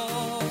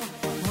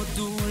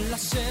 הודו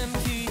לשם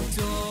כי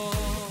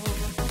טוב,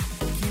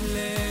 כי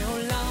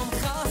לעולם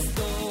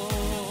חסדו.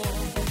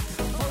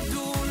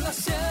 הודו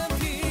לשם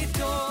כי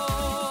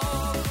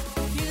טוב,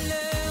 כי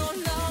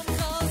לעולם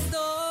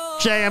חסדו.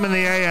 JM in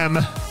the AM.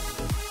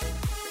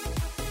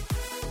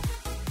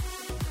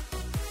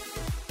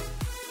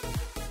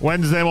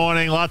 Wednesday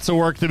morning, lots of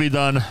work to be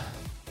done.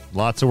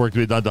 Lots of work to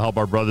be done to help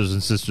our brothers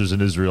and sisters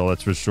in Israel,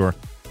 that's for sure.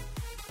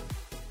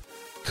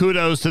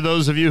 Kudos to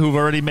those of you who've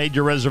already made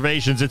your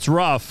reservations. It's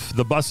rough.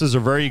 The buses are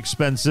very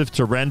expensive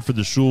to rent for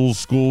the shuls,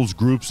 schools,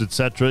 groups,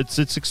 etc.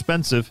 It's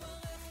expensive.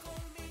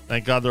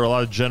 Thank God there are a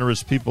lot of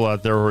generous people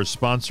out there who are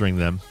sponsoring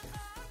them.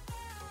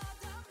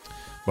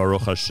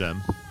 Baruch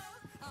Hashem.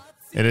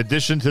 In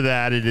addition to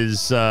that, it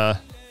is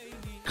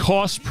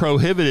cost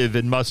prohibitive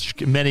in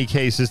many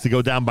cases to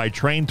go down by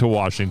train to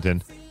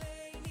Washington.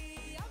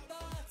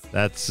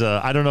 That's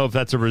I don't know if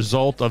that's a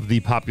result of the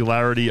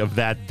popularity of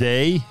that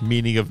day,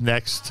 meaning of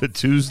next to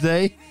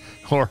Tuesday,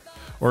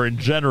 or in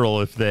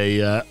general if they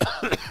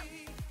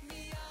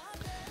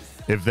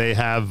if they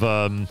have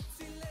a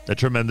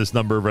tremendous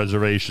number of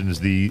reservations,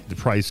 the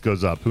price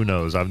goes up. Who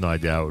knows? I have no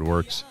idea how it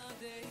works.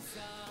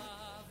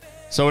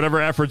 So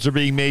whatever efforts are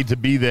being made to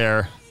be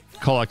there,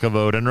 kol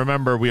hakavod. And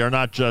remember, we are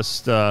not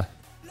just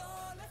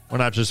we're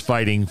not just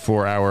fighting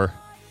for our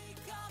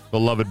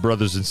beloved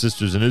brothers and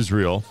sisters in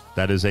Israel.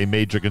 That is a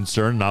major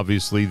concern, and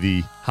obviously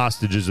the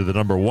hostages are the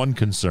number one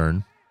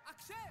concern.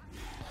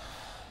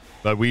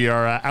 But we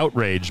are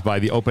outraged by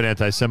the open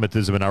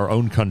anti-Semitism in our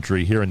own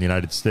country here in the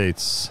United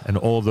States, and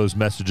all of those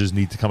messages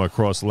need to come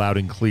across loud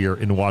and clear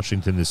in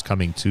Washington this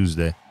coming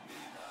Tuesday.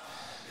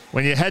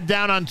 When you head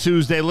down on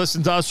Tuesday,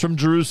 listen to us from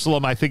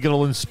Jerusalem. I think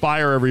it'll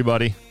inspire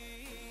everybody.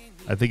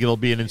 I think it'll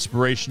be an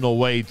inspirational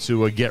way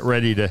to get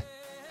ready to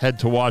head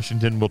to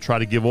Washington. We'll try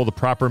to give all the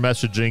proper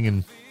messaging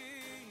and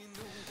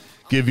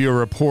give you a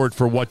report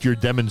for what you're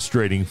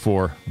demonstrating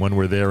for when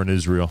we're there in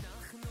Israel.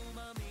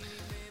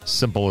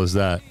 Simple as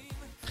that.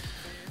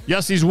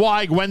 Yossi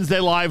Zweig, Wednesday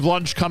Live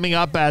Lunch coming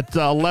up at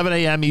 11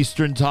 a.m.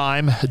 Eastern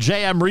Time.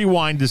 JM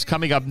Rewind is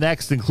coming up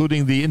next,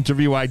 including the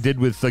interview I did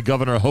with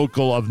Governor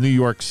Hochul of New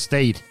York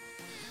State.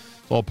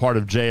 It's all part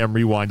of JM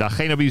Rewind.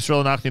 Achenu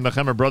b'Yisrael Nachni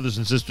Mechem, brothers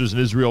and sisters in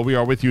Israel, we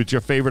are with you. It's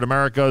your favorite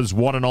America's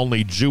one and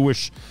only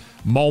Jewish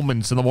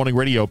Moments in the Morning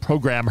radio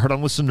program, heard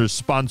on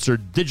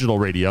listeners-sponsored digital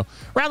radio.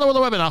 Around the world,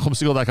 the web at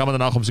NachumSegal.com and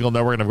the Nachum Segal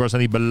Network, and of course,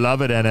 any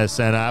beloved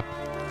NSN app.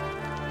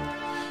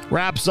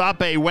 Wraps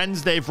up a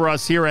Wednesday for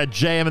us here at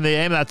JM in the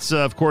AM. That's,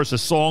 of course, a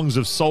Songs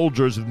of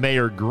Soldiers with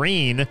Mayor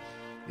Green.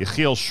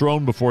 Yechiel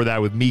Shron before that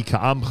with Mi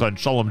Ka'amcha, and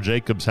Shalom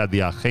Jacobs had the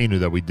Achenu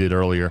that we did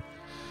earlier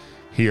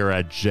here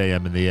at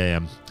JM in the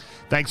AM.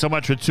 Thanks so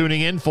much for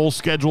tuning in. Full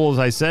schedule, as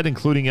I said,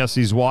 including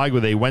Yossi Zweig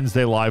with a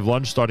Wednesday live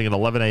lunch starting at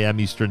 11 a.m.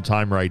 Eastern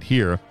Time right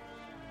here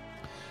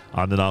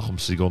on the Nachum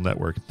Segal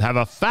Network. Have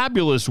a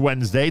fabulous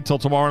Wednesday. Till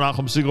tomorrow,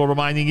 Nachum Segal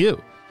reminding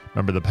you,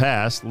 remember the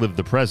past, live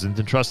the present,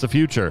 and trust the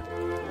future.